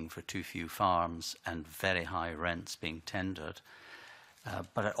competing for too few farms and very high rents being tendered.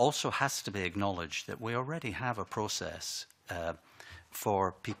 But it also has to be acknowledged that we already have a process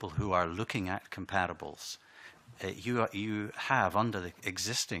for people who are looking at comparables. You have, under the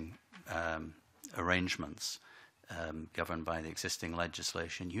existing arrangements governed by the existing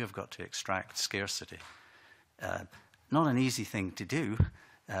legislation, you have got to extract scarcity. Not an easy thing to do.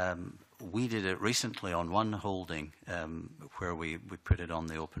 We did it recently on one holding where we put it on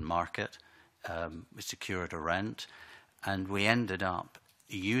the open market. We secured a rent, and we ended up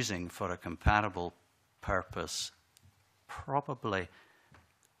using for a comparable purpose probably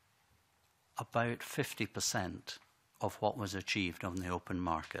about 50% of what was achieved on the open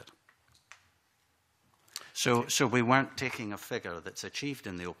market. So we weren't taking a figure that's achieved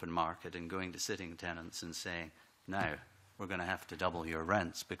in the open market and going to sitting tenants and saying, now we're going to have to double your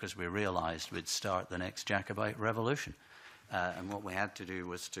rents, because we realized we'd start the next Jacobite revolution. And what we had to do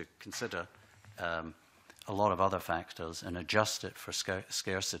was to consider a lot of other factors and adjust it for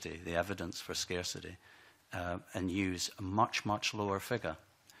scarcity, the evidence for scarcity, and use a much, much lower figure.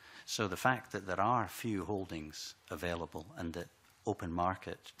 So the fact that there are few holdings available and that open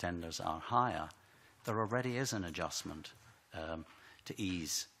market tenders are higher, there already is an adjustment to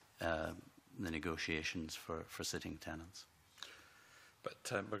ease the negotiations for sitting tenants.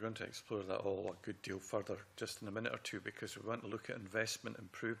 But we're going to explore that all a good deal further just in a minute or two, because we want to look at investment,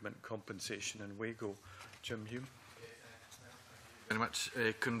 improvement, compensation, and WAGO. Jim Hume. Very much,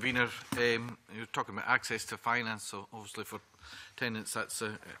 Convener. You're talking about access to finance, so obviously for tenants that's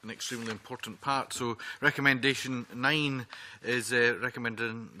an extremely important part. So recommendation 9 is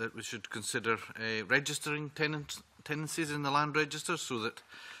recommending that we should consider registering tenancies in the land register, so that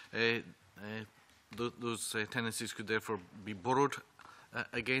those tenancies could therefore be borrowed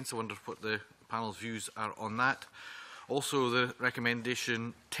against. I wonder what the panel's views are on that. Also, the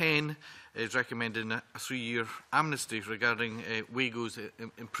recommendation 10 is recommending a 3-year amnesty regarding WAGO's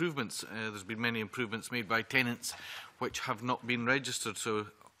improvements. There's been many improvements made by tenants which have not been registered, so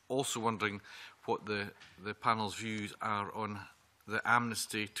also wondering what the panel's views are on the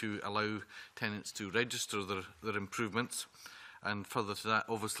amnesty to allow tenants to register their improvements. And further to that,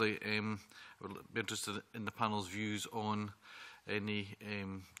 obviously, we'll be interested in the panel's views on any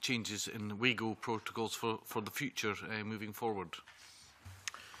changes in the WAGO protocols for the future moving forward.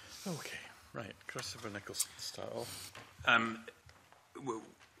 Okay, right. Christopher Nichols, start off.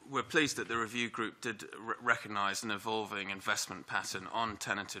 We're pleased that the review group did recognise an evolving investment pattern on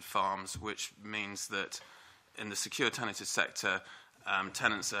tenanted farms, which means that in the secure tenanted sector,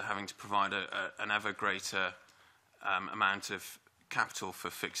 tenants are having to provide an ever greater amount of capital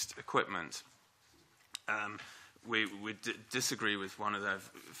for fixed equipment. We disagree with one of their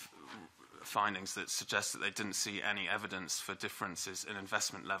findings that suggests that they didn't see any evidence for differences in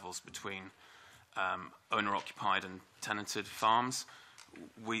investment levels between owner-occupied and tenanted farms.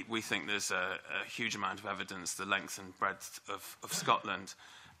 We think there's a huge amount of evidence, the length and breadth of Scotland,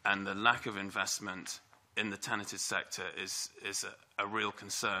 and the lack of investment in the tenanted sector is a real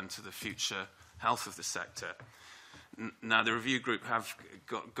concern to the future health of the sector. Now, the review group have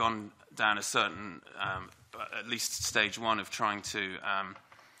gone down a certain, at least stage 1 of trying to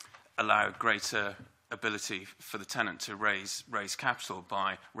allow greater ability for the tenant to raise capital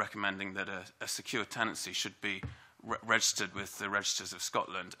by recommending that a secure tenancy should be registered with the Registers of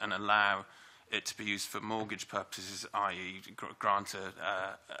Scotland and allow it to be used for mortgage purposes, i.e. grant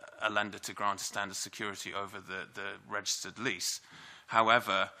a lender to grant a standard security over the registered lease.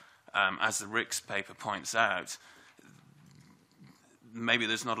 However, as the RICS paper points out, maybe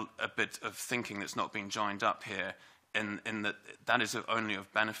there's not a bit of thinking that's not been joined up here, in that is only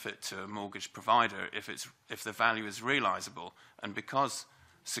of benefit to a mortgage provider if the value is realisable. And because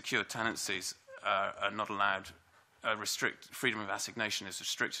secure tenancies are not allowed, freedom of assignation is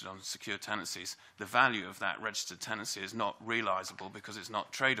restricted on secure tenancies, the value of that registered tenancy is not realisable because it's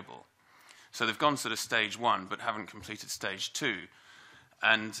not tradable. So they've gone sort of stage 1 but haven't completed stage 2.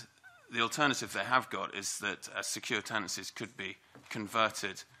 And the alternative they have got is that secure tenancies could be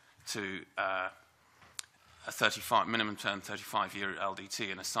converted to a minimum term 35-year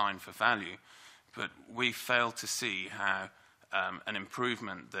LDT and assigned for value. But we fail to see how an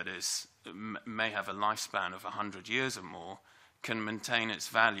improvement that may have a lifespan of 100 years or more can maintain its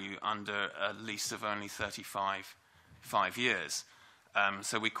value under a lease of only 35 years.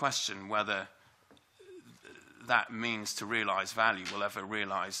 So we question whether that means to realise value will ever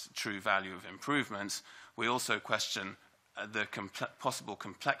realise true value of improvements. We also question the possible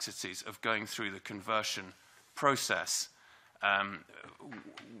complexities of going through the conversion process,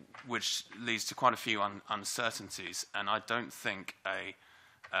 which leads to quite a few uncertainties. And I don't think a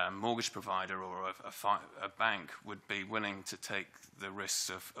mortgage provider or a bank would be willing to take the risks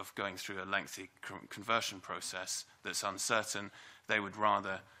of going through a lengthy conversion process that's uncertain. They would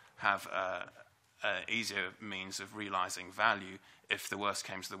rather have an easier means of realising value if the worst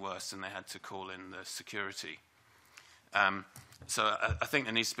came to the worst and they had to call in the security. So I think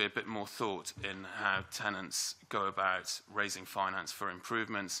there needs to be a bit more thought in how tenants go about raising finance for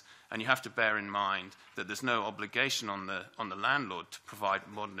improvements, and you have to bear in mind that there's no obligation on the landlord to provide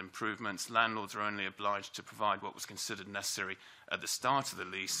modern improvements. Landlords are only obliged to provide what was considered necessary at the start of the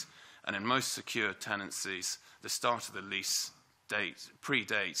lease, and in most secure tenancies, the start of the lease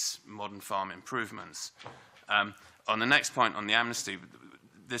predates modern farm improvements. On the next point on the amnesty,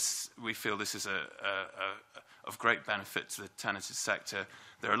 we feel this is of great benefit to the tenanted sector.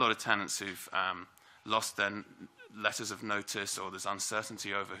 There are a lot of tenants who've lost their letters of notice, or there's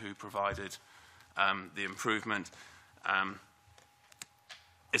uncertainty over who provided the improvement.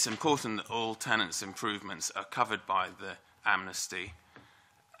 It's important that all tenants' improvements are covered by the amnesty.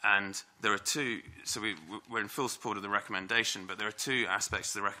 And there are two, so we're in full support of the recommendation, but there are two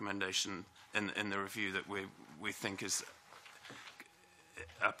aspects of the recommendation in the review that we think is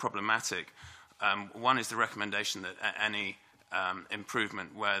problematic. One is the recommendation that any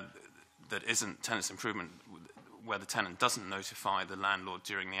improvement that isn't tenant's improvement, where the tenant doesn't notify the landlord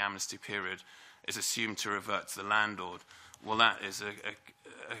during the amnesty period, is assumed to revert to the landlord. Well, that is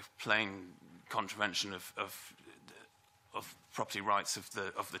a plain contravention of property rights of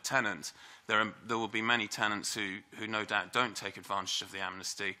the tenant. There will be many tenants who no doubt don't take advantage of the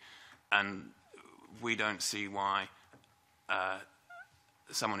amnesty, and we don't see why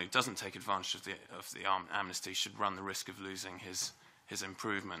someone who doesn't take advantage of the amnesty should run the risk of losing his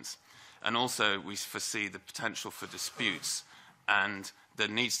improvements. And also we foresee the potential for disputes, and there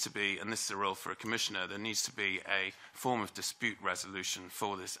needs to be, and this is a role for a commissioner, there needs to be a form of dispute resolution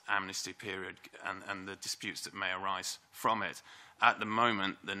for this amnesty period and the disputes that may arise from it. At the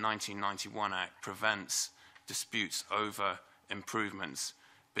moment, the 1991 Act prevents disputes over improvements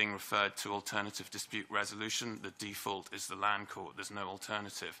being referred to alternative dispute resolution. The default is the land court. There's no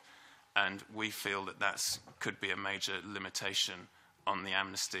alternative. And we feel that that could be a major limitation on the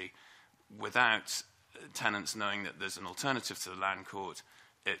amnesty. Without tenants knowing that there's an alternative to the land court,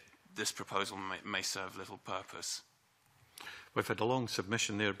 this proposal may serve little purpose. We've had a long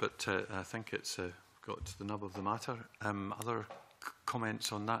submission there, but I think it's got to the nub of the matter. Other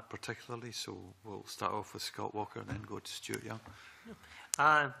comments on that particularly? So we'll start off with Scott Walker and then go to Stuart Young.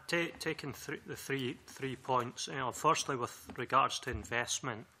 Taking the three points, firstly with regards to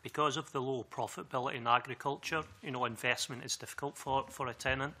investment, because of the low profitability in agriculture, investment is difficult for a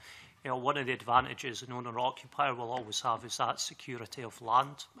tenant. One of the advantages an owner-occupier will always have is that security of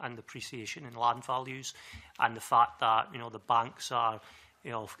land and appreciation in land values, and the fact that the banks are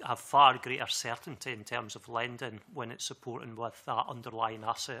have far greater certainty in terms of lending when it's supporting with that underlying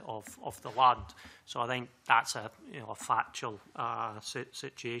asset of the land. So I think that's a factual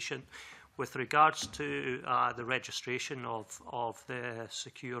situation. With regards to the registration of the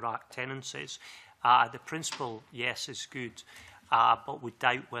Secure Act tenancies, the principle, yes, is good. But we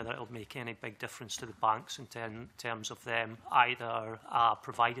doubt whether it will make any big difference to the banks in terms of them either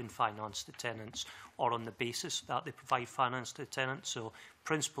providing finance to tenants or on the basis that they provide finance to tenants. So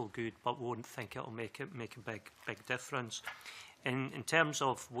principle good, but we won't think it will make a big difference. In terms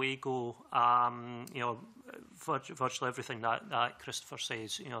of WAGO, virtually everything that Christopher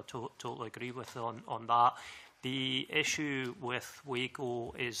says, totally agree with on that. The issue with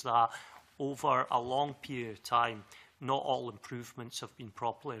WAGO is that over a long period of time, not all improvements have been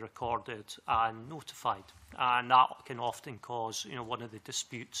properly recorded and notified, and that can often cause, one of the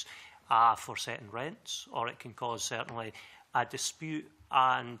disputes for setting rents, or it can cause certainly a dispute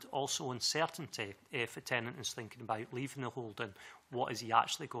and also uncertainty if a tenant is thinking about leaving the holding. What is he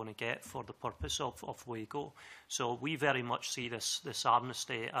actually going to get for the purpose of WAGO? So we very much see this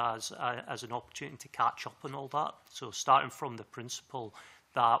amnesty as an opportunity to catch up on all that. So starting from the principle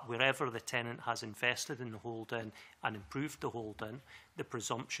that wherever the tenant has invested in the holding and improved the holding, the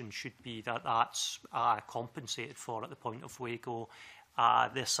presumption should be that that's compensated for at the point of WAGO.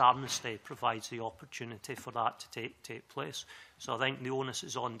 this amnesty provides the opportunity for that to take place. So I think the onus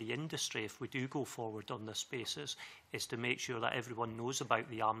is on the industry, if we do go forward on this basis, is to make sure that everyone knows about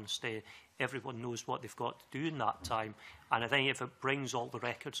the amnesty, everyone knows what they've got to do in that time. And I think if it brings all the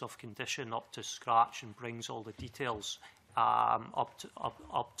records of condition up to scratch and brings all the details up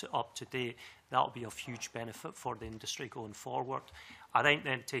to date, that will be of huge benefit for the industry going forward. I think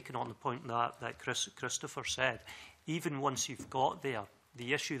then, taking on the point that Christopher said, even once you've got there,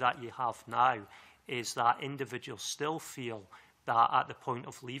 the issue that you have now is that individuals still feel that at the point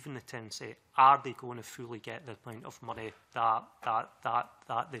of leaving the tenancy, are they going to fully get the amount of money that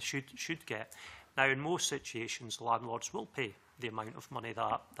they should get? Now, in most situations, landlords will pay the amount of money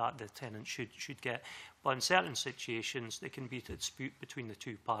that the tenant should get. But in certain situations, there can be a dispute between the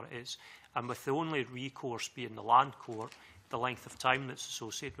two parties. And with the only recourse being the land court, the length of time that's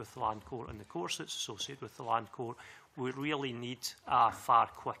associated with the land court and the course that's associated with the land court, we really need a far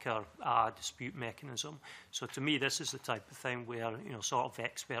quicker dispute mechanism. So to me, this is the type of thing where, sort of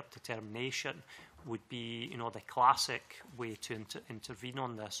expert determination would be, the classic way to intervene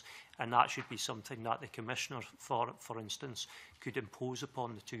on this. And that should be something that the Commissioner, for instance, could impose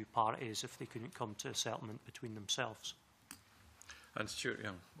upon the two parties if they couldn't come to a settlement between themselves. And Stuart,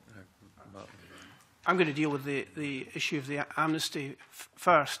 I'm going to deal with the issue of the amnesty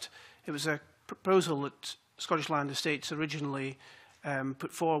first. It was a proposal that Scottish Land Estates originally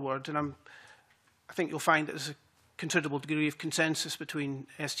put forward, and I think you'll find that there's a considerable degree of consensus between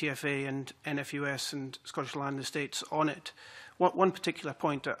STFA and NFUS and Scottish Land Estates on it. One particular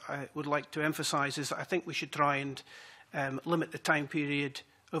point that I would like to emphasise is that I think we should try and limit the time period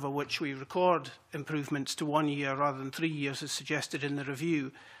over which we record improvements to 1 year rather than 3 years as suggested in the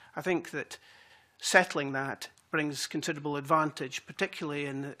review. I think that settling that brings considerable advantage, particularly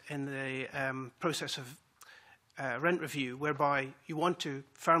in the process of rent review, whereby you want to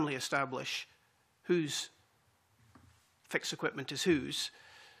firmly establish whose fixed equipment is whose.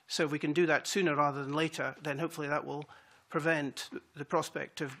 So if we can do that sooner rather than later, then hopefully that will prevent the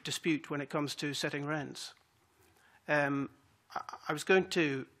prospect of dispute when it comes to setting rents. I was going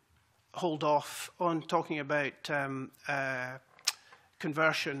to hold off on talking about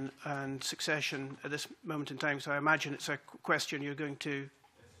conversion and succession at this moment in time, so I imagine it's a question you're going to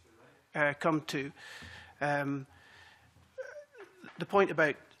come to. The point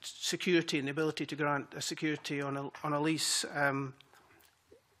about security and the ability to grant a security on a lease,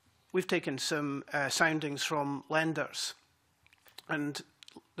 we've taken some soundings from lenders, and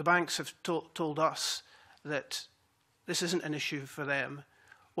the banks have told us that this isn't an issue for them.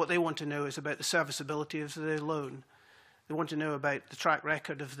 What they want to know is about the serviceability of the loan. They want to know about the track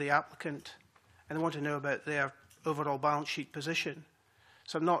record of the applicant, and they want to know about their overall balance sheet position.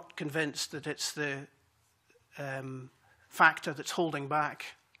 So I'm not convinced that it's the factor that's holding back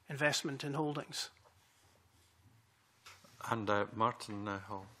investment in holdings. And Martin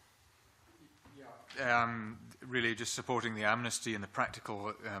Hall. Really just supporting the amnesty and the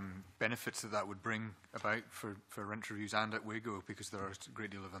practical benefits that would bring about for rent reviews and at WAGO, because there is a great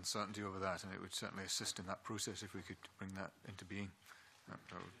deal of uncertainty over that, and it would certainly assist in that process if we could bring that into being.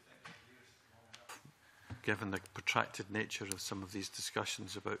 Given the protracted nature of some of these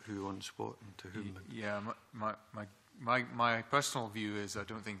discussions about who owns what and to whom. Yeah, my personal view is I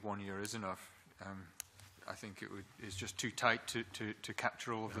don't think 1 year is enough. I think it's just too tight to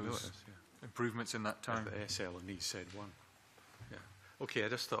capture all of those improvements in that time. The SL&E said 1. Yeah. Okay, I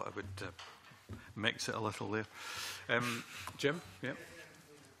just thought I would mix it a little there. Jim? Yeah.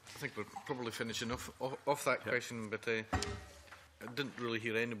 I think we're probably finishing off that question, but I didn't really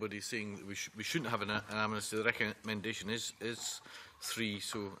hear anybody saying that we shouldn't have an amnesty. The recommendation is 3,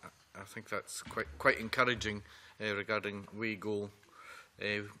 so I think that's quite encouraging regarding WAGO.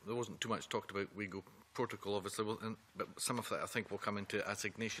 There wasn't too much talked about WAGO protocol, obviously, but some of that I think will come into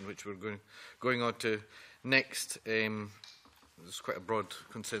assignation, which we're going on to next. There's quite a broad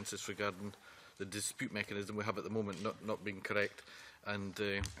consensus regarding the dispute mechanism we have at the moment not being correct, and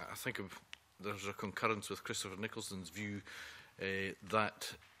I think there's a concurrence with Christopher Nicholson's view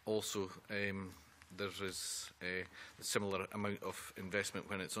that also there is a similar amount of investment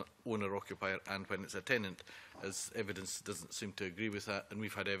when it's an owner-occupier and when it's a tenant, as evidence doesn't seem to agree with that, and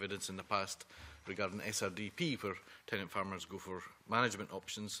we've had evidence in the past regarding SRDP where tenant farmers go for management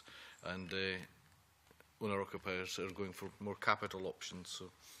options and owner-occupiers are going for more capital options. So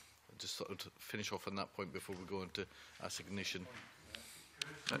I just thought I'd finish off on that point before we go into assignation.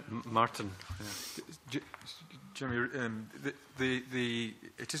 Martin. Jimmy,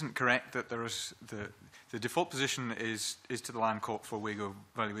 it isn't correct that there is the default position is to the land court for WAGO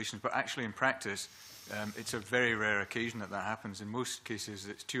valuations, but actually in practice It's a very rare occasion that that happens. In most cases,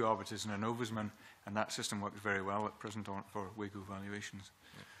 it's 2 arbiters and an ombudsman, and that system works very well at present for WAGO valuations.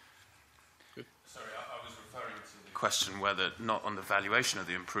 Good. Sorry, I was referring to the question whether, not on the valuation of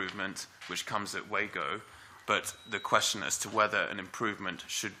the improvement, which comes at WAGO, but the question as to whether an improvement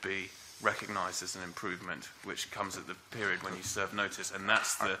should be recognised as an improvement, which comes at the period when you serve notice, and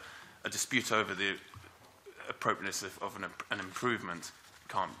that's a dispute over the appropriateness of an improvement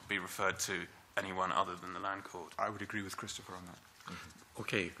can't be referred to anyone other than the Land Court. I would agree with Christopher on that.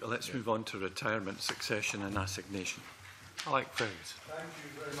 Okay, let's move on to retirement, succession and assignation. Alec Ferris. Thank you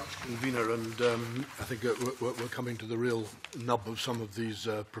very much, Convener, and I think we're coming to the real nub of some of these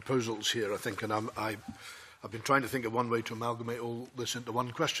proposals here, I think, and I've been trying to think of one way to amalgamate all this into one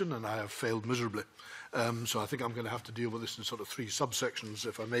question, and I have failed miserably. So I think I'm going to have to deal with this in sort of 3 subsections,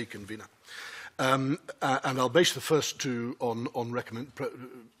 if I may, Convener. And I'll base the first 2 on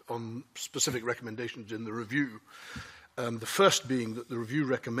specific recommendations in the review. The first being that the review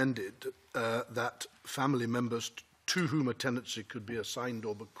recommended that family members to whom a tenancy could be assigned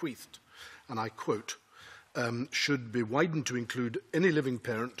or bequeathed, and I quote, should be widened to include any living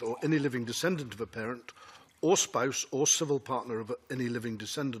parent or any living descendant of a parent or spouse or civil partner of any living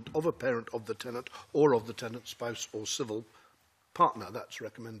descendant of a parent of the tenant or of the tenant's spouse or civil partner. That's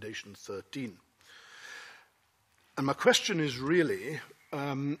recommendation 13. And my question is really,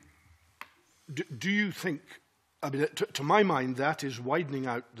 do you think, I mean, to my mind, that is widening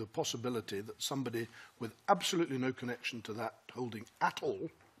out the possibility that somebody with absolutely no connection to that holding at all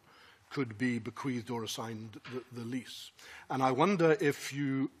could be bequeathed or assigned the lease. And I wonder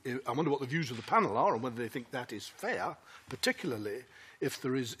I wonder what the views of the panel are and whether they think that is fair, particularly if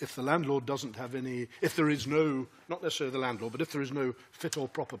the landlord doesn't have any, if there is no, not necessarily the landlord, but if there is no fit or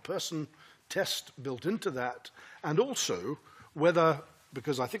proper person test built into that, and also whether,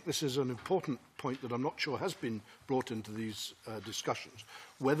 because I think this is an important point that I'm not sure has been brought into these discussions,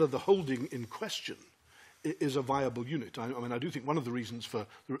 whether the holding in question is a viable unit. I mean, I do think one of the reasons for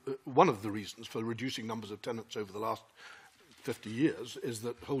reducing numbers of tenants over the last 50 years is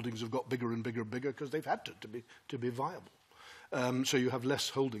that holdings have got bigger and bigger and bigger because they've had to be viable. So you have less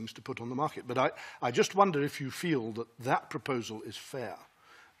holdings to put on the market. But I just wonder if you feel that that proposal is fair,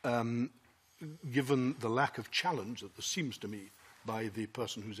 given the lack of challenge that there seems to me by the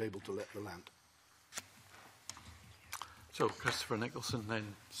person who's able to let the land. So, Christopher Nicholson,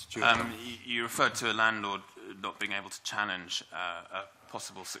 then Stuart. You referred to a landlord not being able to challenge a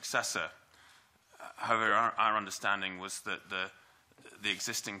possible successor. However, our understanding was that the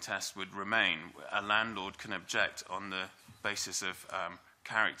existing test would remain. A landlord can object on the basis of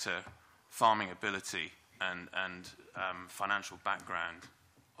character, farming ability, and financial background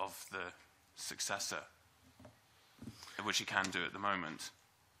of the successor, which he can do at the moment.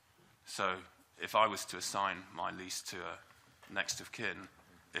 So, if I was to assign my lease to a next of kin,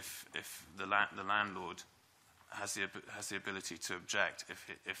 if the landlord has the ability to object,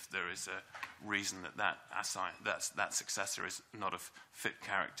 if there is a reason that successor is not of fit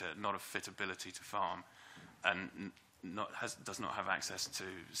character, not of fit ability to farm, and does not have access to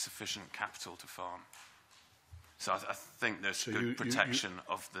sufficient capital to farm. So I think there's good protection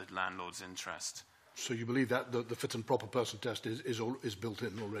of the landlord's interest. So you believe that the fit and proper person test is built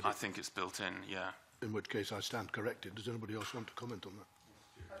in already? I think it's built in, yeah. In which case I stand corrected. Does anybody else want to comment on that?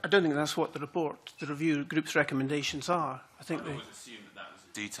 I don't think that's what the review group's recommendations are. I would assume that was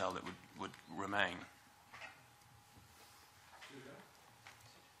a detail that would remain.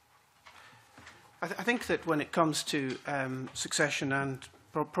 I think that when it comes to succession and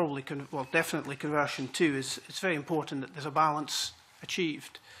definitely conversion too, it's very important that there's a balance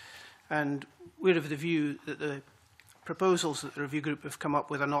achieved. And we're of the view that the proposals that the review group have come up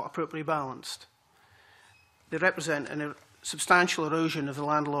with are not appropriately balanced. They represent a substantial erosion of the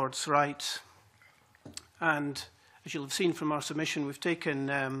landlord's rights. And as you'll have seen from our submission, we've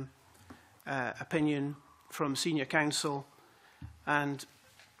taken opinion from senior counsel, and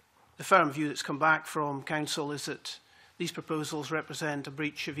the firm view that's come back from council is that these proposals represent a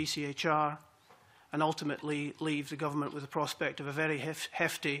breach of ECHR and ultimately leave the government with the prospect of a very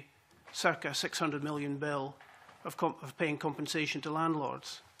hefty, circa 600 million bill of paying compensation to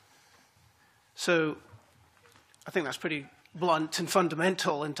landlords. So I think that's pretty blunt and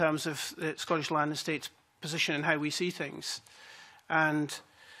fundamental in terms of the Scottish Land and Estates position and how we see things. And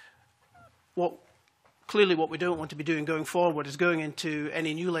clearly what we don't want to be doing going forward is going into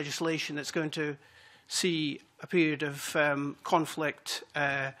any new legislation that's going to see a period of conflict,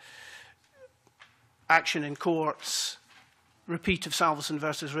 action in courts, repeat of Salveson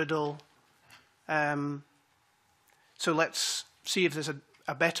versus Riddle. So let's see if there's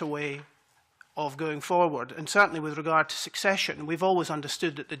a better way of going forward. And certainly with regard to succession, we've always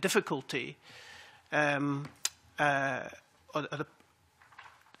understood that the difficulty, or the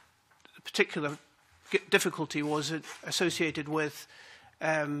particular difficulty was associated with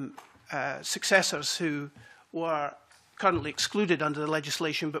successors who were currently excluded under the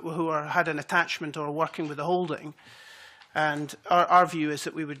legislation, but who had an attachment or working with the holding. And our view is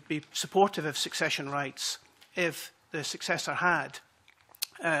that we would be supportive of succession rights if the successor had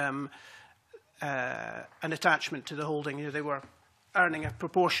an attachment to the holding. You know, they were earning a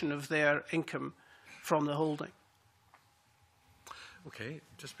proportion of their income from the holding. Okay,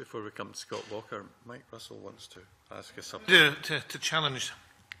 just before we come to Scott Walker, Mike Russell wants to ask us something. To challenge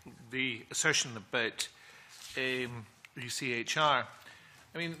the assertion about UCHR,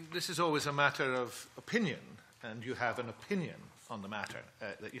 I mean, this is always a matter of opinion, and you have an opinion on the matter,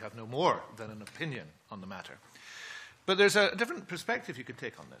 that you have no more than an opinion on the matter. But there's a different perspective you could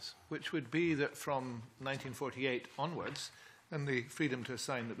take on this, which would be that from 1948 onwards, and the freedom to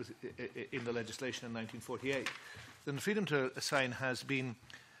assign that was in the legislation in 1948, then the freedom to assign has been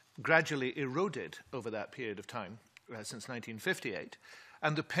gradually eroded over that period of time, since 1958,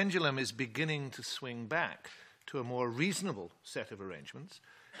 and the pendulum is beginning to swing back to a more reasonable set of arrangements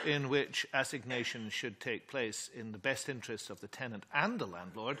in which assignation should take place in the best interests of the tenant and the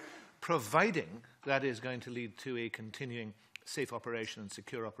landlord, providing that is going to lead to a continuing safe operation and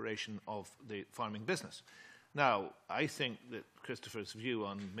secure operation of the farming business. Now, I think that Christopher's view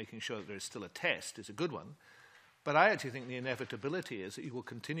on making sure that there is still a test is a good one, but I actually think the inevitability is that you will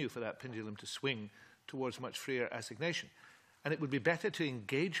continue for that pendulum to swing towards much freer assignation. And it would be better to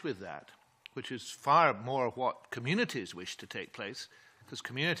engage with that, which is far more what communities wish to take place, because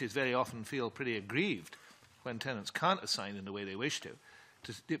communities very often feel pretty aggrieved when tenants can't assign in the way they wish to.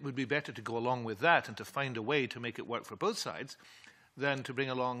 It would be better to go along with that and to find a way to make it work for both sides than to bring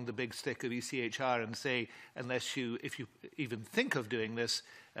along the big stick of ECHR and say, if you even think of doing this,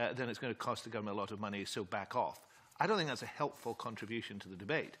 then it's going to cost the government a lot of money, so back off. I don't think that's a helpful contribution to the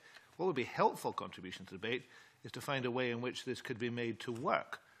debate. What would be a helpful contribution to the debate is to find a way in which this could be made to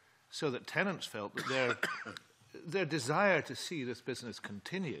work so that tenants felt that their desire to see this business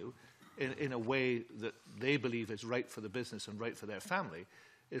continue in a way that they believe is right for the business and right for their family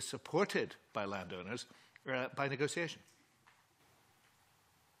is supported by landowners by negotiation.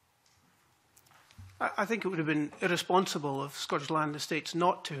 I think it would have been irresponsible of Scottish Land Estates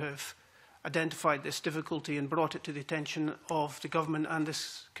not to have identified this difficulty and brought it to the attention of the government and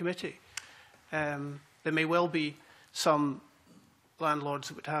this committee. There may well be some landlords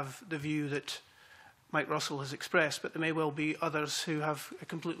that would have the view that Mike Russell has expressed, but there may well be others who have a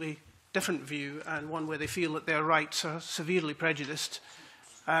completely different view, and one where they feel that their rights are severely prejudiced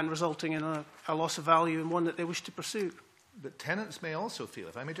and resulting in a loss of value, and one that they wish to pursue. But tenants may also feel,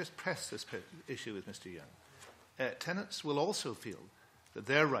 if I may just press this issue with Mr. Young, tenants will also feel that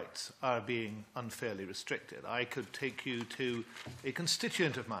their rights are being unfairly restricted. I could take you to a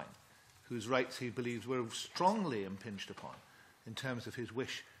constituent of mine whose rights he believes were strongly impinged upon in terms of his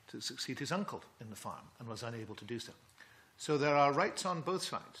wish to succeed his uncle in the farm and was unable to do so. So there are rights on both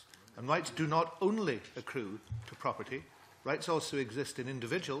sides, and rights do not only accrue to property, rights also exist in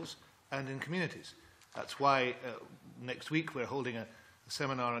individuals and in communities. That's why next week we're holding a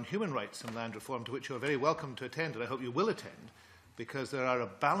seminar on human rights and land reform, to which you're very welcome to attend, and I hope you will attend, because there are a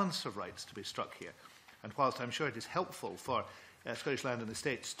balance of rights to be struck here. And whilst I'm sure it is helpful for Scottish Land and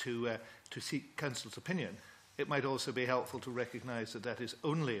Estates to seek Council's opinion, it might also be helpful to recognise that that is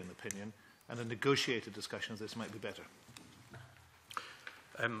only an opinion, and a negotiated discussion of this might be better.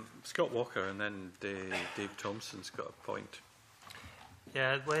 Scott Walker, and then Dave Thompson's got a point.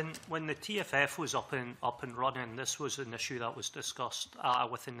 Yeah, when the TFF was up and running, this was an issue that was discussed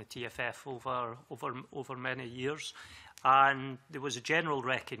within the TFF over many years, and there was a general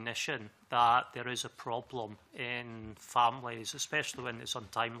recognition that there is a problem in families, especially when it's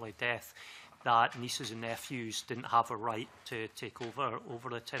untimely death, that nieces and nephews didn't have a right to take over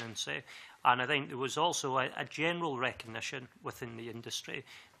the tenancy. And I think there was also a general recognition within the industry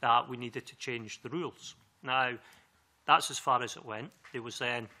that we needed to change the rules. Now, that's as far as it went. There was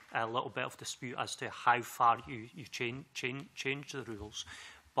then a little bit of dispute as to how far you change the rules.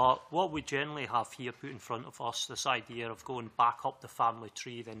 But what we generally have here put in front of us, this idea of going back up the family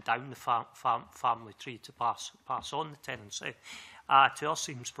tree, then down the family tree to pass on the tenancy, to us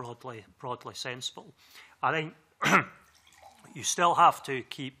seems broadly sensible. I think you still have to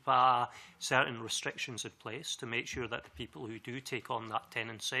keep certain restrictions in place to make sure that the people who do take on that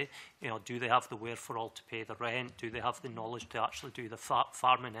tenancy, do they have the wherewithal to pay the rent? Do they have the knowledge to actually do the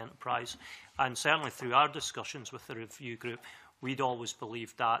farming enterprise? And certainly through our discussions with the review group, we'd always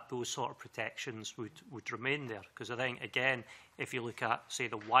believed that those sort of protections would remain there. Because I think, again, if you look at, say,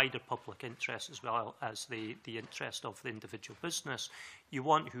 the wider public interest as well as the interest of the individual business, you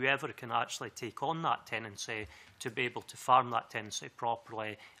want whoever can actually take on that tenancy to be able to farm that tenancy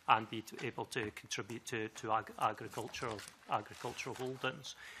properly and be able to contribute to agricultural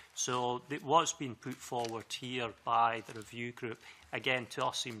holdings. So what's been put forward here by the review group, again, to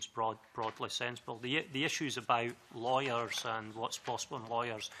us seems broadly sensible. The issues about lawyers and what's possible in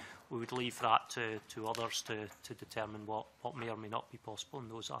lawyers, we would leave that to others to determine what may or may not be possible in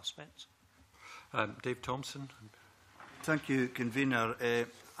those aspects. Dave Thompson. Thank you, Convener.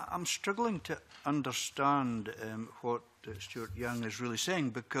 I'm struggling to understand what Stuart Young is really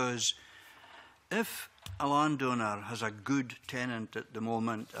saying, because if a landowner has a good tenant at the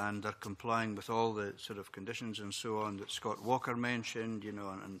moment and they're complying with all the sort of conditions and so on that Scott Walker mentioned, you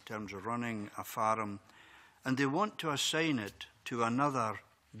know, in terms of running a farm, and they want to assign it to another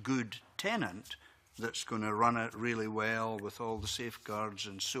good tenant that's going to run it really well with all the safeguards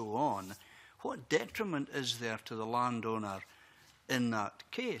and so on, what detriment is there to the landowner in that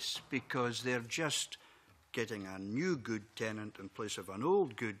case? Because they're just getting a new good tenant in place of an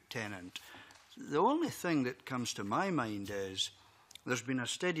old good tenant. The only thing that comes to my mind is there's been a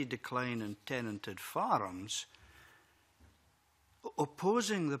steady decline in tenanted farms.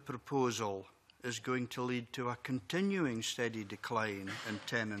 Opposing the proposal is going to lead to a continuing steady decline in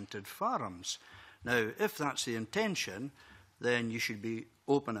tenanted farms. Now, if that's the intention, then you should be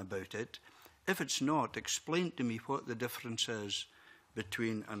open about it. If it's not, explain to me what the difference is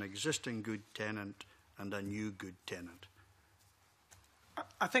between an existing good tenant and a new good tenant.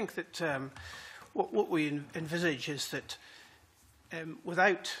 I think that what we envisage is that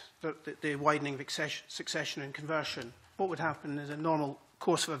without the widening of succession and conversion, what would happen is a normal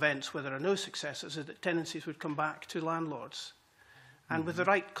course of events where there are no successors is that tenancies would come back to landlords. And with the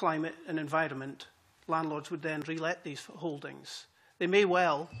right climate and environment, landlords would then re-let these holdings. They may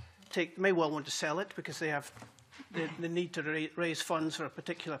well want to sell it because they have the need to raise funds for a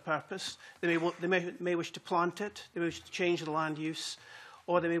particular purpose. They may wish to plant it, they may wish to change the land use,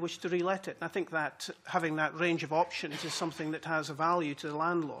 or they may wish to re-let it. And I think that having that range of options is something that has a value to the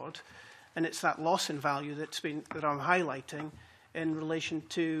landlord, and it's that loss in value that I'm highlighting in relation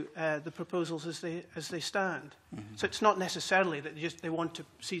to the proposals as they stand. Mm-hmm. So it's not necessarily that they want to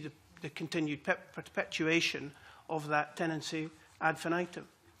see the continued perpetuation of that tenancy ad infinitum.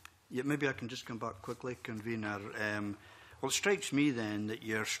 Yeah, maybe I can just come back quickly, Convener. Well, it strikes me then that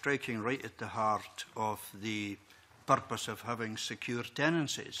you're striking right at the heart of the purpose of having secure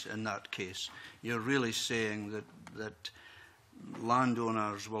tenancies in that case. You're really saying that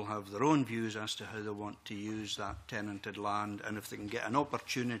landowners will have their own views as to how they want to use that tenanted land, and if they can get an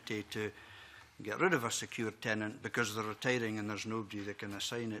opportunity to get rid of a secure tenant because they're retiring and there's nobody they can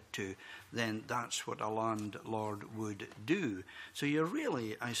assign it to, then that's what a landlord would do. So you're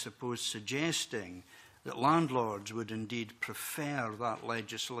really, I suppose, suggesting that landlords would indeed prefer that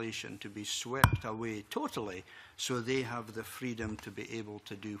legislation to be swept away totally, so they have the freedom to be able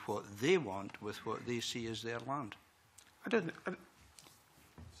to do what they want with what they see as their land. I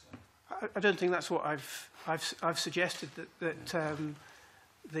don't think that's what I've suggested, that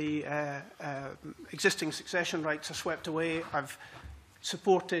the existing succession rights are swept away. I've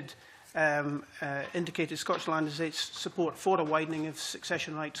supported, indicated Scottish Land Estates support for a widening of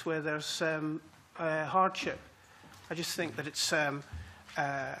succession rights where there's hardship. I just think that it's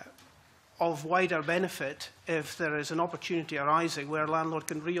of wider benefit if there is an opportunity arising where a landlord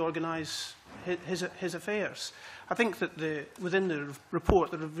can reorganise his affairs. I think that within the report,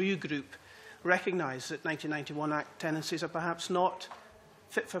 the review group recognised that 1991 Act tenancies are perhaps not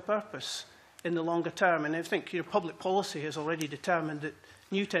fit for purpose in the longer term. And I think public policy has already determined that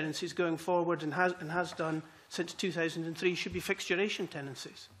new tenancies going forward and has done since 2003 should be fixed duration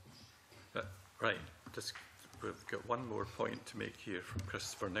tenancies. Right. We've got one more point to make here from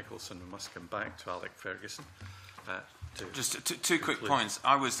Christopher Nicholson. We must come back to Alec Ferguson. Just two quick points.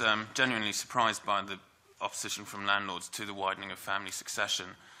 I was genuinely surprised by the opposition from landlords to the widening of family succession.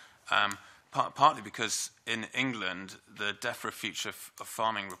 Partly because in England, the DEFRA Future of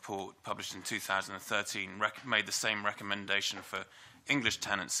Farming report published in 2013 made the same recommendation for English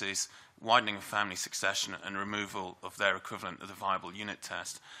tenancies, widening of family succession and removal of their equivalent of the viable unit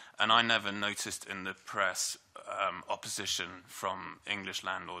test. And I never noticed in the press opposition from English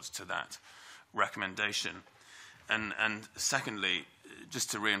landlords to that recommendation. And secondly,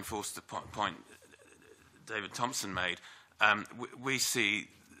 just to reinforce the point David Thompson made, we see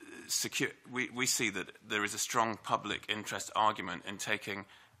that there is a strong public interest argument in taking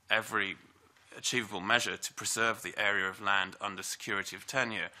every achievable measure to preserve the area of land under security of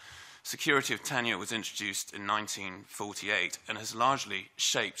tenure. Security of tenure was introduced in 1948 and has largely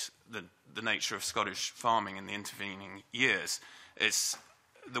shaped the nature of Scottish farming in the intervening years. It's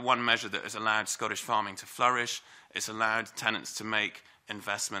the one measure that has allowed Scottish farming to flourish. It's allowed tenants to make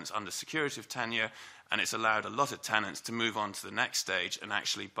investments under security of tenure, and it's allowed a lot of tenants to move on to the next stage and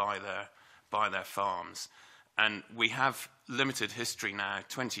actually buy their farms. And we have limited history now,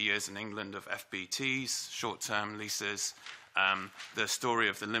 20 years in England, of FBTs, short-term leases, the story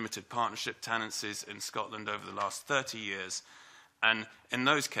of the limited partnership tenancies in Scotland over the last 30 years. And in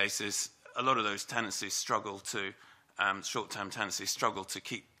those cases, a lot of those tenancies struggle to, short-term tenancies struggle to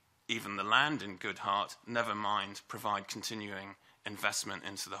keep even the land in good heart, never mind provide continuing investment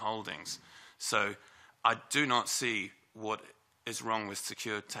into the holdings. So I do not see what is wrong with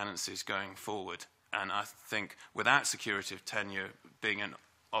secured tenancies going forward. And I think without security of tenure being an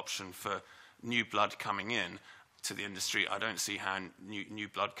option for new blood coming in to the industry, I don't see how new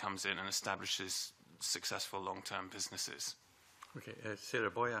blood comes in and establishes successful long-term businesses. Okay,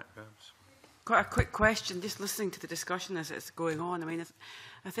 Sarah Boyack, perhaps. Quite a quick question, just listening to the discussion as it's going on. I mean,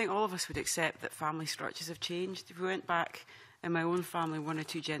 I think all of us would accept that family structures have changed. If we went back in my own family 1 or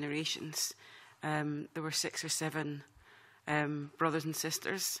 2 generations, there were 6 or 7 brothers and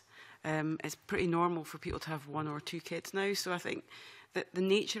sisters. It's pretty normal for people to have 1 or 2 kids now. So I think that the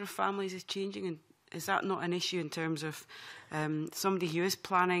nature of families is changing. And is that not an issue in terms of somebody who is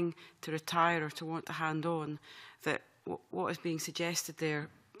planning to retire or to want to hand on, that what is being suggested there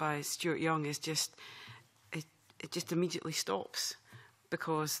by Stuart Young is just, it just immediately stops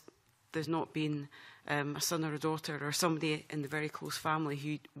because there's not been a son or a daughter or somebody in the very close family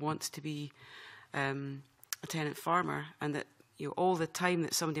who wants to be a tenant farmer, and that all the time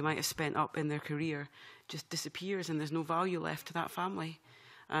that somebody might have spent up in their career just disappears and there's no value left to that family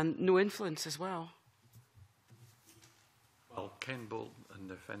and no influence as well. Well, Ken Bowlt,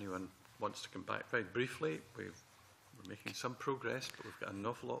 and if anyone wants to come back very briefly, we're making some progress, but we've got an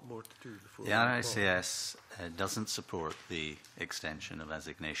awful lot more to do before. The RICS doesn't support the extension of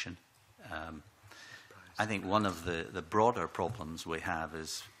assignation. I think one of the broader problems we have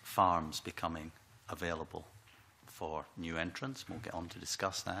is farms becoming available for new entrants. We'll get on to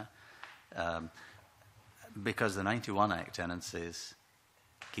discuss that. Because the 91 Act tenancies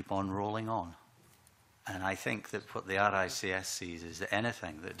keep on rolling on. And I think that what the RICS sees is that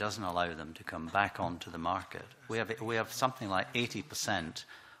anything that doesn't allow them to come back onto the market. We have something like 80%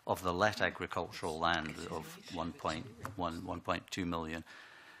 of the let agricultural land of 1.2 million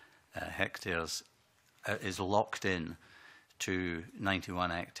hectares is locked in to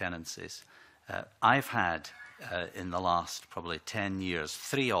 91 Act tenancies. I've had, in the last probably 10 years,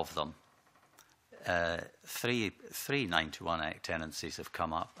 3 of them. Three 91 Act tenancies have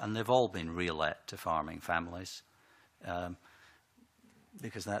come up, and they've all been re-let to farming families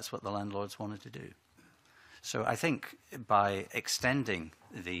because that's what the landlords wanted to do. So I think by extending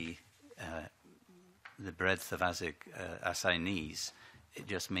the breadth of assignees, it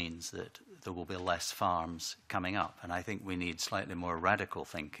just means that there will be less farms coming up, and I think we need slightly more radical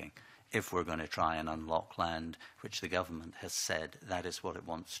thinking if we're going to try and unlock land, which the government has said that is what it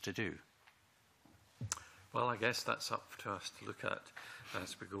wants to do. Well, I guess that's up to us to look at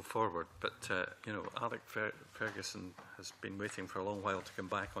as we go forward. But, you know, Alec Ferguson has been waiting for a long while to come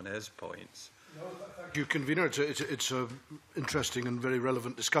back on his points. No, thank you, Convener. It's an interesting and very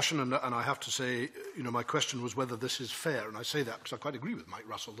relevant discussion, and I have to say, you know, my question was whether this is fair, and I say that because I quite agree with Mike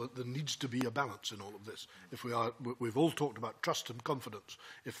Russell that there needs to be a balance in all of this. If we've all talked about trust and confidence.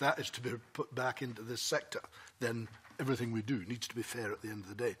 If that is to be put back into this sector, then everything we do needs to be fair at the end of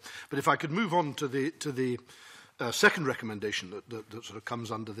the day. But if I could move on to the second recommendation that sort of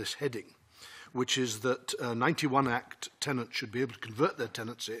comes under this heading, which is that 91 Act tenants should be able to convert their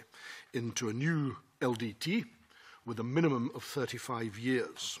tenancy into a new LDT with a minimum of 35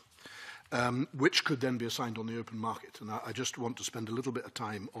 years, which could then be assigned on the open market. And I just want to spend a little bit of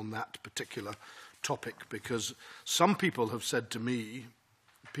time on that particular topic, because some people have said to me,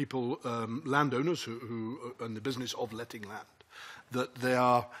 landowners who are in the business of letting land, that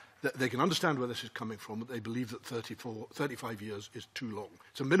they can understand where this is coming from, but they believe that 35 years is too long.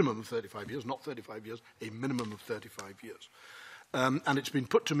 It's a minimum of 35 years, not 35 years, a minimum of 35 years. And it's been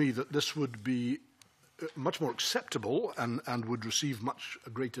put to me that this would be much more acceptable and would receive a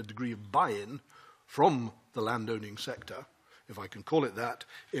greater degree of buy-in from the landowning sector, if I can call it that,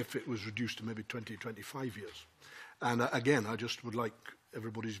 if it was reduced to maybe 20, 25 years. And again, I just would like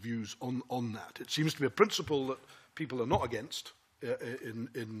everybody's views on that. It seems to be a principle that people are not against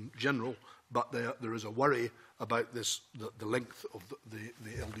in general, but there is a worry about the length of the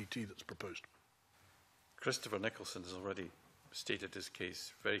LDT that's proposed. Christopher Nicholson has already stated his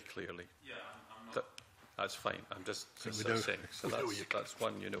case very clearly. Yeah, I'm not... That's fine. I'm just saying. So that's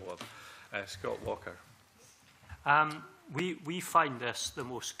one you know of. Scott Walker. We find this the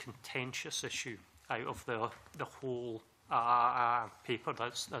most contentious issue out of the whole paper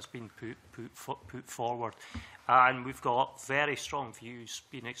that's been put forward. And we've got very strong views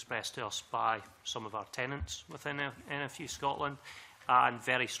being expressed to us by some of our tenants within NFU Scotland, and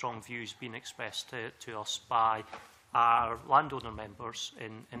very strong views being expressed to us by our landowner members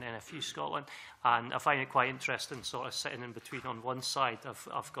in NFU Scotland. And I find it quite interesting sort of sitting in between. On one side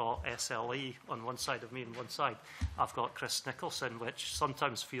I've got SLE on one side of me, and one side I've got Chris Nicholson, which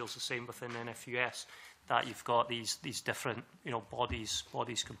sometimes feels the same within NFUS, that you've got these different bodies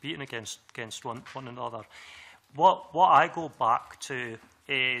competing against one another. What I go back to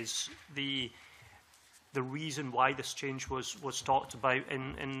is the reason why this change was talked about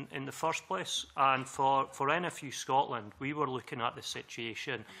in the first place. And for NFU Scotland, we were looking at the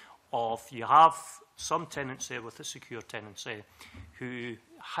situation of you have some tenancy with a secure tenancy who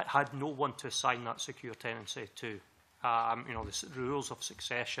had no one to assign that secure tenancy to. The rules of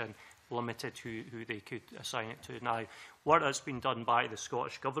succession limited who they could assign it to. Now, what has been done by the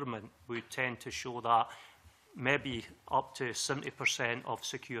Scottish Government would tend to show that maybe up to 70% of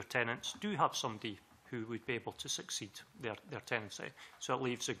secure tenants do have somebody who would be able to succeed their tenancy. So it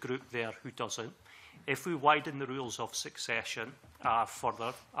leaves a group there who doesn't. If we widen the rules of succession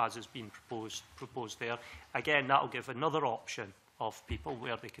further, as is being proposed there, again, that will give another option of people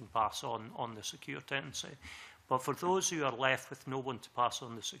where they can pass on the secure tenancy. But for those who are left with no one to pass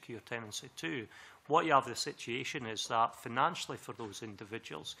on the secure tenancy to, what you have the situation is that financially for those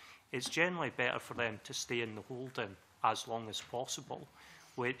individuals, it's generally better for them to stay in the holding as long as possible,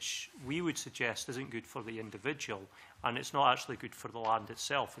 which we would suggest isn't good for the individual, and it's not actually good for the land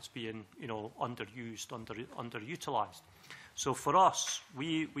itself. It's being, underused, underutilised. So for us,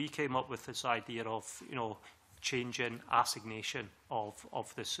 we came up with this idea of, changing assignation of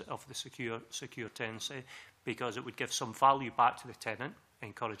the secure tenancy, because it would give some value back to the tenant,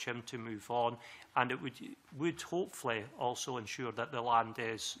 encourage him to move on, and it would hopefully also ensure that the land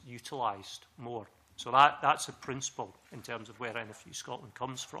is utilised more. So that's a principle in terms of where NFU Scotland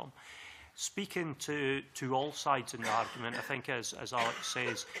comes from. Speaking to all sides in the argument, I think, as Alex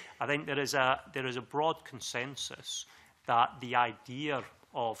says, I think there is a broad consensus that the idea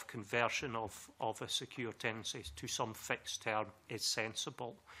of conversion of a secure tenancy to some fixed term is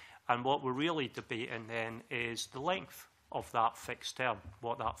sensible. And what we're really debating then is the length of that fixed term,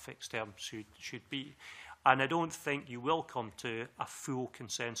 what that fixed term should be. And I don't think you will come to a full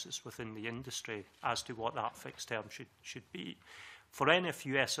consensus within the industry as to what that fixed term should be. For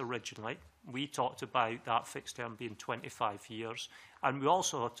NFUS originally, we talked about that fixed term being 25 years, and we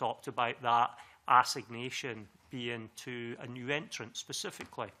also talked about that assignation being to a new entrant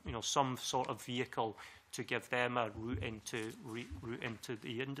specifically, some sort of vehicle to give them a route into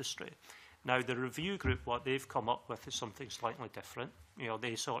the industry. Now, the review group, what they've come up with is something slightly different.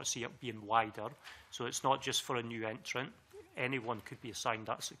 They sort of see it being wider. So it's not just for a new entrant. Anyone could be assigned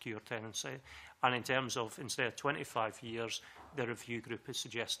that secure tenancy. And in terms of, instead of 25 years, the review group is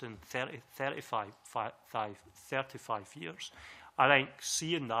suggesting 35 years. I think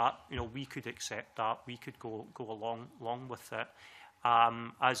seeing that, we could accept that. We could go along with it.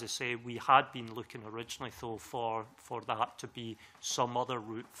 As I say, we had been looking originally, though, for that to be some other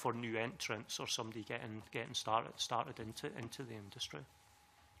route for new entrants or somebody getting started into the industry.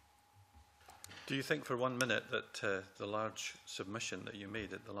 Do you think for 1 minute that the large submission that you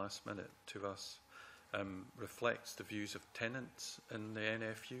made at the last minute to us reflects the views of tenants in the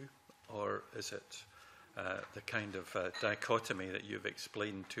NFU, or is it the kind of dichotomy that you've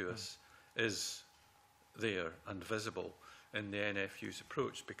explained to us is there and visible in the NFU's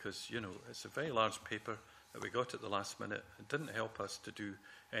approach? Because, it's a very large paper that we got at the last minute. It didn't help us to do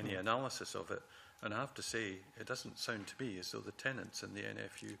any analysis of it. And I have to say, it doesn't sound to me as though the tenants in the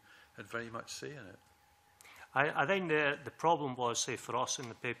NFU had very much say in it. I think the problem was, say, for us in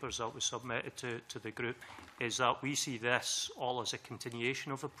the papers that we submitted to the group, is that we see this all as a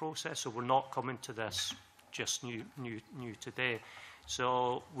continuation of a process. So we're not coming to this just new today.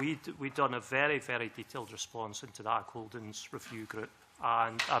 So we'd done a very, very detailed response into that Holdings review group.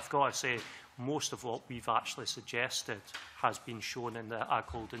 And I've got to say, most of what we've actually suggested has been shown in the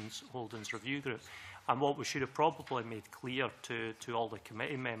Holdings review group. And what we should have probably made clear to all the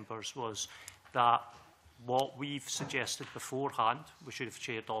committee members was that what we've suggested beforehand, we should have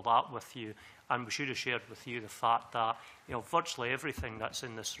shared all that with you, and we should have shared with you the fact that virtually everything that's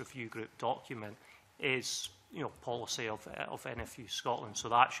in this review group document is policy of NFU Scotland, so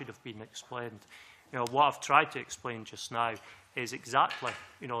that should have been explained. what I've tried to explain just now is exactly,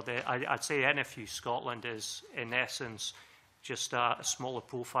 I'd say NFU Scotland is, in essence, just a smaller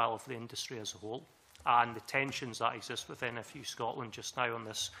profile of the industry as a whole. And the tensions that exist with NFU Scotland just now on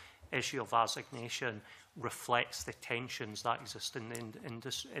this issue of assignation reflects the tensions that exist in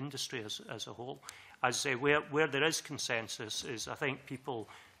the industry as a whole. As I say, where there is consensus is I think people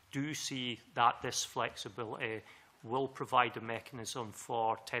do see that this flexibility will provide a mechanism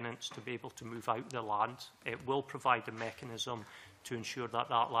for tenants to be able to move out the land. It will provide a mechanism to ensure that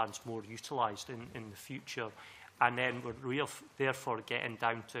that land's more utilised in the future. And then we're therefore getting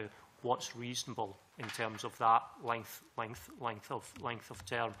down to what's reasonable in terms of that length of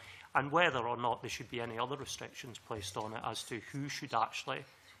term, and whether or not there should be any other restrictions placed on it as to who should actually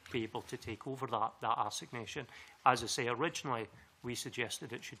be able to take over that assignation. As I say, originally we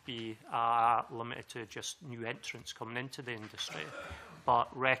suggested it should be limited to just new entrants coming into the industry, but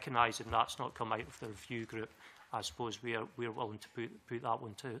recognising that's not come out of the review group, I suppose we're willing to put that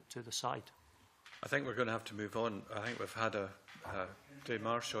one to the side. I think we're going to have to move on. I think we've had a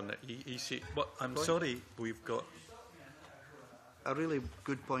démarche on the EC. Well, I'm sorry, we've got a really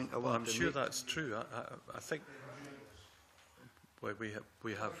good point. I'm sure that's true. I think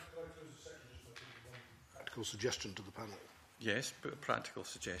we have practical suggestion to the panel. Yes, but a practical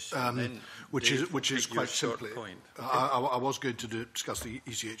suggestion. Which is quite simply. Point. I was going to discuss the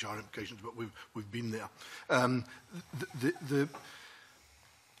ECHR implications, but we've been there.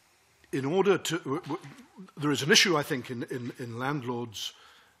 In order to, there is an issue, I think, in landlords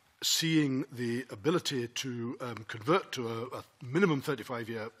seeing the ability to convert to a minimum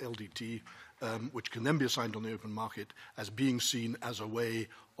 35-year LDT, which can then be assigned on the open market, as being seen as a way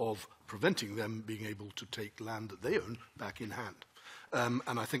of preventing them being able to take land that they own back in hand.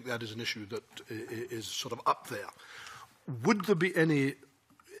 And I think that is an issue that is sort of up there. Would there be any,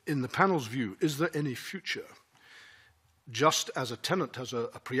 in the panel's view, is there any future, just as a tenant has a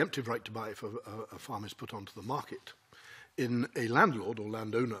preemptive right to buy if a farm is put onto the market, in a landlord or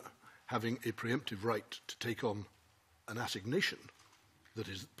landowner having a preemptive right to take on an assignation that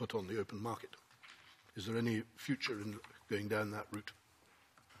is put on the open market? Is there any future in going down that route?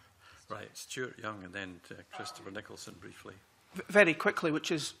 Right, Stuart Young and then Christopher Nicholson briefly. Very quickly,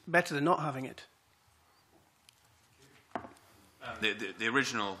 which is better than not having it. The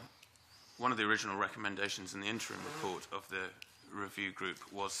original, one of the original recommendations in the interim report of the review group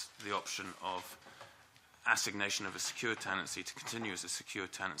was the option of assignation of a secure tenancy to continue as a secure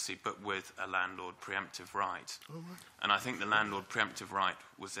tenancy, but with a landlord preemptive right. Oh, right. And I think the landlord preemptive right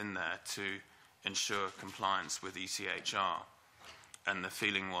was in there to ensure compliance with ECHR. And the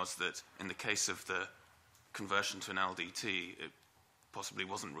feeling was that in the case of the conversion to an LDT, it possibly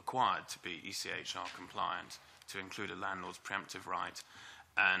wasn't required to be ECHR compliant to include a landlord's preemptive right.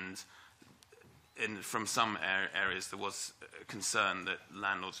 And from some areas, there was a concern that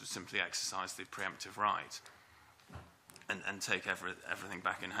landlords would simply exercise the preemptive right and take everything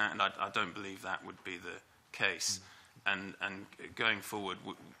back in hand. I don't believe that would be the case. And going forward,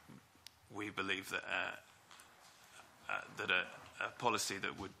 we believe that a policy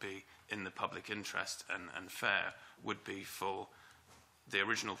that would be in the public interest and fair would be for the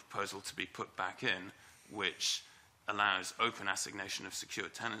original proposal to be put back in, which allows open assignation of secure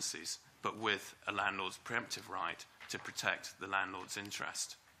tenancies, but with a landlord's preemptive right to protect the landlord's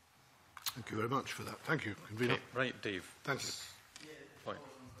interest. Thank you very much for that. Thank you, Convener. Okay, right, Dave. Thank you. Point.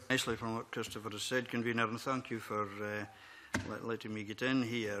 Nicely from what Christopher has said, Convener, and thank you for letting me get in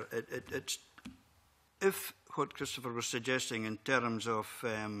here. It's if what Christopher was suggesting in terms of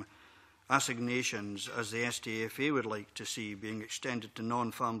assignations, as the STFA would like to see, being extended to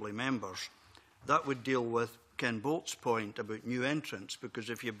non-family members, that would deal with Ken Bowlt's point about new entrants, because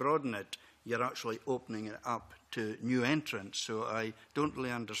if you broaden it, you're actually opening it up to new entrants. So I don't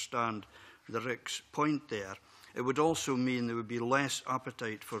really understand the Rick's point there. It would also mean there would be less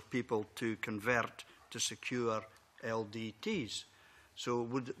appetite for people to convert to secure LDTs. So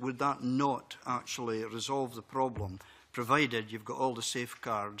would that not actually resolve the problem, provided you've got all the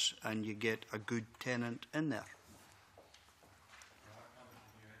safeguards and you get a good tenant in there?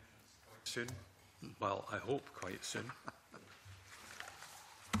 Soon? Well, I hope quite soon.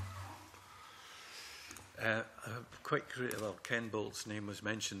 Well, Ken Bolt's name was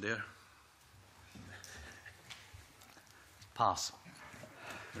mentioned there. Pass.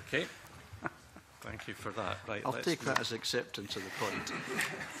 Okay. Thank you for that. Right, I'll take that as acceptance of the point.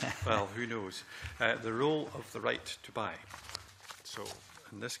 Well, who knows? The role of the right to buy. So,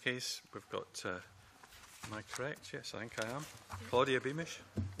 in this case, we've got, am I correct? Yes, I think I am. Claudia Beamish.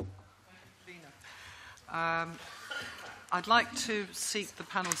 I'd like to seek the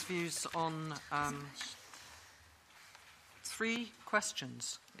panel's views on 3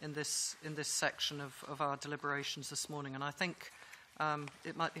 questions in this section of our deliberations this morning, and I think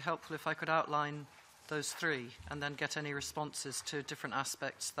it might be helpful if I could outline those 3 and then get any responses to different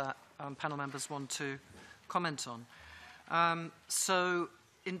aspects that panel members want to comment on. So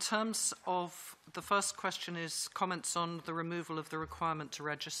in terms of the first question is comments on the removal of the requirement to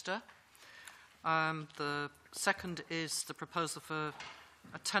register. The second is the proposal for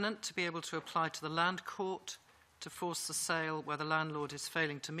a tenant to be able to apply to the land court to force the sale where the landlord is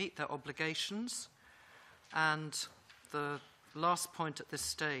failing to meet their obligations. And the last point at this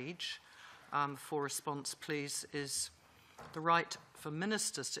stage for response, please, is the right for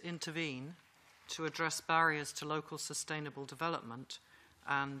ministers to intervene to address barriers to local sustainable development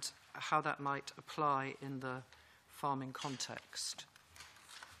and how that might apply in the farming context.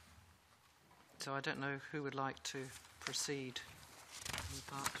 So I don't know who would like to proceed with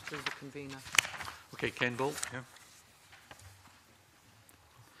that through the convener. Okay, Ken Bowlt. Yeah.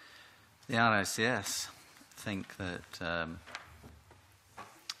 The RICS think that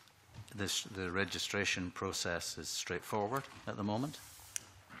the registration process is straightforward at the moment.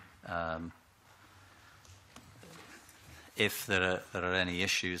 If there are any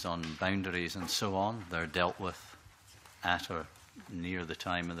issues on boundaries and so on, they're dealt with at or near the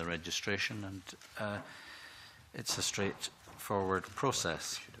time of the registration, and it's a straightforward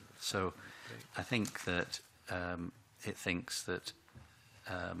process. So I think that it thinks that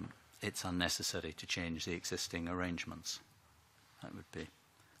it's unnecessary to change the existing arrangements. That would be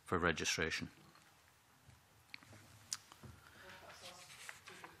for registration.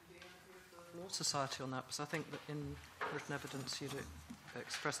 Law Society on that, because I think that in written evidence you'd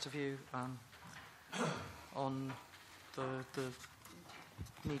expressed a view on the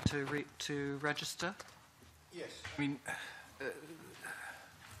need to register. Yes. I mean,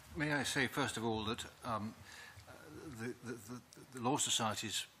 may I say first of all that the Law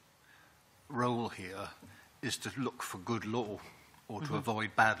Society's role here is to look for good law or to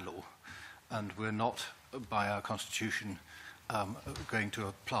avoid bad law, and we're not, by our constitution, going to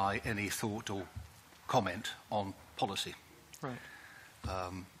apply any thought or comment on policy. Right.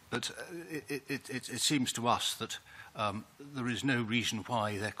 But it seems to us that there is no reason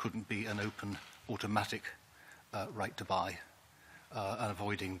why there couldn't be an open, automatic right to buy, and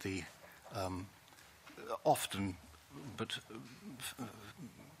avoiding the often, but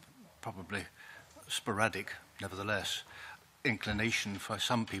probably sporadic, nevertheless, inclination for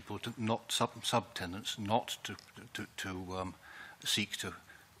some people to not subtenants not to seek to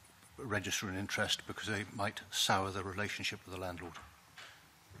register an interest because they might sour the relationship with the landlord.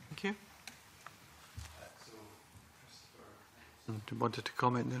 Thank you. You wanted to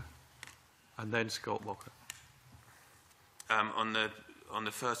comment there, and then Scott Walker. On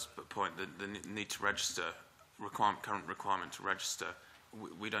the first point, the need to register, current requirement to register,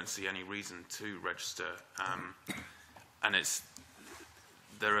 we don't see any reason to register, and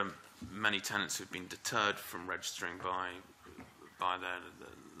there are many tenants who've been deterred from registering by their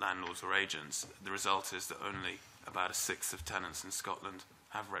landlords or agents. The result is that only about 1/6 of tenants in Scotland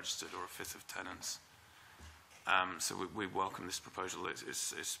have registered, or 1/5 of tenants. So we welcome this proposal.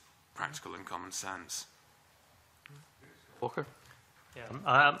 It's practical and common sense. Walker? Yeah,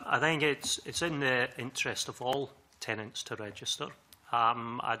 I think it's in the interest of all tenants to register.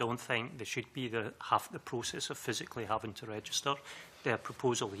 I don't think there should be the process of physically having to register. The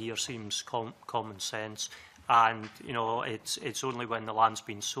proposal here seems common sense, and you know it's only when the land's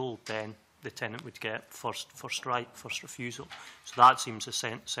been sold then the tenant would get first right, first refusal. So that seems a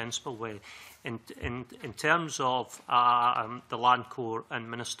sensible way. In terms of the Land Court and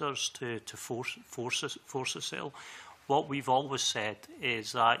ministers to force a sale, what we've always said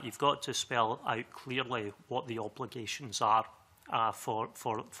is that you've got to spell out clearly what the obligations are for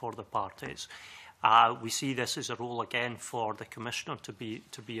the parties. We see this as a role again for the Commissioner to be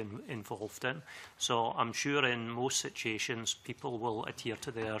involved in. So I'm sure in most situations people will adhere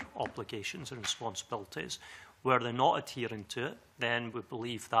to their obligations and responsibilities. Where they're not adhering to it, then we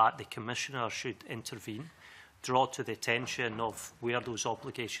believe that the Commissioner should intervene, draw to the attention of where those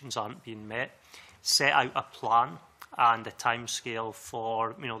obligations aren't being met, set out a plan and a timescale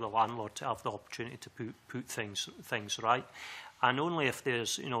for the landlord to have the opportunity to put things right. And only if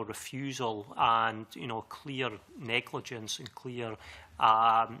there's refusal and clear negligence and clear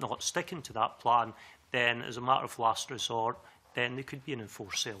not sticking to that plan, then as a matter of last resort, then there could be an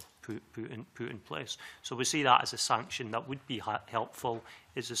enforced sale put in place. So we see that as a sanction that would be helpful.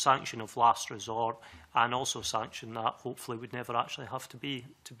 It's a sanction of last resort, and also a sanction that hopefully would never actually have to be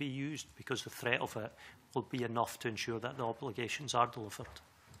used, because the threat of it will be enough to ensure that the obligations are delivered.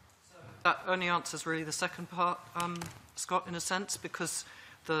 That only answers really the second part, Scott, in a sense, because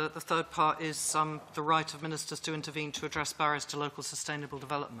the third part is the right of ministers to intervene to address barriers to local sustainable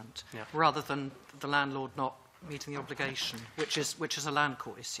development, rather than the landlord not meeting the obligation, which is a land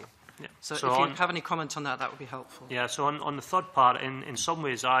court issue. Yeah. So if you have any comment on that, that would be helpful. Yeah, so on the third part, in some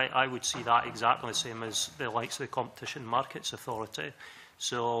ways, I would see that exactly the same as the likes of the Competition Markets Authority.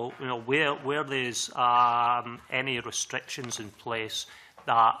 So, where there's any restrictions in place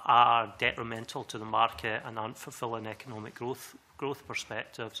that are detrimental to the market and aren't fulfilling economic growth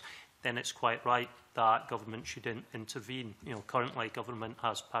perspectives, then it's quite right that government should intervene. Currently, government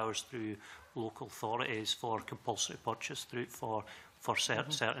has powers through local authorities for compulsory purchase, for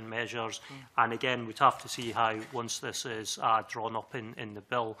certain measures. And again, we'd have to see how, once this is drawn up in the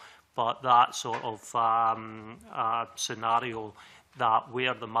bill, but that sort of scenario that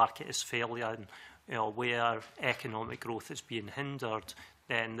where the market is failing, where economic growth is being hindered,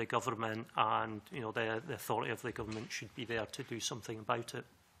 then the government and the authority of the government should be there to do something about it.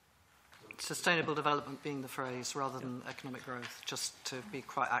 Sustainable development being the phrase rather than economic growth, just to be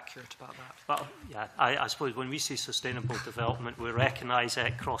quite accurate about that. Well, yeah, I suppose when we say sustainable development, we recognise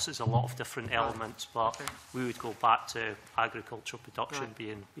it crosses a lot of different elements, but we would go back to agricultural production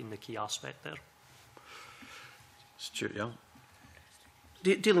being the key aspect there. Stuart Young.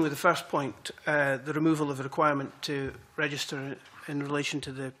 Dealing with the first point, the removal of the requirement to register in relation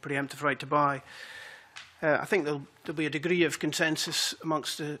to the preemptive right to buy, I think there'll be a degree of consensus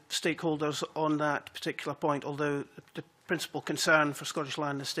amongst the stakeholders on that particular point, although the principal concern for Scottish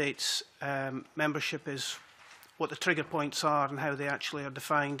Land Estates membership is what the trigger points are and how they actually are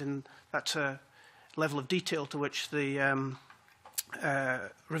defined, and that's a level of detail to which the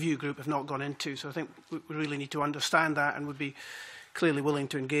review group have not gone into. So I think we really need to understand that and would be clearly willing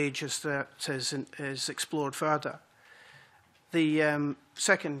to engage as that is explored further. The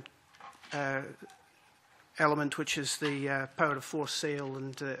second element, which is the power of forced sale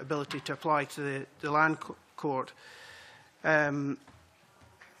and ability to apply to the land court,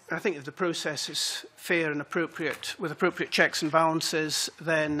 I think if the process is fair and appropriate, with appropriate checks and balances,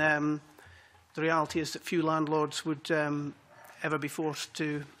 then the reality is that few landlords would ever be forced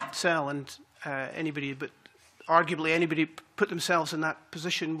to sell, and anybody, but arguably anybody put themselves in that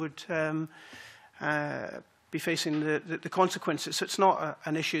position would be facing the consequences. So it's not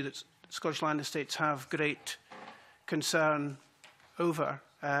an issue that Scottish Land Estates have great concern over.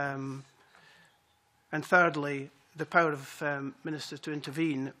 And thirdly, the power of ministers to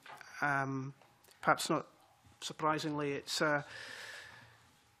intervene. Perhaps not surprisingly, it's a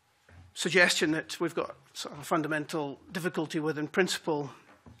suggestion that we've got sort of a fundamental difficulty with in principle,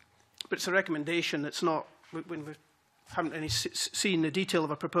 but it's a recommendation that's not, when we haven't any seen the detail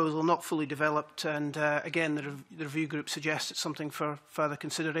of a proposal, not fully developed, and again, the review group suggests it's something for further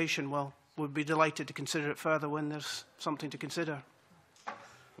consideration. Well, we'd be delighted to consider it further when there's something to consider.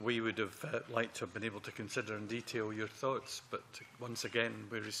 We would have liked to have been able to consider in detail your thoughts, but once again,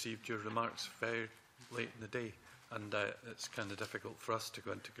 we received your remarks very late in the day, and it's kind of difficult for us to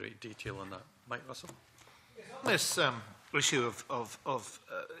go into great detail on that. Mike Russell? On this issue of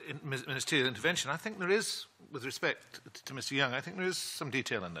ministerial intervention, I think there is, with respect to Mr Young, I think there is some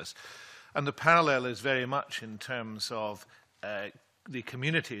detail in this. And the parallel is very much in terms of the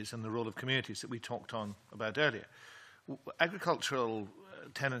communities and the role of communities that we talked about earlier. Agricultural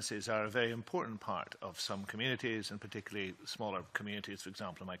tenancies are a very important part of some communities, and particularly smaller communities, for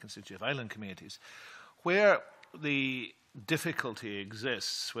example, in my constituency of island communities, where the difficulty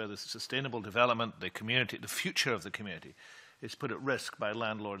exists, where the sustainable development, the community, the future of the community is put at risk by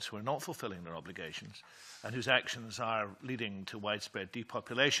landlords who are not fulfilling their obligations and whose actions are leading to widespread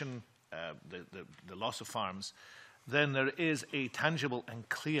depopulation, the loss of farms, then there is a tangible and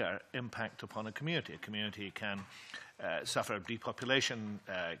clear impact upon a community. A community can suffer depopulation,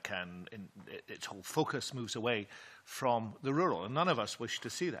 its whole focus moves away from the rural, and none of us wish to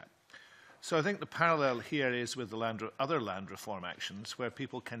see that. So I think the parallel here is with the other land reform actions, where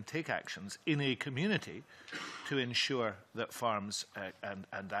people can take actions in a community to ensure that farms and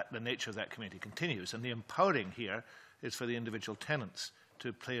that the nature of that community continues. And the empowering here is for the individual tenants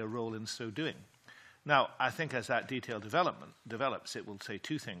to play a role in so doing. Now, I think as that detailed develops, it will say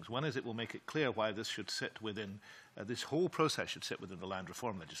two things. One is it will make it clear why this should sit within, this whole process should sit within the land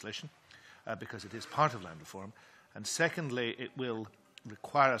reform legislation, because it is part of land reform. And secondly, it will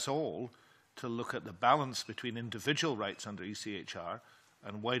require us all to look at the balance between individual rights under ECHR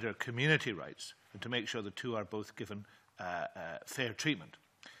and wider community rights, and to make sure the two are both given fair treatment.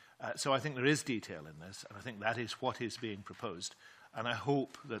 So I think there is detail in this, and I think that is what is being proposed. And I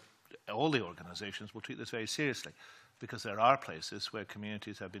hope that all the organisations will treat this very seriously, because there are places where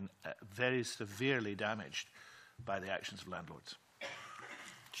communities have been very severely damaged by the actions of landlords.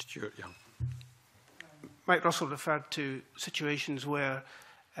 Stuart Young. Mike Russell referred to situations where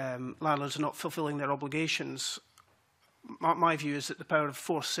landlords are not fulfilling their obligations. My view is that the power of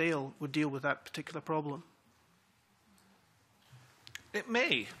forced sale would deal with that particular problem. It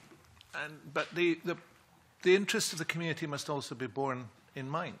may, but the interests of the community must also be borne in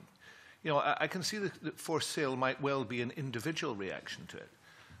mind. You know, I can see that forced sale might well be an individual reaction to it.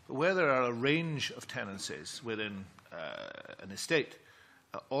 But where there are a range of tenancies within an estate,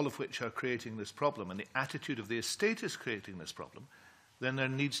 all of which are creating this problem, and the attitude of the estate is creating this problem, then there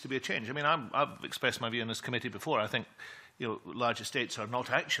needs to be a change. I mean, I've expressed my view in this committee before. I think, you know, large estates are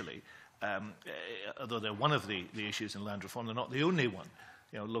not actually, although they're one of the issues in land reform, they're not the only one.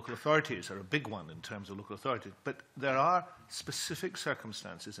 You know, local authorities are a big one in terms of local authority. But there are specific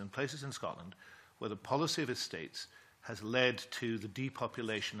circumstances in places in Scotland where the policy of estates has led to the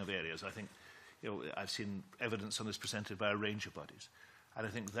depopulation of areas. I think, you know, I've seen evidence on this presented by a range of bodies. And I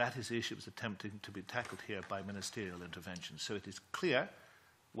think that is the issue that's attempting to be tackled here by ministerial intervention. So it is clear,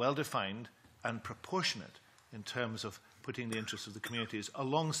 well-defined, and proportionate in terms of putting the interests of the communities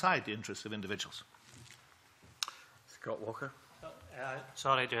alongside the interests of individuals. Scott Walker.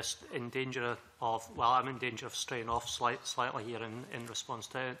 Sorry, just in danger of, well, I'm in danger of straying off slightly here in response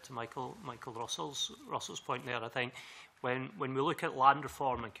to Michael Russell's point there. I think when we look at land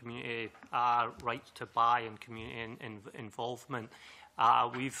reform and community right to buy and community involvement,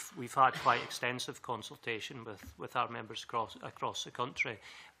 we've had quite extensive consultation with our members across the country,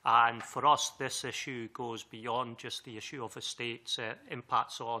 and for us this issue goes beyond just the issue of estates.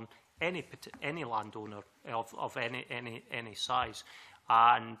 Impacts on any landowner of any size,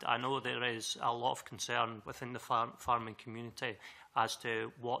 and I know there is a lot of concern within the farming community as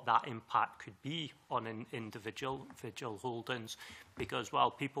to what that impact could be on individual holdings, because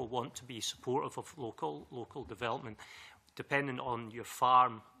while people want to be supportive of local development, depending on your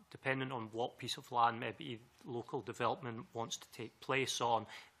farm, depending on what piece of land maybe local development wants to take place on,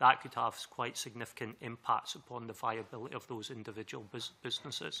 that could have quite significant impacts upon the viability of those individual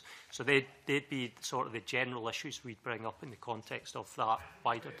businesses. So they'd be sort of the general issues we'd bring up in the context of that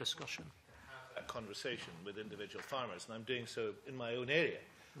wider discussion. That conversation with individual farmers, and I'm doing so in my own area,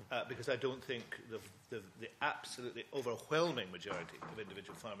 because I don't think the absolutely overwhelming majority of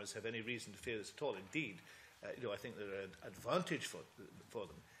individual farmers have any reason to fear this at all. Indeed, you know, I think there are an advantage for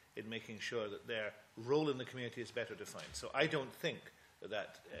them in making sure that their role in the community is better defined. So I don't think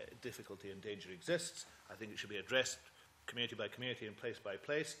that difficulty and danger exists. I think it should be addressed community by community and place by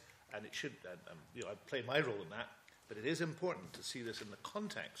place, and it should, you know, I play my role in that, but it is important to see this in the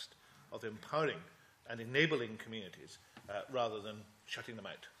context of empowering and enabling communities rather than shutting them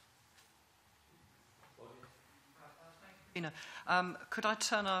out. Could I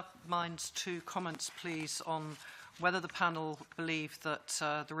turn our minds to comments, please, on whether the panel believe that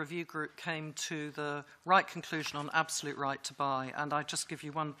the review group came to the right conclusion on absolute right to buy? And I just give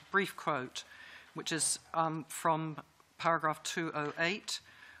you one brief quote, which is from paragraph 208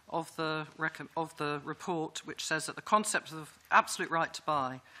 of the report, which says that the concept of absolute right to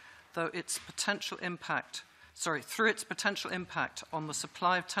buy, through its potential impact on the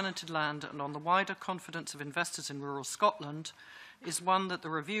supply of tenanted land and on the wider confidence of investors in rural Scotland, is one that the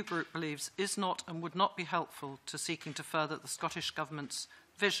review group believes is not and would not be helpful to seeking to further the Scottish Government's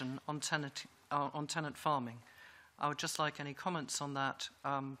vision on tenant farming. I would just like any comments on that,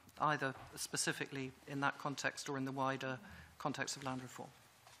 either specifically in that context or in the wider context of land reform.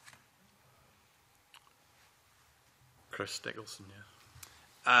 Chris Dickelson,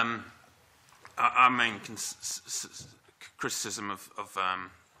 yeah. Our main criticism of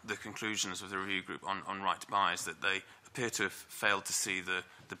the conclusions of the review group on right to buy is that they appear to have failed to see the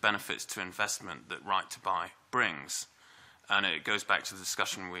benefits to investment that right to buy brings. And it goes back to the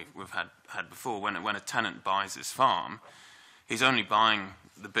discussion we've had before. When a tenant buys his farm, he's only buying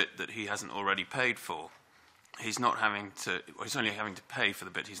the bit that he hasn't already paid for. He's not having to, or he's only having to pay for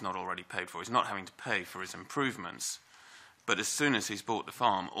the bit he's not already paid for. He's not having to pay for his improvements. But as soon as he's bought the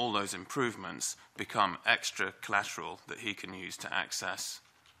farm, all those improvements become extra collateral that he can use to access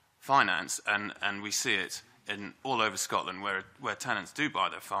finance. And we see it all over Scotland where tenants do buy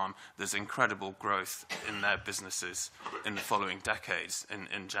their farm. There's incredible growth in their businesses in the following decades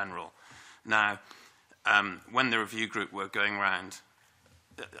in general. Now, when the review group were going around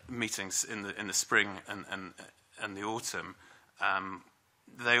meetings in the spring and the autumn,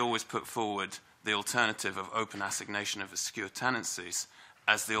 they always put forward the alternative of open assignation of secure tenancies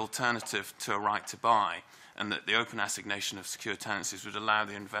as the alternative to a right to buy, and that the open assignation of secure tenancies would allow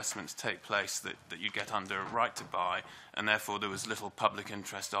the investment to take place that you get under a right to buy, and therefore there was little public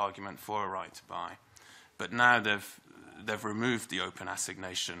interest argument for a right to buy. But now they've removed the open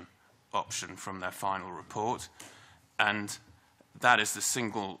assignation option from their final report, and that is the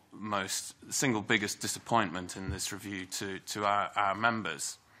single biggest disappointment in this review to our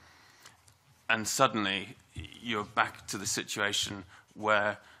members. And suddenly you're back to the situation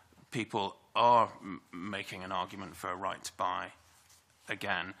where people are making an argument for a right to buy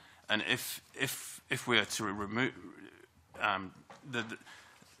again. And if we are to remove the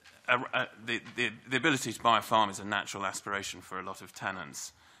ability to buy a farm is a natural aspiration for a lot of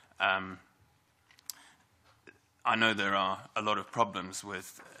tenants. I know there are a lot of problems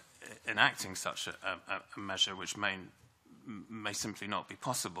with enacting such a measure, which may simply not be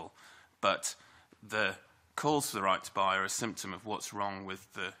possible. But the calls for the right to buy are a symptom of what's wrong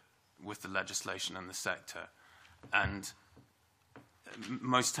with the legislation and the sector. And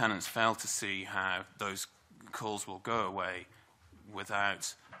most tenants fail to see how those calls will go away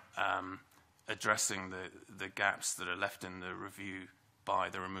without addressing the gaps that are left in the review by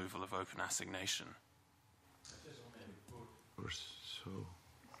the removal of open assignation. So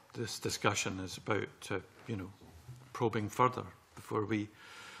this discussion is about, probing further before we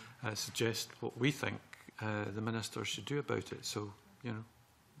suggest what we think the Minister should do about it. So,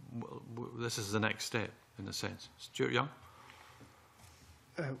 this is the next step, in a sense. Stuart Young?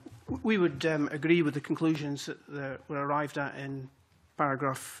 We would agree with the conclusions that were arrived at in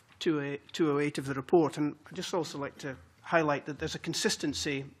paragraph 208 of the report. And I'd just also like to highlight that there's a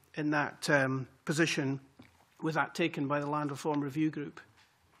consistency in that position with that taken by the Land Reform Review Group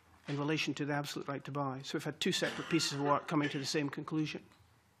in relation to the absolute right to buy. So we've had two separate pieces of work coming to the same conclusion.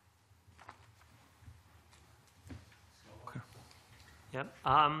 Yep.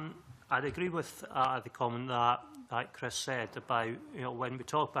 I'd agree with the comment that Chris said about, when we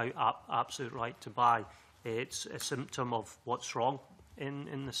talk about absolute right to buy, it's a symptom of what's wrong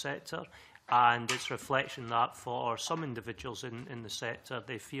in the sector, and it's a reflection that for some individuals in the sector,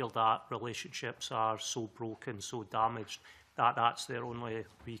 they feel that relationships are so broken, so damaged, that that's their only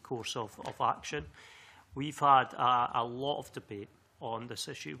recourse of action. We've had a lot of debate on this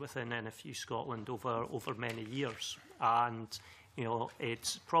issue within NFU Scotland over many years, and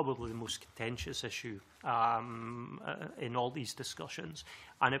it's probably the most contentious issue in all these discussions.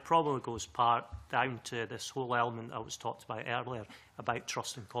 And it probably goes part down to this whole element that was talked about earlier about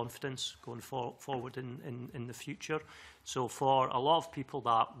trust and confidence going forward in the future. So for a lot of people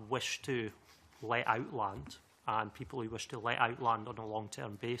that wish to let out land and people who wish to let out land on a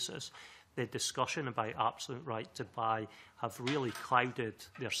long-term basis, the discussion about absolute right to buy have really clouded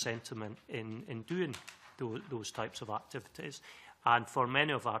their sentiment in doing those types of activities. And for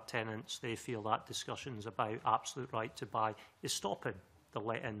many of our tenants, they feel that discussions about absolute right to buy is stopping the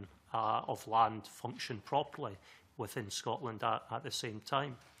letting of land function properly within Scotland at the same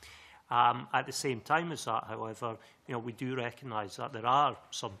time. At the same time as that, however, we do recognise that there are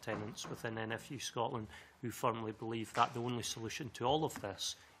some tenants within NFU Scotland who firmly believe that the only solution to all of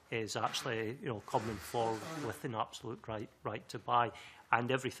this is actually coming forward with an absolute right to buy, and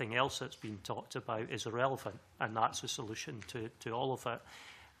everything else that's been talked about is irrelevant, and that's the solution to all of it.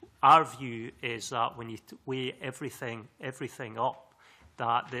 Our view is that when you weigh everything up,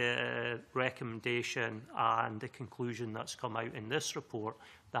 that the recommendation and the conclusion that's come out in this report,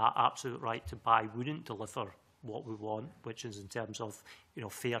 that absolute right to buy wouldn't deliver what we want, which is in terms of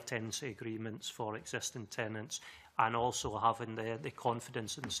fair tenancy agreements for existing tenants, and also having the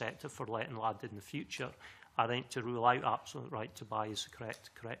confidence in the sector for letting land in the future. I think to rule out absolute right to buy is the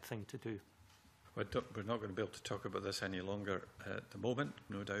correct thing to do. We're not going to be able to talk about this any longer at the moment.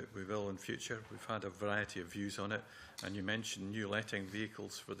 No doubt we will in future. We've had a variety of views on it, and you mentioned new letting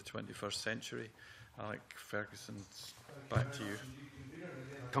vehicles for the 21st century. Alec Ferguson, back to you.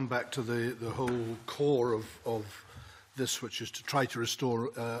 Come back to the whole core of this, which is to try to restore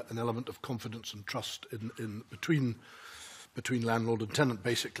an element of confidence and trust in between landlord and tenant,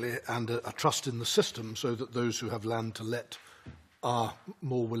 basically, and a trust in the system, so that those who have land to let are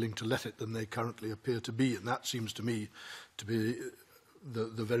more willing to let it than they currently appear to be. And that seems to me to be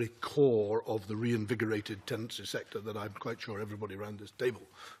the very core of the reinvigorated tenancy sector that I'm quite sure everybody around this table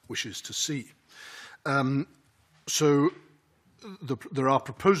wishes to see. So there are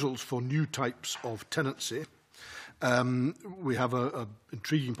proposals for new types of tenancy. We have an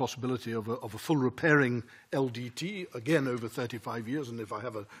intriguing possibility of a full repairing LDT, again over 35 years, and if I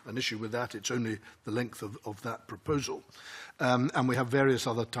have an issue with that, it's only the length of that proposal. And we have various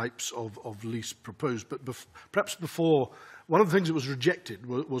other types of lease proposed. But perhaps before, one of the things that was rejected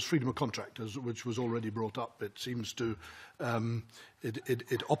was freedom of contract, which was already brought up. It seems to,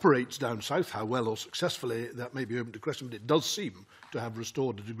 it operates down south. How well or successfully, that may be open to question, but it does seem to have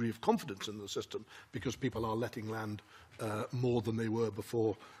restored a degree of confidence in the system because people are letting land more than they were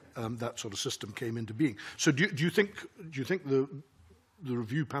before that sort of system came into being. So do you think the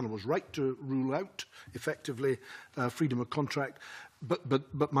review panel was right to rule out effectively freedom of contract?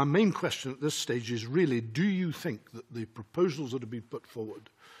 But my main question at this stage is really, do you think that the proposals that have been put forward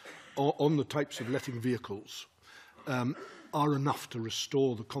on the types of letting vehicles are enough to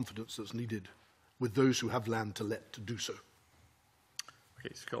restore the confidence that's needed with those who have land to let to do so?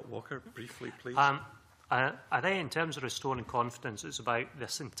 Okay, Scott Walker, briefly, please. I think in terms of restoring confidence, it's about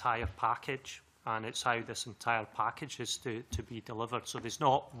this entire package, and it's how this entire package is to be delivered. So there's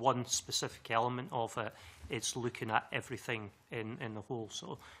not one specific element of it. It's looking at everything in the whole.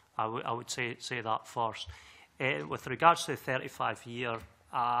 So I would say that first. With regards to the 35-year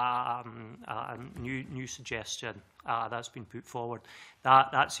new suggestion that's been put forward,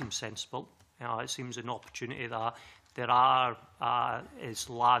 that seems sensible. It seems an opportunity that there is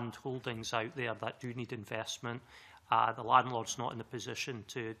land holdings out there that do need investment. The landlord's not in a position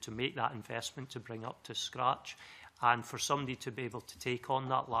to make that investment to bring up to scratch. And for somebody to be able to take on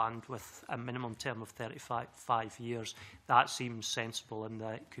that land with a minimum term of 35 years, that seems sensible and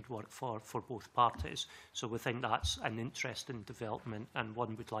that it could work for both parties. So we think that's an interesting development and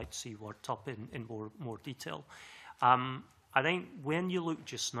one we'd like to see worked up in more detail. I think when you look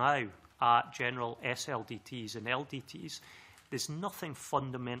just now at general SLDTs and LDTs, there's nothing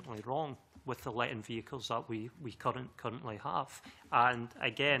fundamentally wrong with the letting vehicles that we currently have. And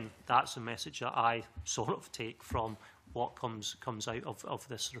again, that's a message that I sort of take from what comes out of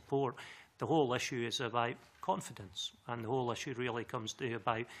this report. The whole issue is about confidence, and the whole issue really comes to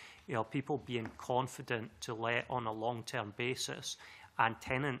about people being confident to let on a long-term basis, and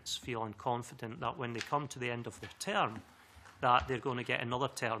tenants feeling confident that when they come to the end of their term, that they're going to get another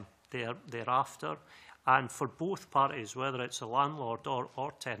term thereafter. And for both parties, whether it's a landlord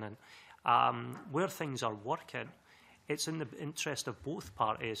or tenant, where things are working, it's in the interest of both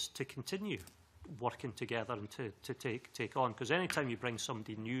parties to continue working together and to take on. Because anytime you bring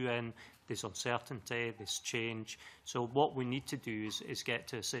somebody new in, there's uncertainty, there's change. So what we need to do is get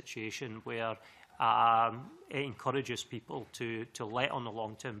to a situation where it encourages people to let on a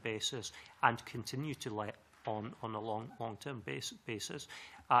long-term basis and continue to let on a long-term basis.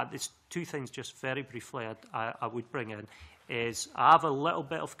 There's two things just very briefly I would bring in. Is I have a little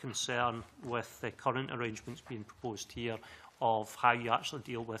bit of concern with the current arrangements being proposed here of how you actually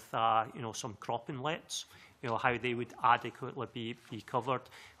deal with some crop inlets, how they would adequately be covered,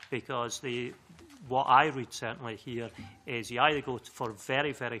 because what I read certainly here is you either go for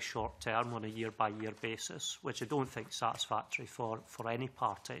very, very short term on a year-by-year basis, which I don't think is satisfactory for any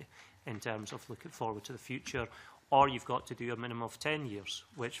party in terms of looking forward to the future, or you've got to do a minimum of 10 years,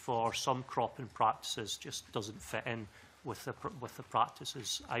 which for some cropping practices just doesn't fit in with the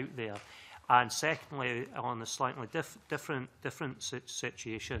practices out there. And secondly, on a slightly different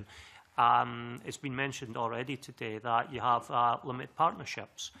situation, it's been mentioned already today that you have limited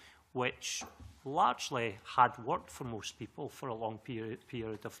partnerships, which largely had worked for most people for a long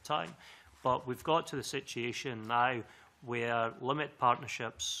period of time. But we've got to the situation now where limited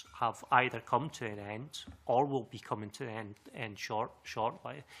partnerships have either come to an end or will be coming to an end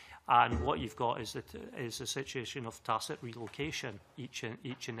shortly. And what you've got is a situation of tacit relocation each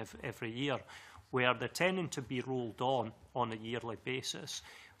and every year, where they're tending to be rolled on a yearly basis.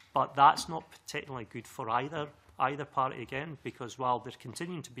 But that's not particularly good for either party, again, because while they're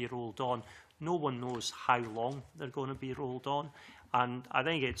continuing to be rolled on, no one knows how long they're going to be rolled on. And I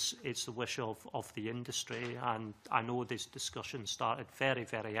think it's the wish of the industry, and I know this discussion started very,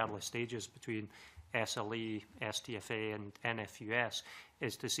 very early stages between SLE, STFA and NFUS,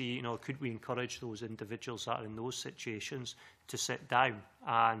 is to see, could we encourage those individuals that are in those situations to sit down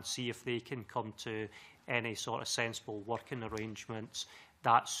and see if they can come to any sort of sensible working arrangements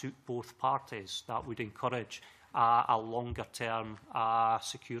that suit both parties, that would encourage a longer term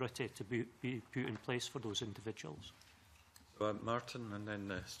security to be put in place for those individuals. Martin and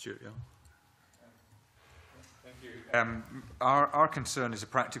then Stuart Young. Thank you. Our concern is a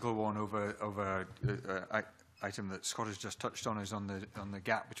practical one over item that Scott has just touched on, is on the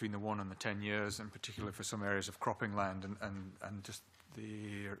gap between the 1 and the 10 years, in particular for some areas of cropping land, and just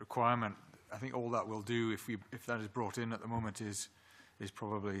the requirement I think all that will do, if that is brought in at the moment, is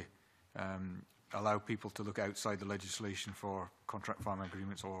probably allow people to look outside the legislation for contract farming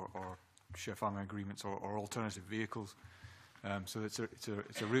agreements or share farming agreements or alternative vehicles. So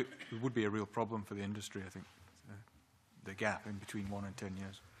it would be a real problem for the industry, I think, the gap in between 1 and 10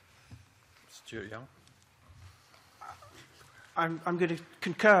 years. Stuart Young. I'm going to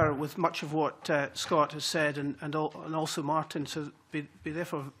concur with much of what Scott has said and also Martin, so be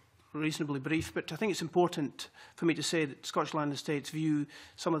therefore reasonably brief. But I think it's important for me to say that Scottish Land Estates view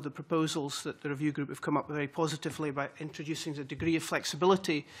some of the proposals that the review group have come up with very positively by introducing a degree of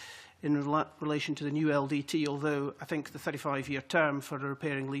flexibility in relation to the new LDT, although I think the 35-year term for a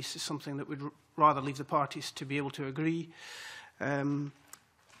repairing lease is something that would rather leave the parties to be able to agree. And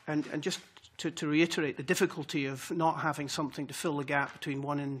just to reiterate the difficulty of not having something to fill the gap between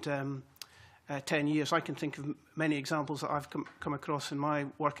 1 and 10 years. I can think of many examples that I've come across in my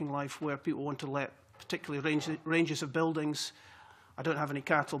working life where people want to let particularly ranges of buildings. I don't have any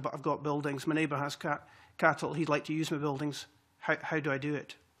cattle, but I've got buildings. My neighbour has cattle. He'd like to use my buildings. How do I do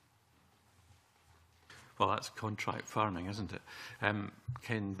it? Well, that's contract farming, isn't it?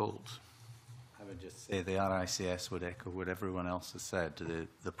 Ken Bowlt. I would just say the RICS would echo what everyone else has said.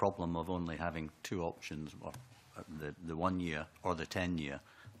 The problem of only having two options, or the 1 year or the 10 year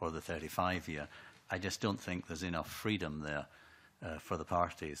or the 35 year, I just don't think there's enough freedom there for the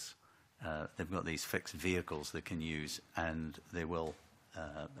parties. They've got these fixed vehicles they can use, and they will,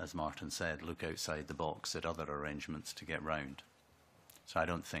 as Martin said, look outside the box at other arrangements to get round. So I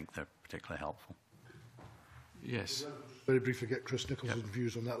don't think they're particularly helpful. Yes. Very briefly, get Chris Nicholson's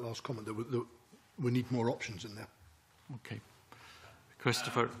views on that last comment, that we need more options in there. Okay.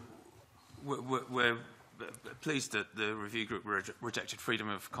 Christopher. We're pleased that the review group rejected freedom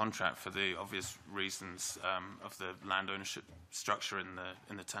of contract for the obvious reasons of the land ownership structure in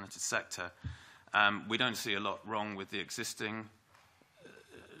the tenanted sector. We don't see a lot wrong with the existing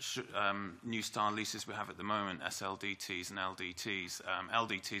new style leases we have at the moment, SLDTs and LDTs.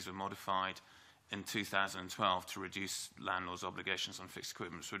 LDTs were modified in 2012 to reduce landlords' obligations on fixed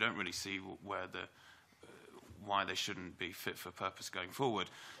equipment, so we don't really see why they shouldn't be fit for purpose going forward.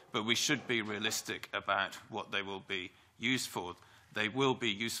 But we should be realistic about what they will be used for. They will be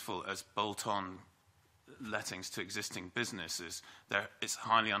useful as bolt-on lettings to existing businesses. It's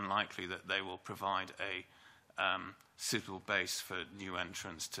highly unlikely that they will provide a suitable base for new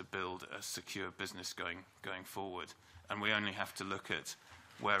entrants to build a secure business going forward. And we only have to look at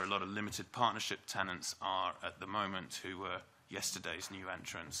where a lot of limited partnership tenants are at the moment, who were yesterday's new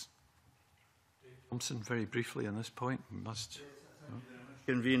entrants. Thompson, very briefly on this point.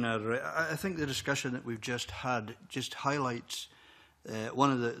 Convener, I think the discussion that we've just had just highlights one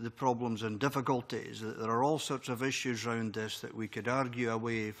of the problems and difficulties, that there are all sorts of issues around this that we could argue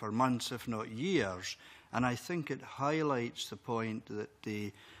away for months, if not years. And I think it highlights the point that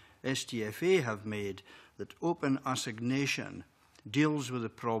the STFA have made, that open assignation deals with the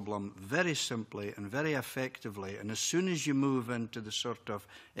problem very simply and very effectively. And as soon as you move into the sort of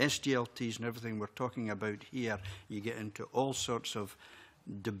SDLTs and everything we're talking about here, you get into all sorts of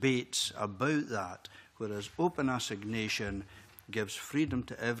debates about that, whereas open assignation gives freedom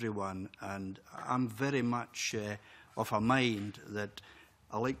to everyone. And I'm very much of a mind that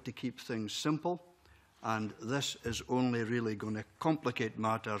I like to keep things simple, and this is only really going to complicate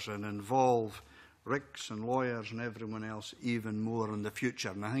matters and involve Ricks and lawyers and everyone else even more in the future,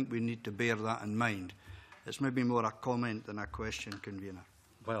 and I think we need to bear that in mind. It's maybe more a comment than a question, Convener.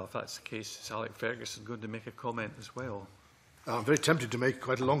 Well, if that's the case, is Alec Ferguson going to make a comment as well? I'm very tempted to make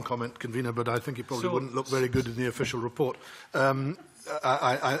quite a long comment, Convener, but I think it probably wouldn't look very good in the official report.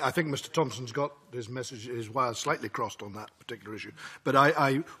 I think Mr Thompson's got his message, his wires slightly crossed on that particular issue. But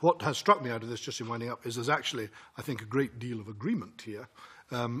what has struck me out of this, just in winding up, is there's actually, I think, a great deal of agreement here.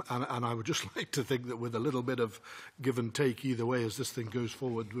 And I would just like to think that with a little bit of give and take either way as this thing goes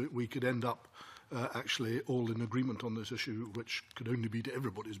forward, we could end up actually all in agreement on this issue, which could only be to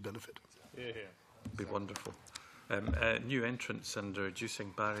everybody's benefit. Yeah, yeah. It'd be wonderful. New entrants and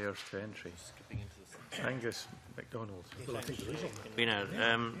reducing barriers to entry. Angus McDonald. Well, I think there is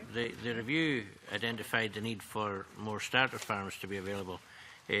on that. The review identified the need for more starter farms to be available,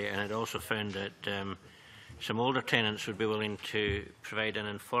 and it also found that some older tenants would be willing to provide an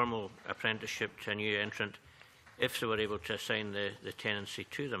informal apprenticeship to a new entrant if they were able to assign the tenancy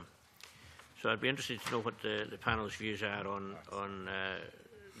to them. So I'd be interested to know what the panel's views are on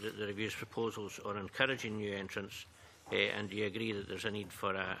the review's proposals on encouraging new entrants, and do you agree that there's a need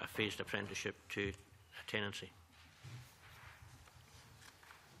for a phased apprenticeship to a tenancy?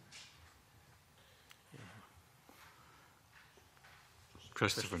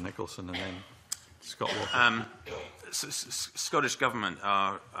 Christopher Nicholson and then Scott Walker. Scottish Government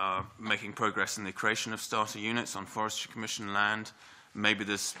are making progress in the creation of starter units on Forestry Commission land. Maybe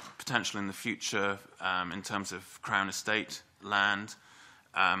there's potential in the future in terms of Crown Estate land.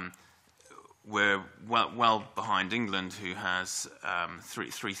 We're well behind England, who has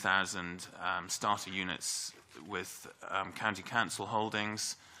 3,000 starter units with county council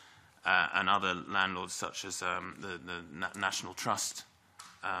holdings and other landlords such as the National Trust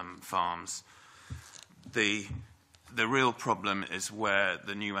farms. The real problem is where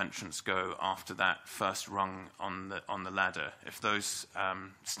the new entrants go after that first rung on the ladder. If those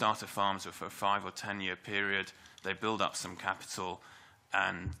starter farms are for a 5 or 10 year period, they build up some capital,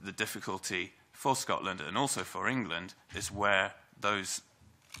 and the difficulty for Scotland and also for England is where those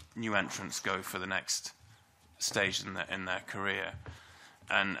new entrants go for the next stage in their career.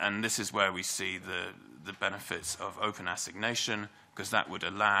 And this is where we see the benefits of open assignation, because that would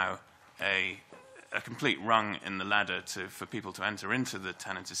allow a complete rung in the ladder for people to enter into the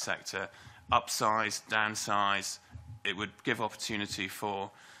tenanted sector, upsize, downsize. It would give opportunity for,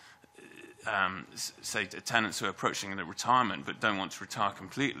 say, tenants who are approaching the retirement but don't want to retire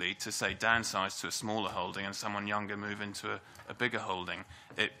completely to, say, downsize to a smaller holding and someone younger move into a bigger holding.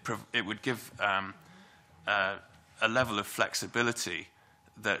 It would give a level of flexibility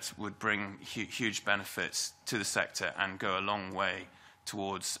that would bring huge benefits to the sector and go a long way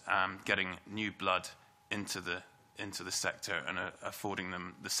towards getting new blood into the sector and affording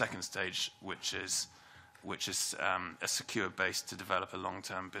them the second stage, which is a secure base to develop a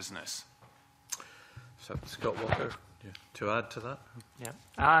long-term business. So, Scott Walker, to add to that?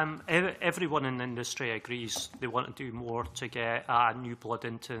 Yeah. Everyone in the industry agrees they want to do more to get new blood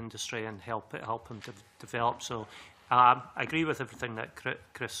into the industry and help them develop. So I agree with everything that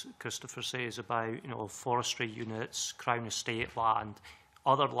Christopher says about forestry units, Crown Estate land,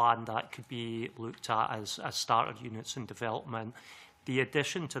 other land that could be looked at as starter units in development. The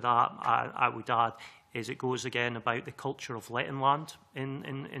addition to that, I would add, is it goes again about the culture of letting land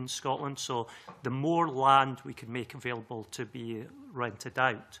in Scotland. So the more land we can make available to be rented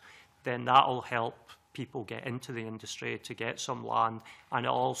out, then that will help people get into the industry to get some land, and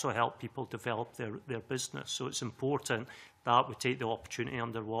it'll also help people develop their business. So it's important that we take the opportunity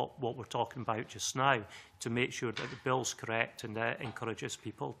under what we're talking about just now to make sure that the bill's correct and that encourages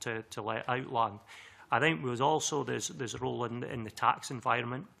people to let out land. I think there's a role in the tax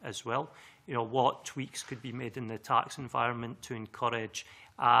environment as well. What tweaks could be made in the tax environment to encourage,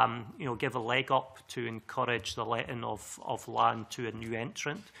 give a leg up to encourage the letting of land to a new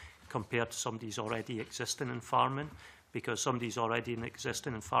entrant compared to somebody's already existing in farming, because somebody's already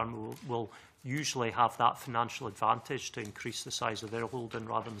existing in farming will usually have that financial advantage to increase the size of their holding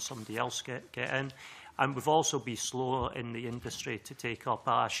rather than somebody else get in. And we've also been slow in the industry to take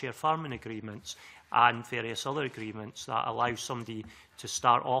up share farming agreements and various other agreements that allow somebody to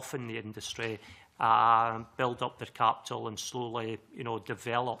start off in the industry, build up their capital and slowly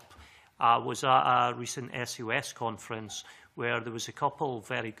develop. Was at a recent SUS conference where there was a couple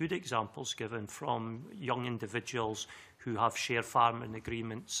very good examples given from young individuals who have share farming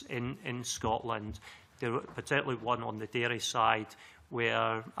agreements in Scotland. There, particularly one on the dairy side,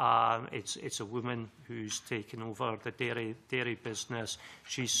 where it's a woman who's taken over the dairy business.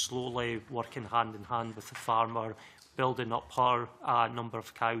 She's slowly working hand in hand with the farmer, building up her number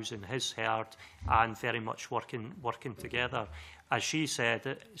of cows in his herd, and very much working together. As she said,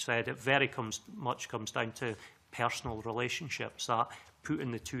 it very much comes down to personal relationships, that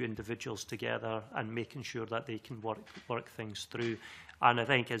putting the two individuals together and making sure that they can work things through. And I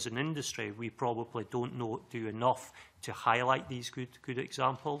think as an industry, we probably don't do enough to highlight these good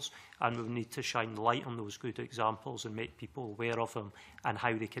examples, and we need to shine light on those good examples and make people aware of them and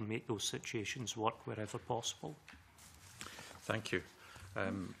how they can make those situations work wherever possible. Thank you.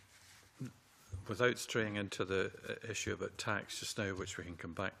 Without straying into the issue about tax just now, which we can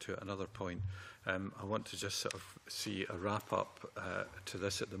come back to at another point, I want to just sort of see a wrap-up to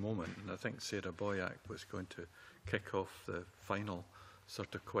this at the moment. And I think Sarah Boyack was going to kick off the final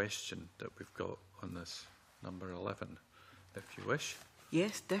sort of question that we've got on this number 11, if you wish.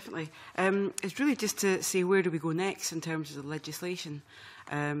 Yes, definitely. It's really just to say where do we go next in terms of the legislation.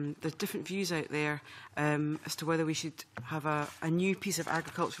 There's different views out there as to whether we should have a new piece of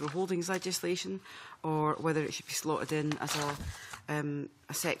agricultural holdings legislation or whether it should be slotted in as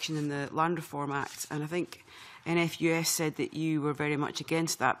a section in the Land Reform Act. And I think NFUS said that you were very much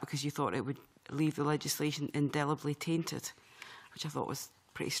against that because you thought it would leave the legislation indelibly tainted, which I thought was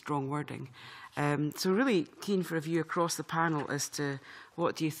pretty strong wording. So really keen for a view across the panel as to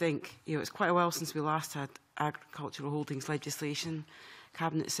what do you think. It's quite a while since we last had agricultural holdings legislation.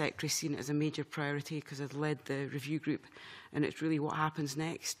 Cabinet Secretary seen it as a major priority because I've led the review group, and it's really what happens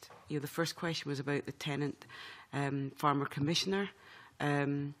next. You know, the first question was about the Tenant Farmer Commissioner.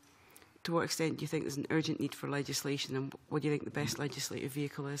 To what extent do you think there's an urgent need for legislation, and what do you think the best legislative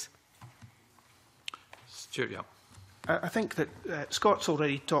vehicle is? Stuart, yeah. I think that Scott's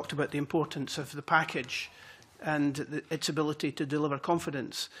already talked about the importance of the package and its ability to deliver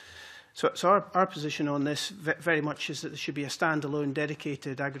confidence. So our position on this very much is that there should be a standalone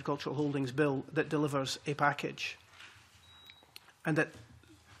dedicated agricultural holdings bill that delivers a package, and that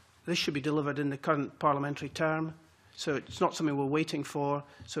this should be delivered in the current parliamentary term. So it's not something we're waiting for.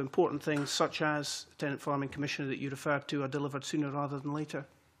 So important things such as the Tenant Farming Commissioner that you referred to are delivered sooner rather than later.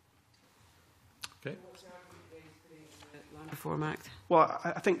 Okay. Land Reform Act? Well,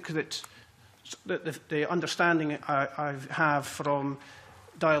 I think that the understanding I have from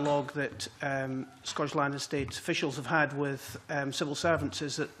dialogue that Scottish Land and Estates officials have had with civil servants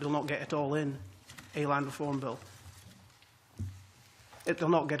is that they'll not get it all in a land reform bill. They'll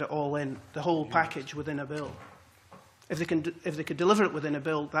not get it all in, the whole package within a bill. If they could deliver it within a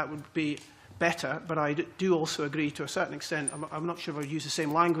bill, that would be better, but I do also agree to a certain extent. I'm not sure if I use the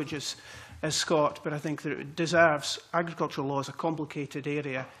same language as Scott, but I think that it deserves, agricultural law is a complicated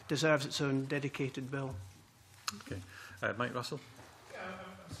area, deserves its own dedicated bill. Okay. Mike Russell?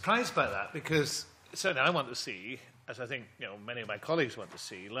 I'm surprised by that, because certainly I want to see, as I think many of my colleagues want to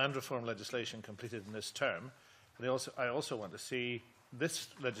see, land reform legislation completed in this term. And I also want to see this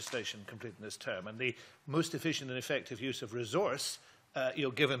legislation completed in this term, and the most efficient and effective use of resource,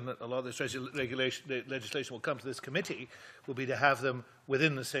 given that a lot of this legislation will come to this committee, will be to have them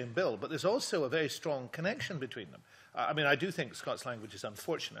within the same bill. But there's also a very strong connection between them. I mean, I do think Scott's language is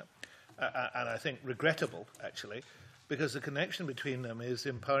unfortunate, and I think regrettable, actually, because the connection between them is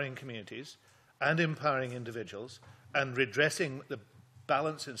empowering communities and empowering individuals and redressing the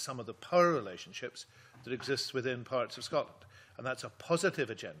balance in some of the power relationships that exists within parts of Scotland. And that's a positive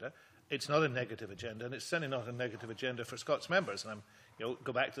agenda. It's not a negative agenda, and it's certainly not a negative agenda for Scots members. And I'm,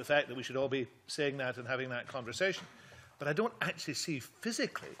 go back to the fact that we should all be saying that and having that conversation. But I don't actually see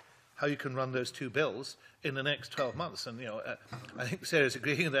physically how you can run those two bills in the next 12 months. And I think Sarah's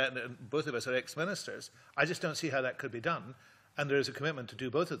agreeing with that, and both of us are ex-ministers. I just don't see how that could be done. And there is a commitment to do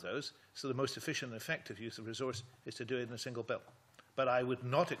both of those. So the most efficient and effective use of resource is to do it in a single bill. But I would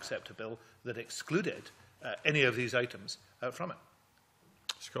not accept a bill that excluded any of these items from it.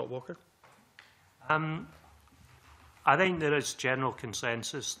 Scott Walker? I think there is general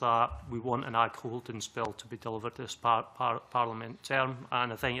consensus that we want an Ag Holdings bill to be delivered this Parliament term,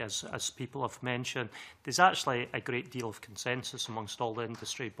 and I think, as people have mentioned, there's actually a great deal of consensus amongst all the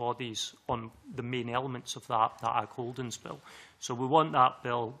industry bodies on the main elements of that Ag Holdings bill. So we want that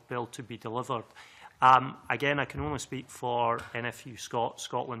bill to be delivered. Again, I can only speak for NFU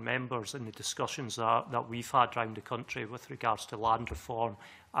Scotland members in the discussions that we've had around the country with regards to land reform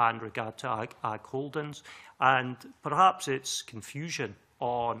and regard to ag holdings. And perhaps it's confusion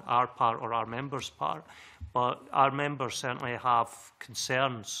on our part or our members' part, but our members certainly have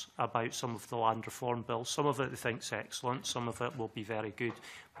concerns about some of the land reform bills. Some of it they think is excellent, some of it will be very good,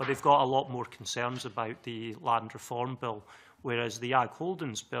 but they've got a lot more concerns about the land reform bill. Whereas the Ag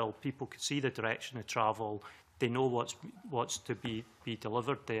Holdings bill, people could see the direction of travel, they know what's to be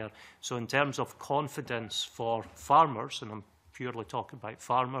delivered there. So in terms of confidence for farmers, and I'm purely talking about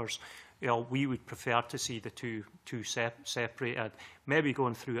farmers, we would prefer to see the two separated, maybe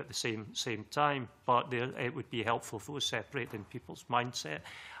going through at the same time, but it would be helpful if it was separated in people's mindset.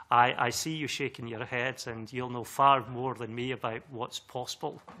 I see you shaking your heads, and you'll know far more than me about what's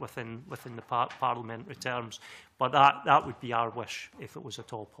possible within the parliamentary terms. But that would be our wish if it was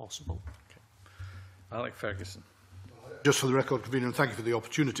at all possible. Okay. Alec Ferguson. Just for the record, Convener, and thank you for the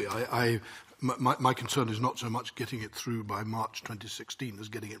opportunity. My concern is not so much getting it through by March 2016 as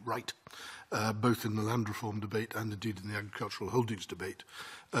getting it right, both in the land reform debate and indeed in the agricultural holdings debate.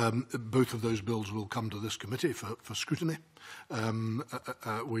 Both of those bills will come to this committee for scrutiny.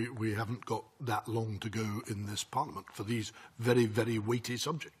 We haven't got that long to go in this Parliament for these very, very weighty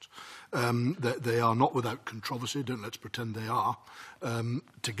subjects. They are not without controversy, don't let's pretend they are.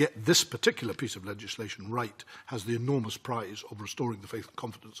 To get this particular piece of legislation right has the enormous prize of restoring the faith and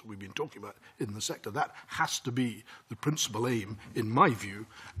confidence that we've been talking about in the sector. That has to be the principal aim, in my view,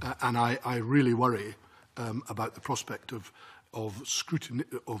 and I really worry about the prospect of scrutiny,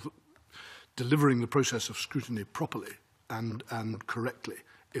 of delivering the process of scrutiny properly and correctly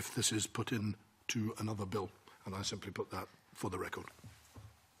if this is put into another bill. And I simply put that for the record.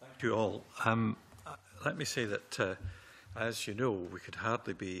 Thank you all. Let me say that, as you know, we could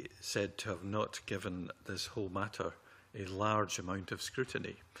hardly be said to have not given this whole matter a large amount of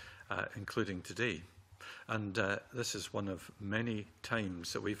scrutiny, including today. And this is one of many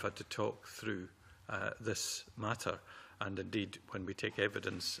times that we've had to talk through this matter. And indeed, when we take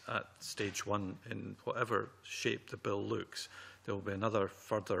evidence at stage 1, in whatever shape the bill looks, there will be another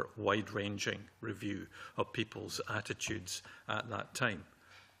further wide-ranging review of people's attitudes at that time.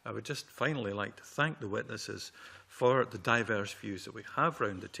 I would just finally like to thank the witnesses for the diverse views that we have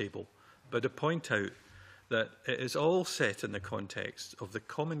round the table, but to point out that it is all set in the context of the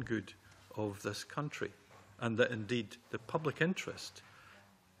common good of this country, and that indeed the public interest,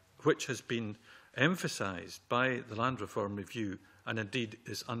 which has been emphasised by the Land Reform Review and indeed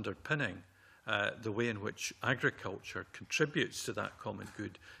is underpinning the way in which agriculture contributes to that common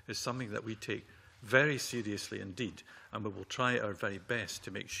good, is something that we take very seriously indeed, and we will try our very best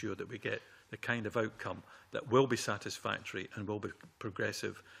to make sure that we get the kind of outcome that will be satisfactory and will be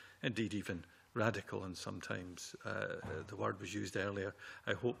progressive, indeed even radical, and sometimes the word was used earlier.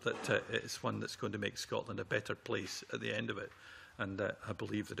 I hope that it's one that's going to make Scotland a better place at the end of it, and I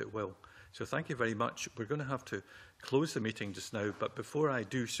believe that it will. So thank you very much. We're going to have to close the meeting just now, but before I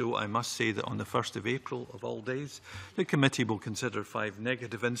do so, I must say that on the 1st of April, of all days, the committee will consider 5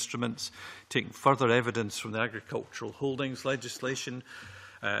 negative instruments, taking further evidence from the agricultural holdings legislation,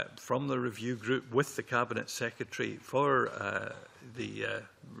 from the review group with the Cabinet Secretary for the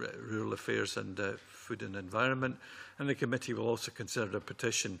Rural Affairs and Food and Environment, and the committee will also consider a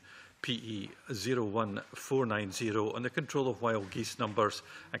petition PE 01490 on the control of wild geese numbers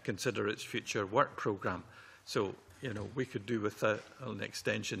and consider its future work programme. So, you know, we could do with an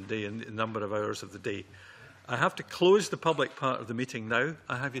extension day in the number of hours of the day. I have to close the public part of the meeting now.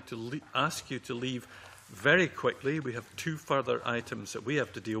 I have to ask you to leave very quickly. We have 2 further items that we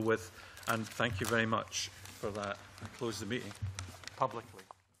have to deal with, and thank you very much for that. I close the meeting publicly.